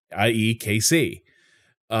 i.e. KC.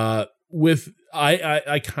 I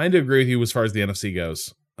kind of agree with you as far as the NFC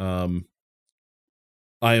goes.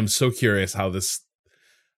 I am so curious how this.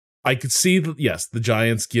 I could see, the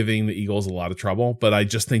Giants giving the Eagles a lot of trouble, but I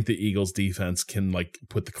just think the Eagles defense can like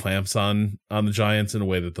put the clamps on the Giants in a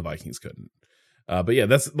way that the Vikings couldn't. But yeah,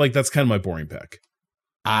 that's kind of my boring pick.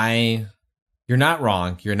 You're not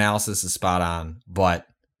wrong. Your analysis is spot on, but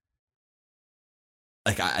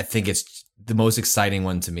like I think it's the most exciting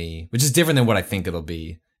one to me, which is different than what I think it'll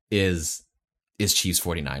be, is Chiefs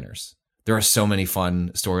 49ers. There are so many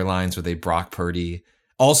fun storylines where Brock Purdy.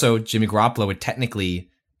 Also, Jimmy Garoppolo would technically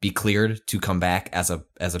be cleared to come back as a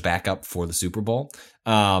backup for the Super Bowl.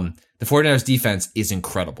 The 49ers defense is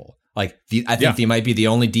incredible. Like I think they might be the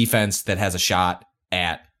only defense that has a shot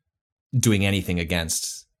at doing anything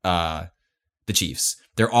against the Chiefs.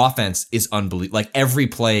 Their offense is unbelievable. Like every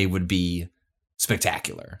play would be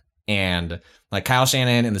spectacular. And like Kyle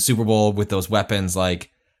Shanahan in the Super Bowl with those weapons, like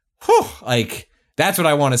that's what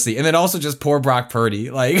I want to see. And then also just poor Brock Purdy.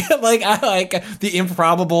 I like the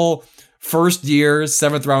improbable first year,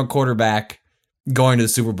 7th round quarterback going to the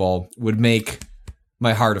Super Bowl would make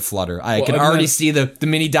my heart aflutter. I can already see the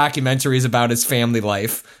mini documentaries about his family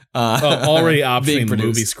life. Already optioning the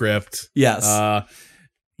movie script. Yes.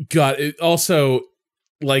 God, it also,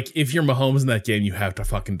 like, if you're Mahomes in that game, you have to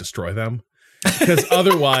fucking destroy them. Because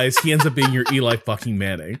otherwise, he ends up being your Eli fucking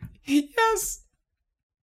Manning. Yes.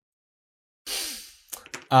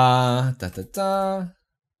 I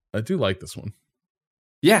do like this one.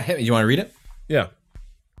 Yeah, you want to read it? Yeah.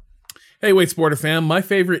 Hey, Wait Sporter fam, my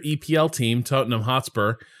favorite EPL team, Tottenham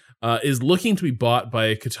Hotspur, is looking to be bought by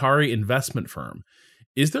a Qatari investment firm.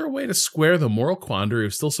 Is there a way to square the moral quandary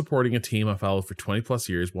of still supporting a team I followed for 20 plus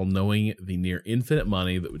years while knowing the near infinite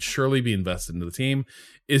money that would surely be invested into the team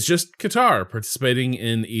is just Qatar participating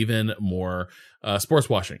in even more sports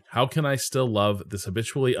washing? How can I still love this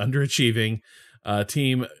habitually underachieving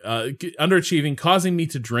team, underachieving, causing me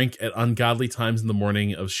to drink at ungodly times in the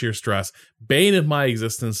morning of sheer stress, bane of my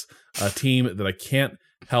existence, a team that I can't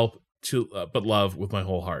help to but love with my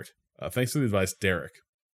whole heart? Thanks for the advice, Derek.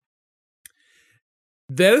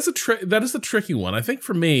 That is a tricky one. I think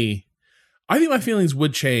for me, I think my feelings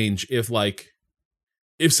would change if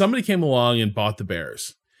somebody came along and bought the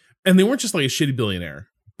Bears, and they weren't just like a shitty billionaire,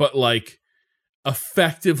 but like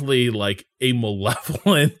effectively like a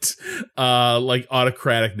malevolent, like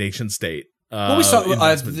autocratic nation state. Well, we saw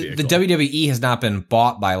the WWE has not been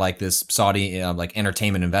bought by like this Saudi like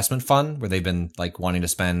entertainment investment fund where they've been like wanting to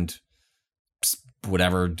spend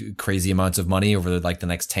whatever crazy amounts of money over like the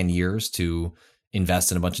next 10 years to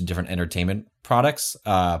invest in a bunch of different entertainment products.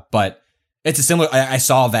 But it's a similar, I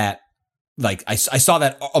saw that, like, I saw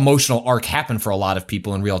that emotional arc happen for a lot of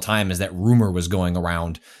people in real time as that rumor was going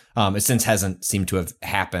around. It since hasn't seemed to have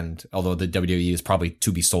happened, although the WWE is probably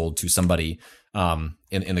to be sold to somebody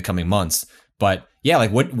in the coming months. But yeah,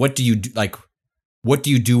 like what do you do? Like, what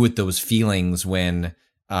do you do with those feelings when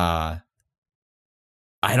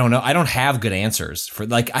I don't know. I don't have good answers for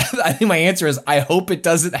I think my answer is I hope it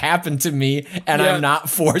doesn't happen to me and I'm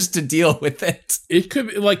not forced to deal with it. It could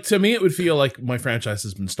be to me, it would feel like my franchise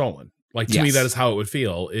has been stolen. To me, that is how it would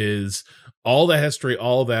feel, is all the history,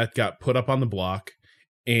 all that got put up on the block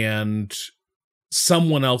and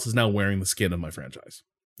someone else is now wearing the skin of my franchise.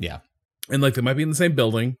 Yeah. And they might be in the same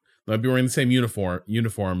building, they might be wearing the same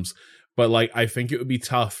uniforms, but I think it would be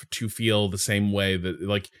tough to feel the same way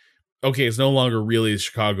that okay, it's no longer really the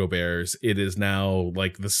Chicago Bears. It is now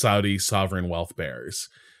the Saudi sovereign wealth bears.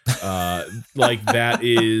 That's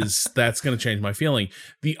going to change my feeling.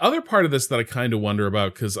 The other part of this that I kind of wonder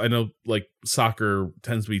about, because I know soccer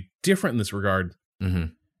tends to be different in this regard. Mm-hmm.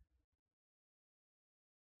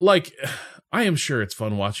 I am sure it's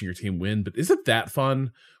fun watching your team win, but is it that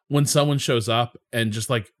fun when someone shows up and just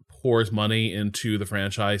pours money into the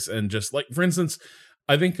franchise and just for instance,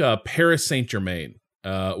 I think Paris Saint-Germain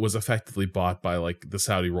was effectively bought by the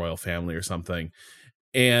Saudi royal family or something,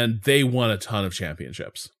 and they won a ton of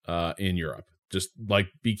championships in Europe. Just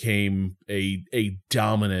became a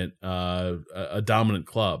dominant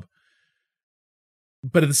club.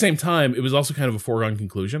 But at the same time, it was also kind of a foregone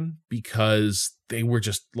conclusion because they were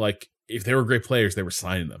just if they were great players, they were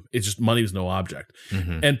signing them. It's just money was no object.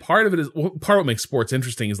 Mm-hmm. And part of it is part of what makes sports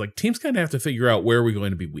interesting is teams kind of have to figure out where are we going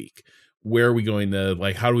to be weak. Where are we going to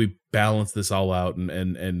how do we balance this all out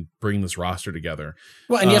and bring this roster together?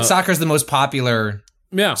 Well, and yet soccer is the most popular.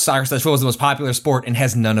 Yeah, soccer/football is the most popular sport and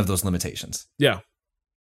has none of those limitations. Yeah.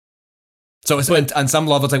 So on some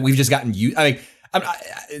level, it's we've just gotten you. I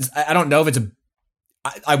don't know if it's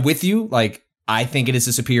I'm with you. I think it is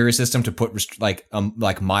a superior system to put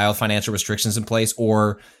mild financial restrictions in place,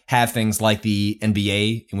 or have things like the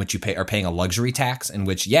NBA in which you are paying a luxury tax, in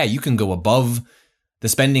which you can go above the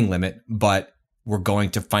spending limit, but we're going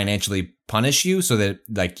to financially punish you so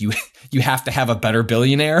that you have to have a better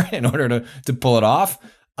billionaire in order to pull it off.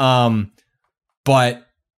 But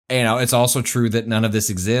it's also true that none of this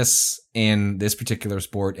exists in this particular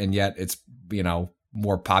sport, and yet it's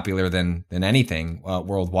more popular than anything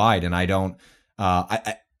worldwide. And I don't.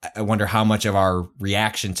 I wonder how much of our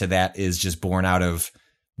reaction to that is just born out of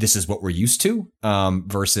this is what we're used to,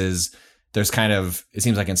 versus there's kind of, it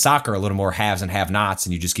seems like in soccer, a little more haves and have-nots,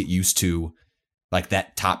 and you just get used to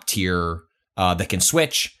that top tier that can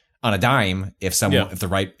switch on a dime if the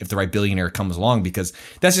right billionaire comes along, because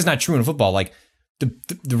that's just not true in football.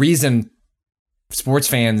 The reason sports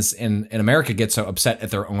fans in America get so upset at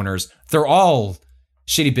their owners, they're all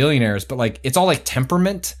shitty billionaires, but it's all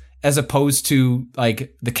temperament as opposed to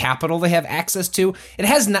the capital they have access to.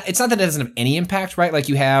 It's not that it doesn't have any impact, right?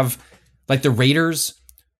 You have the Raiders.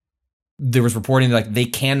 There was reporting that they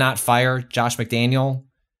cannot fire Josh McDaniel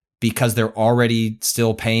because they're already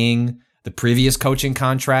still paying the previous coaching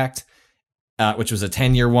contract, which was a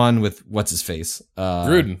 10-year one with what's his face,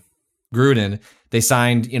 Gruden. They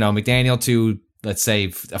signed McDaniel to, let's say, a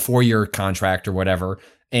 4-year contract or whatever,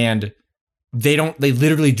 and they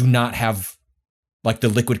literally do not have the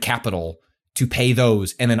liquid capital to pay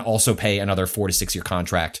those and then also pay another 4 to 6 year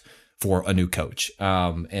contract for a new coach.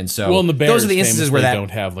 And so in the Bears, those are the instances where they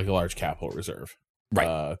don't have a large capital reserve,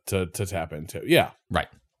 right? To tap into. Yeah. Right.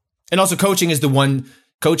 And also coaching is the one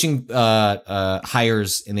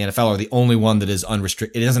hires in the NFL are the only one that is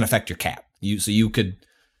unrestricted. It doesn't affect your cap. So you could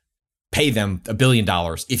pay them $1 billion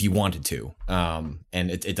if you wanted to. And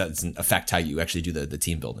it doesn't affect how you actually do the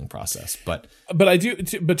team building process. But I do.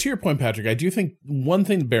 But to your point, Patrick, I do think one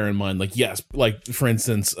thing to bear in mind, yes, for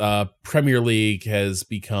instance, Premier League has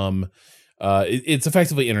become, it's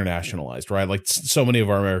effectively internationalized, right? So many of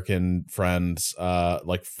our American friends,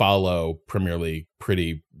 follow Premier League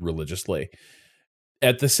pretty religiously.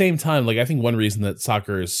 At the same time, I think one reason that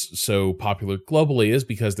soccer is so popular globally is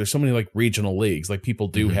because there's so many regional leagues. People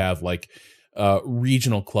do have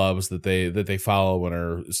regional clubs that they follow and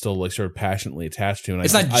are still sort of passionately attached to. And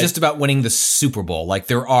it's not just about winning the Super Bowl.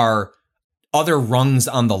 There are other rungs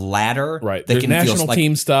on the ladder, right? That there's can national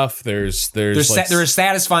team stuff. There are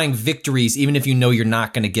satisfying victories, even if you're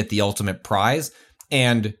not going to get the ultimate prize.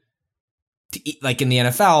 And in the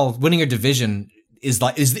NFL, winning your division is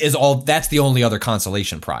all. That's the only other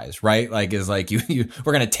consolation prize, right? We're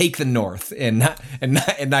gonna take the North and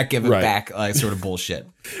not give it back, sort of bullshit.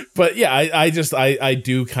 But yeah, I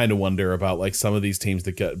do kind of wonder about some of these teams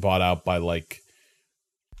that get bought out by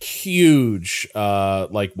huge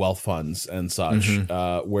wealth funds and such,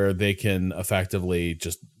 where they can effectively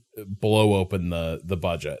just blow open the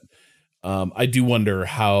budget. I do wonder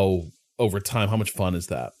how over time, how much fun is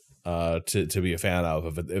that? To be a fan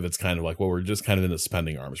of if it's kind of we're just kind of in a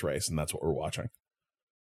spending arms race, and that's what we're watching.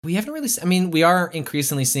 We haven't really. I mean, we are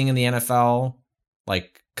increasingly seeing in the NFL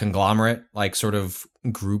like conglomerate, like sort of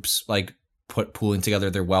groups, like pooling together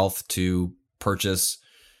their wealth to purchase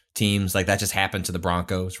teams. Like that just happened to the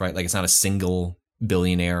Broncos, right? Like it's not a single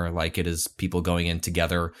billionaire, like it is people going in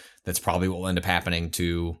together. That's probably what will end up happening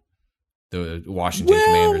to the Washington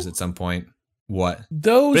Commanders at some point. What?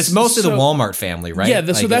 But it's mostly the Walmart family, right? Yeah,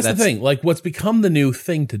 so that's the thing. Like what's become the new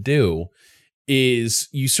thing to do is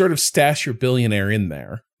you sort of stash your billionaire in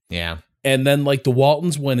there. Yeah. And then like the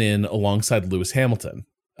Waltons went in alongside Lewis Hamilton.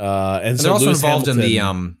 And so they're also Lewis involved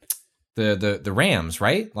Hamilton, in the Rams,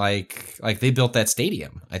 right? Like they built that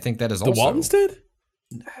stadium. I think that is also the Waltons did?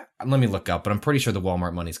 Let me look up, but I'm pretty sure the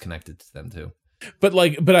Walmart money's connected to them too. But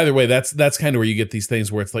either way, that's kind of where you get these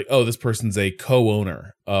things where it's like, oh, this person's a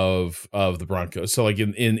co-owner of the Broncos. So like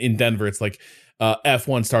in Denver, it's like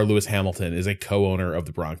F1 star Lewis Hamilton is a co-owner of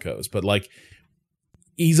the Broncos, but like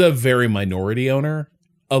he's a very minority owner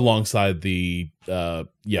alongside the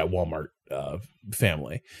Walmart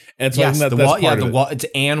family. And so yes, I think that's part of it. It's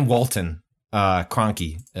Ann Walton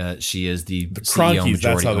Kroenke. She is the Kroenkes. CEO,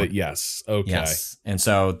 that's how they. Yes. Okay. Yes, and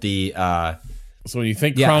so the. So when you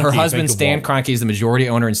think Kroenke, her husband Stan Kroenke is the majority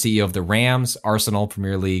owner and CEO of the Rams, Arsenal,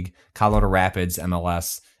 Premier League, Colorado Rapids,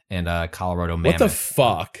 MLS, and Colorado Mammoth. What the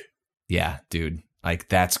fuck? Yeah, dude. Like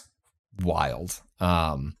that's wild.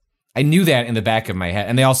 I knew that in the back of my head,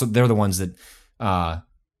 and they're the ones that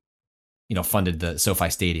funded the SoFi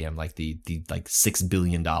Stadium, like the like $6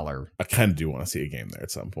 billion. I kind of do want to see a game there at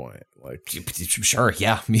some point. Like, sure,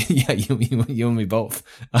 yeah, yeah, you and me both.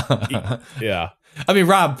 Yeah. I mean,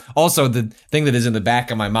 Rob, also the thing that is in the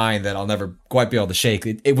back of my mind that I'll never quite be able to shake,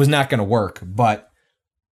 it was not going to work. But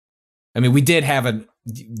I mean, we did have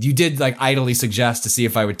you did like idly suggest to see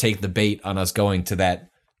if I would take the bait on us going to that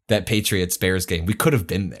Patriots Bears game. We could have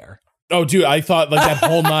been there. Oh, dude, I thought like that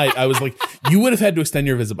whole night, I was like, you would have had to extend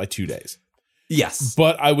your visit by 2 days. Yes.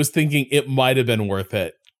 But I was thinking it might have been worth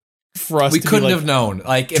it for us we couldn't have known.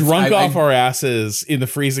 Like drunk off our asses in the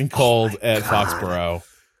freezing cold at Foxborough.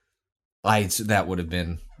 That would have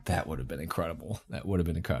been incredible. That would have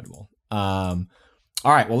been incredible. All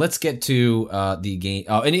right, well, let's get to the game.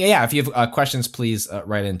 Oh, and yeah, if you have questions, please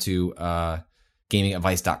write into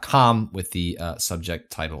gamingadvice.com with the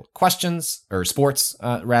subject title questions or sports,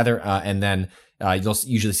 rather. And then you'll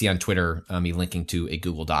usually see on Twitter me linking to a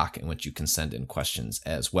Google Doc in which you can send in questions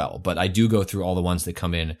as well. But I do go through all the ones that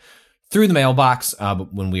come in through the mailbox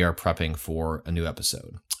when we are prepping for a new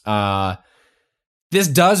episode. This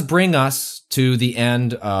does bring us to the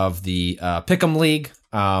end of the Pick'em League.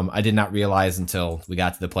 I did not realize until we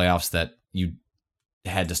got to the playoffs that you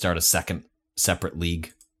had to start a second separate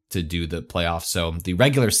league to do the playoffs. So the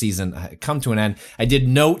regular season had come to an end. I did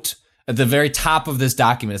note at the very top of this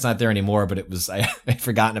document, it's not there anymore, but I had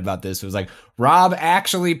forgotten about this. It was like, Rob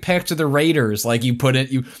actually picked the Raiders. Like you put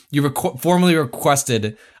it, you formally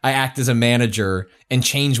requested I act as a manager and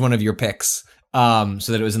change one of your picks so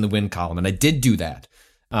that it was in the win column. And I did do that.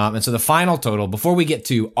 And so the final total, before we get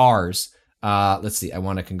to ours, let's see, I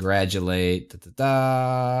want to congratulate,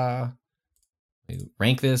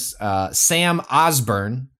 rank this, Sam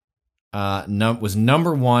Osborne was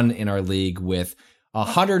number one in our league with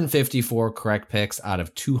 154 correct picks out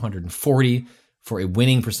of 240 for a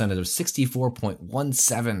winning percentage of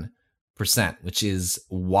 64.17%, which is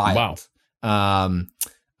wild. Wow.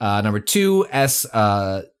 Number two, S.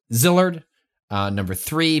 Zillard. Number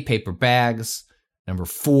three, Paper Bags. Number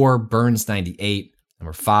four, Burns 98.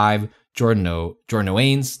 Number five, Jordan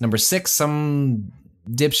Owens. Number six, some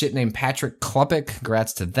dipshit named Patrick Kluppick.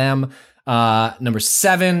 Congrats to them. Number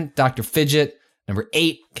seven, Dr. Fidget. Number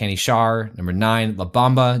 8, Kenny Shar. Number 9, La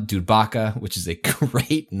Bamba Dudbaka, which is a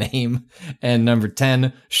great name. And number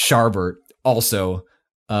 10, Sharbert, also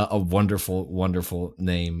a wonderful, wonderful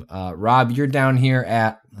name. Rob, you're down here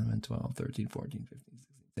at 11, 12, 13, 14, 15, 16,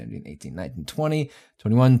 17, 18, 19, 20,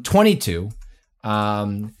 21, 22.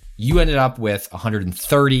 You ended up with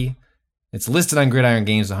 130. It's listed on Gridiron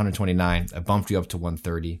Games 129. I bumped you up to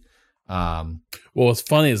 130. Well, what's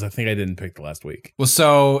funny is I think I didn't pick the last week. Well,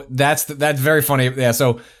 so that's very funny. Yeah,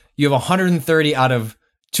 so you have 130 out of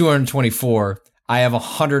 224. I have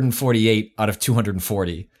 148 out of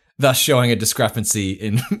 240, thus showing a discrepancy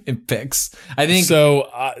in picks. I think so.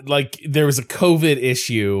 Like there was a COVID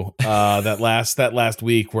issue that last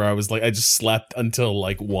week where I was like, I just slept until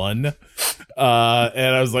like 1, and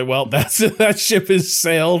I was like, well, that ship has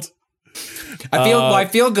sailed. I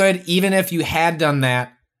feel good. Even if you had done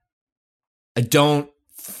that, I don't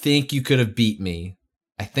think you could have beat me.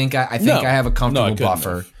 I think I have a comfortable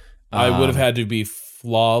buffer. I would have had to be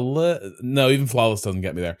flawless. No, even flawless doesn't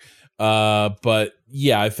get me there. But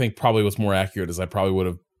yeah, I think probably what's more accurate is I probably would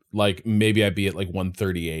have Like maybe I'd be at like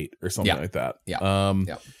 138 or something like that. Yeah.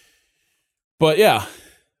 But yeah.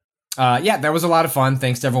 That was a lot of fun.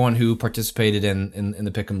 Thanks to everyone who participated in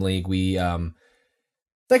the Pick'em League. We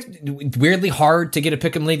like weirdly hard to get a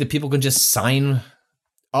Pick'em League that people can just sign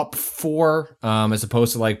up for, as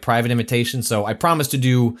opposed to like private invitations. So I promise to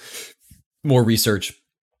do more research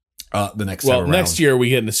the next well next year we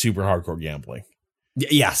get into super hardcore gambling.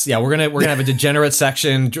 Yes, yeah, we're gonna have a degenerate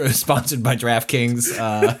section sponsored by DraftKings.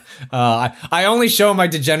 I only show my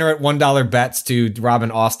degenerate $1 bets to Robin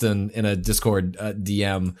Austin in a Discord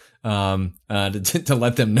DM to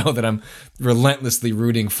let them know that I'm relentlessly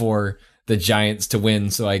rooting for the Giants to win,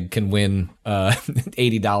 so I can win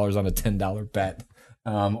 $80 on a $10 bet,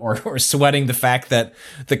 or sweating the fact that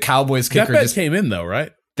the Cowboys kicker that bet just came in though,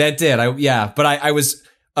 right? That did, but I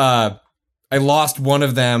lost one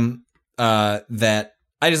of them. That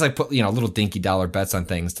I just like put, little dinky dollar bets on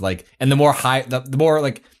things to like, and the more more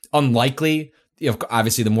like unlikely,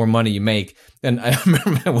 obviously the more money you make. And I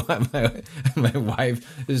remember my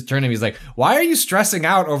wife is turning to me, he's like, why are you stressing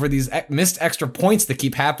out over these missed extra points that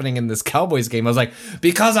keep happening in this Cowboys game? I was like,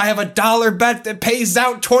 because I have a $1 bet that pays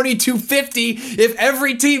out $22.50 if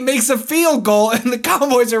every team makes a field goal, and the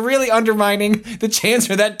Cowboys are really undermining the chance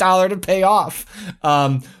for that $1 to pay off.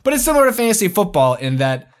 But it's similar to fantasy football in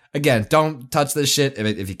that, again, don't touch this shit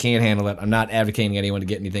if you can't handle it. I'm not advocating anyone to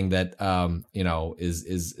get anything that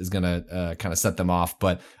is gonna kind of set them off.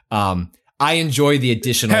 But I enjoy the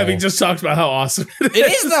additional. Having just talked about how awesome it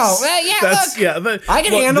is, though. I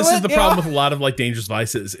can handle it. This is the problem with a lot of like Dangerous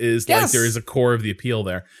Vices is like there is a core of the appeal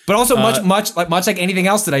there, but also much like anything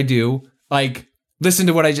else that I do. Like, listen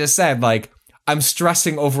to what I just said. Like, I'm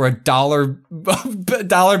stressing over a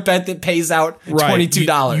 $1 bet that pays out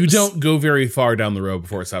 $22. You don't go very far down the road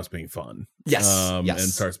before it stops being fun. Yes. And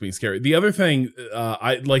starts being scary. The other thing,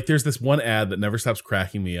 there's this one ad that never stops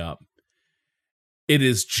cracking me up. It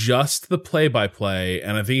is just the play-by-play,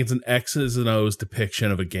 and I think it's an X's and O's depiction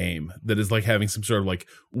of a game that is like having some sort of like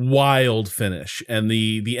wild finish, and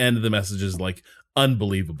the end of the message is like,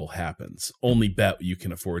 unbelievable happens. Only bet what you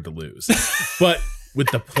can afford to lose. But with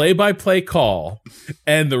the play-by-play call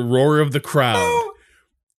and the roar of the crowd,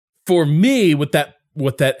 for me, what that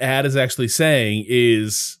ad is actually saying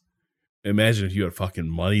is, imagine if you had fucking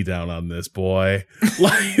money down on this, boy.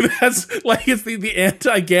 Like, that's like, it's the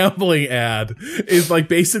anti-gambling ad is like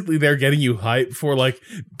basically they're getting you hyped for like,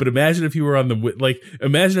 but imagine if you were on the, like,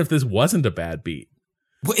 imagine if this wasn't a bad beat.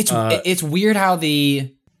 Well, it's weird how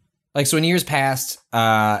so in years past,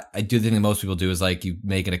 I do the thing that most people do is like you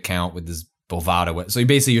make an account with this Bovada. So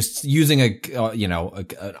you're using a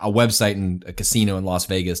website and a casino in Las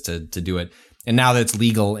Vegas to do it. And now that it's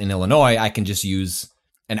legal in Illinois, I can just use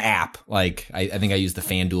an app. Like I think I used the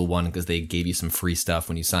FanDuel one because they gave you some free stuff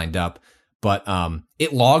when you signed up. But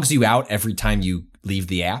it logs you out every time you leave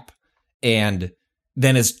the app, and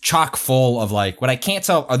then is chock full of like, what I can't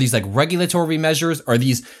tell, are these like regulatory measures? Are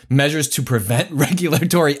these measures to prevent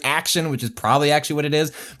regulatory action, which is probably actually what it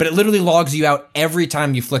is? But it literally logs you out every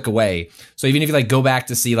time you flick away. So even if you like go back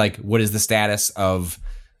to see like what is the status of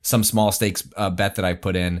some small stakes bet that I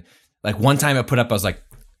put in, like one time I put up, I was like,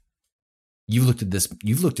 you've looked at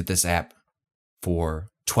this app for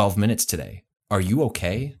 12 minutes today. Are you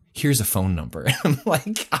okay? Here's a phone number. I'm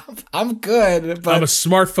like, I'm good, but I'm a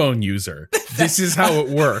smartphone user. This is how it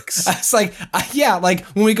works. It's like, like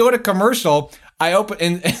when we go to commercial, I open,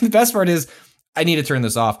 and the best part is, I need to turn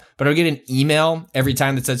this off, but I would get an email every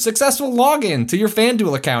time that said successful login to your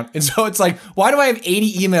FanDuel account. And so it's like, why do I have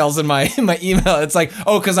 80 emails in my email? It's like,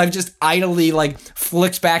 because I've just idly like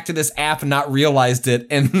flicked back to this app and not realized it.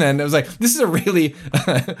 And then it was like, this is a really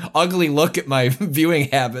ugly look at my viewing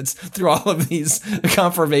habits through all of these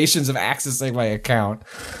confirmations of accessing my account.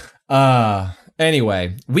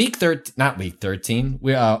 Anyway, not week 13.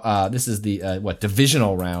 We this is the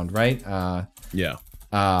divisional round, right? Yeah.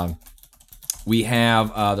 We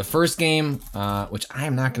have the first game, which I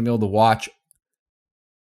am not going to be able to watch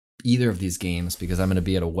either of these games because I'm going to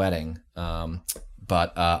be at a wedding.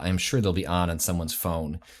 But I'm sure they'll be on someone's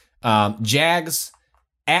phone. Jags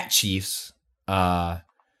at Chiefs. I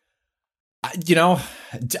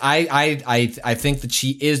think the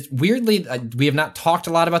Chiefs is weirdly. We have not talked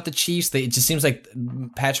a lot about the Chiefs. It just seems like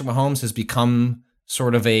Patrick Mahomes has become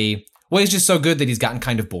sort of he's just so good that he's gotten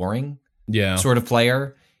kind of boring. Yeah, sort of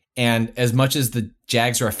player. And as much as the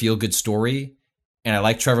Jags are a feel-good story, and I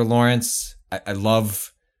like Trevor Lawrence, I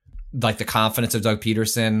love like the confidence of Doug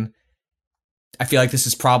Peterson, I feel like this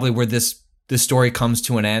is probably where this story comes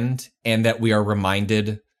to an end, and that we are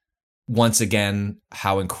reminded once again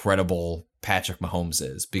how incredible Patrick Mahomes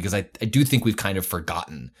is, because I do think we've kind of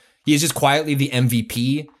forgotten. He is just quietly the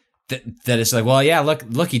MVP that it's like, well, yeah,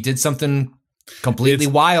 look, he did something completely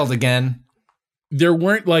wild again. There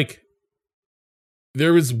was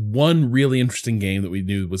one really interesting game that we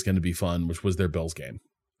knew was going to be fun, which was their Bills game.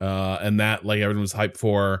 And that, like, everyone was hyped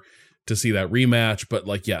for to see that rematch. But,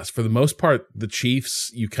 like, yes, for the most part, the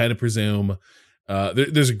Chiefs, you kind of presume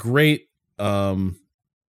there's a great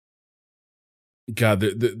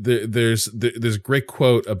there's a great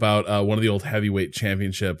quote about one of the old heavyweight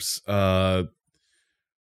championships.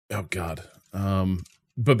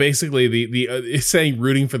 But basically the saying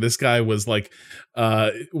rooting for this guy was like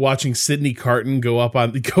watching Sidney Carton go up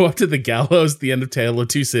to the gallows at the end of Tale of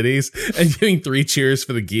Two Cities and giving 3 cheers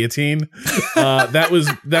for the guillotine.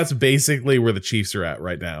 That's basically where the Chiefs are at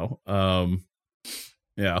right now.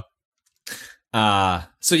 Yeah.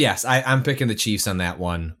 So yes, I'm picking the Chiefs on that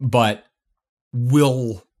one, but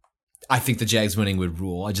I think the Jags winning would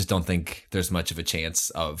rule. I just don't think there's much of a chance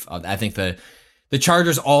of I think the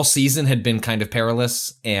Chargers all season had been kind of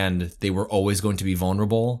perilous, and they were always going to be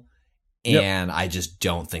vulnerable. And I just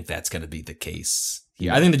don't think that's going to be the case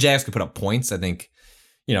here. I think the Jags could put up points. I think,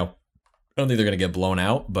 I don't think they're going to get blown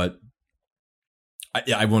out, but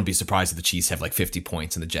I wouldn't be surprised if the Chiefs have like 50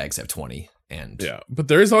 points and the Jags have 20. And but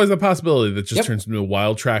there is always a possibility that just turns into a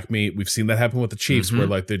wild track meet. We've seen that happen with the Chiefs, where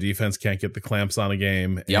like their defense can't get the clamps on a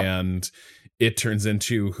game, and it turns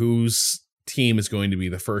into whose team is going to be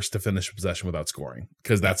the first to finish a possession without scoring,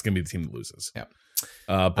 because that's going to be the team that loses.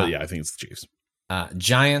 I think it's the Chiefs.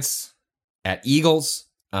 Giants at Eagles.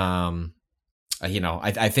 I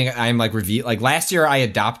think I'm like last year I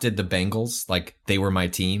adopted the Bengals. Like, they were my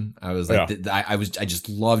team. I was like, I just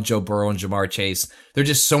love Joe Burrow and Jamar Chase. They're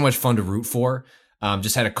just so much fun to root for.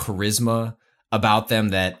 Just had a charisma about them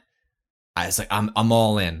that I was like, I'm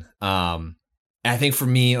all in. I think for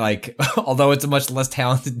me, like, although it's a much less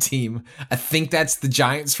talented team, I think that's the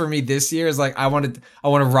Giants for me this year. Is like, I want to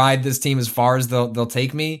ride this team as far as they'll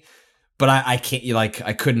take me, but I can't.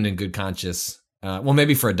 I couldn't in good conscience. Well,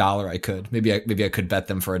 maybe for $1 I could. Maybe I could bet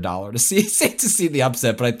them for $1 to see the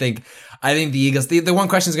upset. But I think the Eagles. The one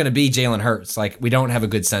question is going to be Jalen Hurts. Like, we don't have a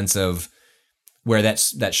good sense of where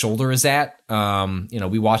that shoulder is at.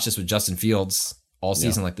 We watched this with Justin Fields all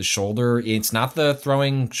season. Like, the shoulder, it's not the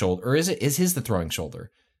throwing shoulder, or is it? Is his the throwing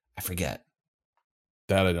shoulder? I forget.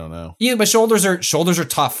 That I don't know. Yeah, but shoulders are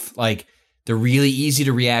tough. Like, they're really easy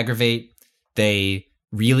to re-aggravate. They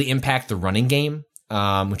really impact the running game.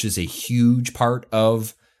 Which is a huge part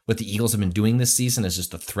of what the Eagles have been doing this season, is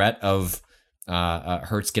just the threat of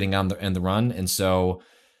Hurts getting on the run. And so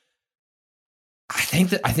I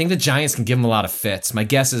think the Giants can give them a lot of fits. My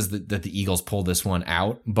guess is that the Eagles pull this one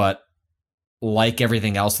out, but like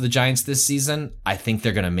everything else of the Giants this season, I think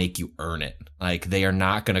they're going to make you earn it. Like, they are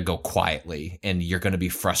not going to go quietly, and you're going to be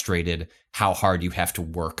frustrated how hard you have to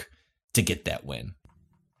work to get that win.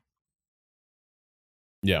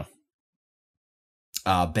 Yeah.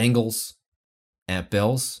 Bengals at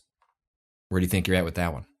Bills. Where do you think you're at with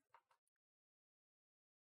that one?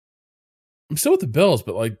 I'm still with the Bills,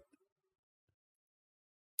 but like,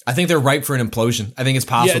 I think they're ripe for an implosion. I think it's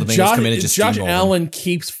possible the Bengals come in and just Josh Allen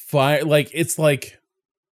keeps fire. Like, it's like,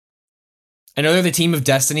 I know they're the team of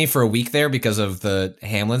destiny for a week there because of the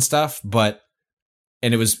Hamlin stuff, and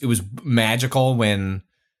it was magical when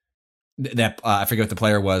that I forget what the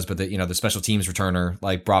player was, but the special teams returner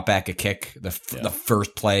like brought back a kick, the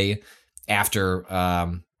first play after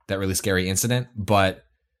that really scary incident. But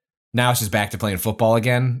now it's just back to playing football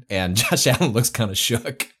again, and Josh Allen looks kind of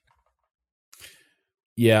shook.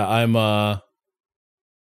 Yeah, I'm but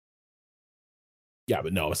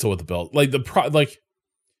no, I'm still with the Bills. Like,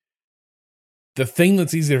 the thing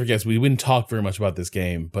that's easy to forget is we wouldn't talk very much about this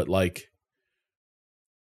game, but like,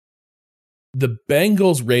 the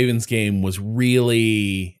Bengals-Ravens game was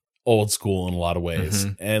really old school in a lot of ways.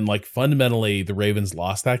 Mm-hmm. And like, fundamentally, the Ravens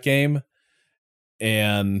lost that game.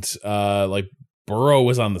 And like, Burrow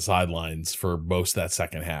was on the sidelines for most of that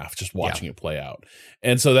second half, just watching it play out.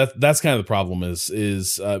 And so that's kind of the problem is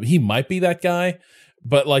he might be that guy.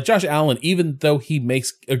 But like, Josh Allen, even though he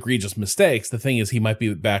makes egregious mistakes, the thing is he might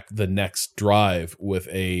be back the next drive with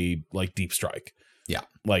a like deep strike. Yeah.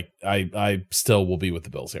 Like, I still will be with the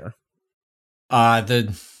Bills here.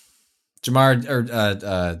 The Jamar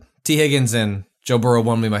or T. Higgins and Joe Burrow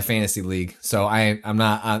won me my fantasy league, so I'm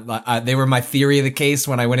not. They were my theory of the case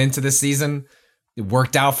when I went into this season. It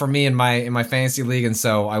worked out for me in my fantasy league, and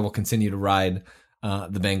so I will continue to ride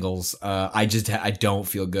the Bengals. I don't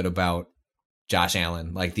feel good about Josh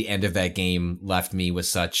Allen. Like, the end of that game left me with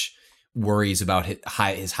such worries about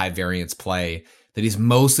his high variance play that he's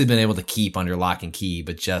mostly been able to keep under lock and key,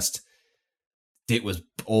 but just. It was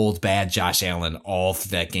old bad Josh Allen all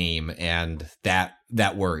through that game, and that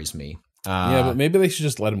worries me. Yeah, but maybe they should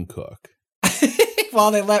just let him cook.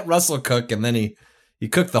 Well, they let Russell cook, and then he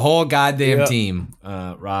cooked the whole goddamn team.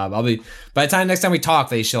 Rob, by the time next time we talk,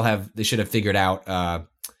 they should have figured out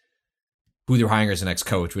who they're hiring as the next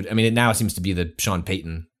coach. I mean, now it seems to be the Sean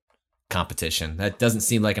Payton competition. That doesn't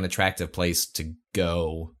seem like an attractive place to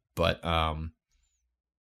go, but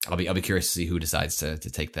I'll be curious to see who decides to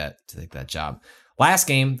take that job. Last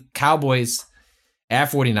game, Cowboys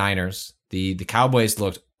at 49ers. The Cowboys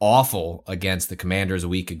looked awful against the Commanders a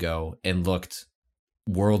week ago and looked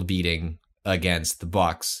world beating against the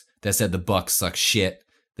Bucks. That said, the Bucks suck shit.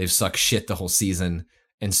 They've sucked shit the whole season,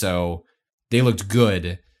 and so they looked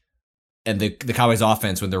good. And the Cowboys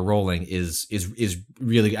offense when they're rolling is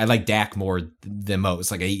really, I like Dak more than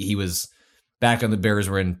most. Like he was back on the Bears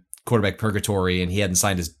were in quarterback purgatory and he hadn't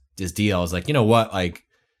signed his deal. I was like, you know what? Like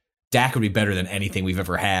Dak would be better than anything we've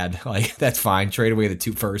ever had. Like that's fine. Trade away the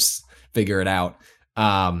 2 firsts, figure it out.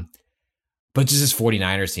 But just this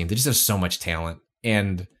 49ers team, they just have so much talent.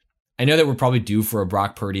 And I know that we're probably due for a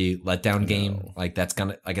Brock Purdy letdown game. Like that's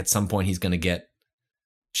gonna, like at some point he's going to get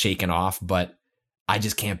shaken off, but I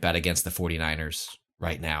just can't bet against the 49ers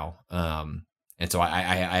right now. And so I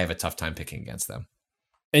have a tough time picking against them.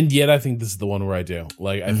 And yet I think this is the one where I do.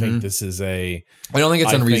 Like, I think this is I don't think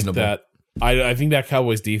it's unreasonable. I think that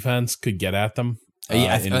Cowboys defense could get at them.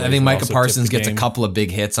 I think Micah Parsons gets a couple of big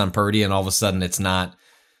hits on Purdy, and all of a sudden it's not,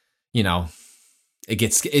 it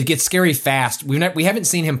gets scary fast. We haven't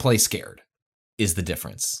seen him play scared is the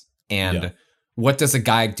difference. And what does a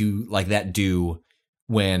guy do like that do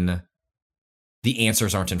when the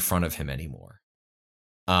answers aren't in front of him anymore?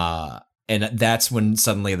 And that's when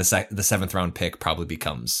suddenly the 7th round pick probably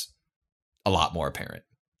becomes a lot more apparent.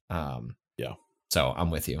 So I'm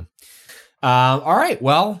with you. All right.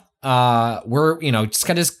 Well, we're, just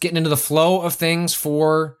kind of getting into the flow of things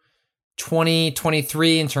for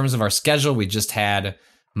 2023 in terms of our schedule. We just had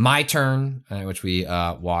My Turn, which we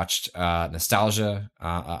watched Nostalgia,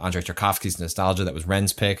 Andrei Tarkovsky's Nostalgia. That was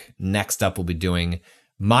Ren's pick. Next up, we'll be doing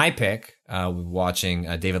my pick. We'll be watching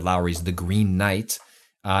David Lowery's The Green Knight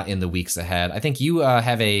in the weeks ahead. I think you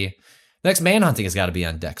have next Manhunting has got to be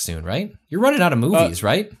on deck soon, right? You're running out of movies,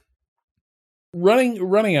 right?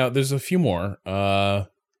 Running out. There's a few more.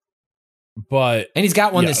 But and he's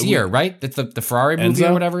got one this year, right? That's the Ferrari movie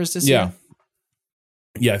or whatever is this year.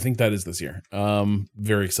 Yeah, I think that is this year.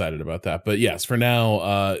 Very excited about that. But yes, for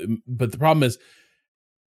now. But the problem is,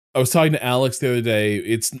 I was talking to Alex the other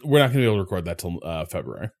day. We're not going to be able to record that till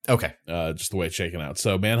February. Okay. Just the way it's shaking out.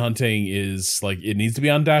 So Manhunting is like, it needs to be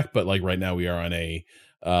on deck, but like right now we are on a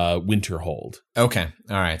winter hold. Okay.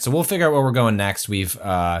 All right. So we'll figure out where we're going next. We've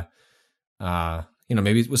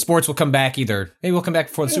maybe with sports we'll come back maybe we'll come back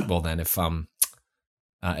before the Super Bowl then if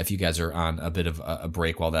you guys are on a bit of a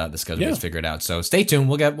break while the schedule gets figured out. So stay tuned.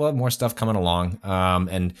 We'll have more stuff coming along.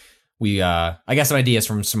 And we I got some ideas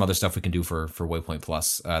from some other stuff we can do for Waypoint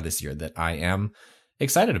Plus this year that I am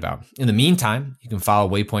excited about. In the meantime, you can follow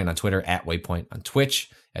Waypoint on Twitter at Waypoint, on Twitch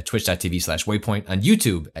at twitch.tv/Waypoint, on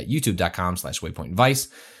YouTube at youtube.com/WaypointVice,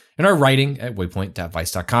 and our writing at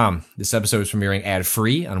waypoint.vice.com. This episode is premiering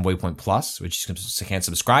ad-free on Waypoint Plus, which you can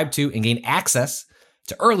subscribe to and gain access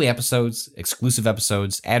to early episodes, exclusive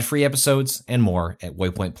episodes, ad-free episodes, and more at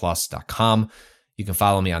waypointplus.com. You can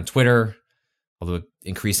follow me on Twitter, although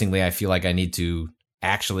increasingly I feel like I need to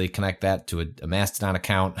actually connect that to a Mastodon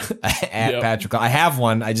account at Patrick. I have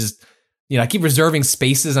one. I just, I keep reserving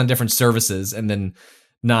spaces on different services and then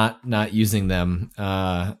not using them.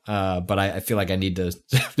 But I feel like I need to.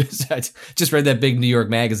 I just read that big New York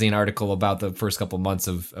Magazine article about the first couple months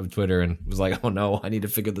of Twitter and was like, oh no, I need to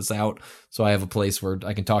figure this out so I have a place where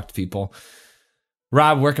I can talk to people.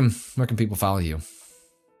 Rob, where can people follow you?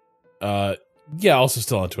 Also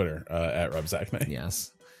still on Twitter at Rob Zachnay.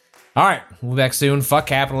 Yes. All right, we'll be back soon. Fuck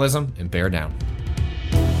capitalism and bear down.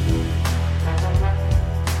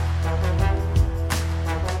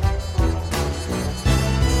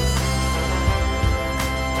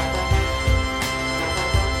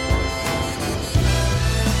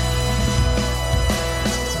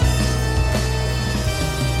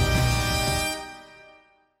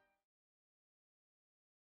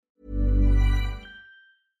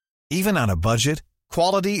 Even on a budget,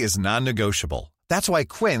 quality is non-negotiable. That's why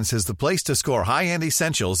Quince is the place to score high-end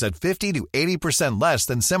essentials at 50 to 80% less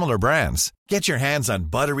than similar brands. Get your hands on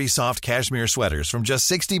buttery soft cashmere sweaters from just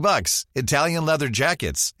 $60, Italian leather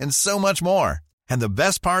jackets, and so much more. And the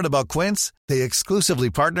best part about Quince, they exclusively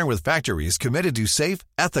partner with factories committed to safe,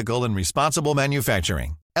 ethical, and responsible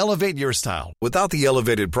manufacturing. Elevate your style without the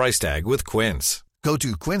elevated price tag with Quince. Go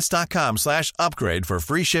to quince.com/upgrade for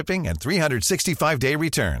free shipping and 365-day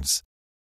returns.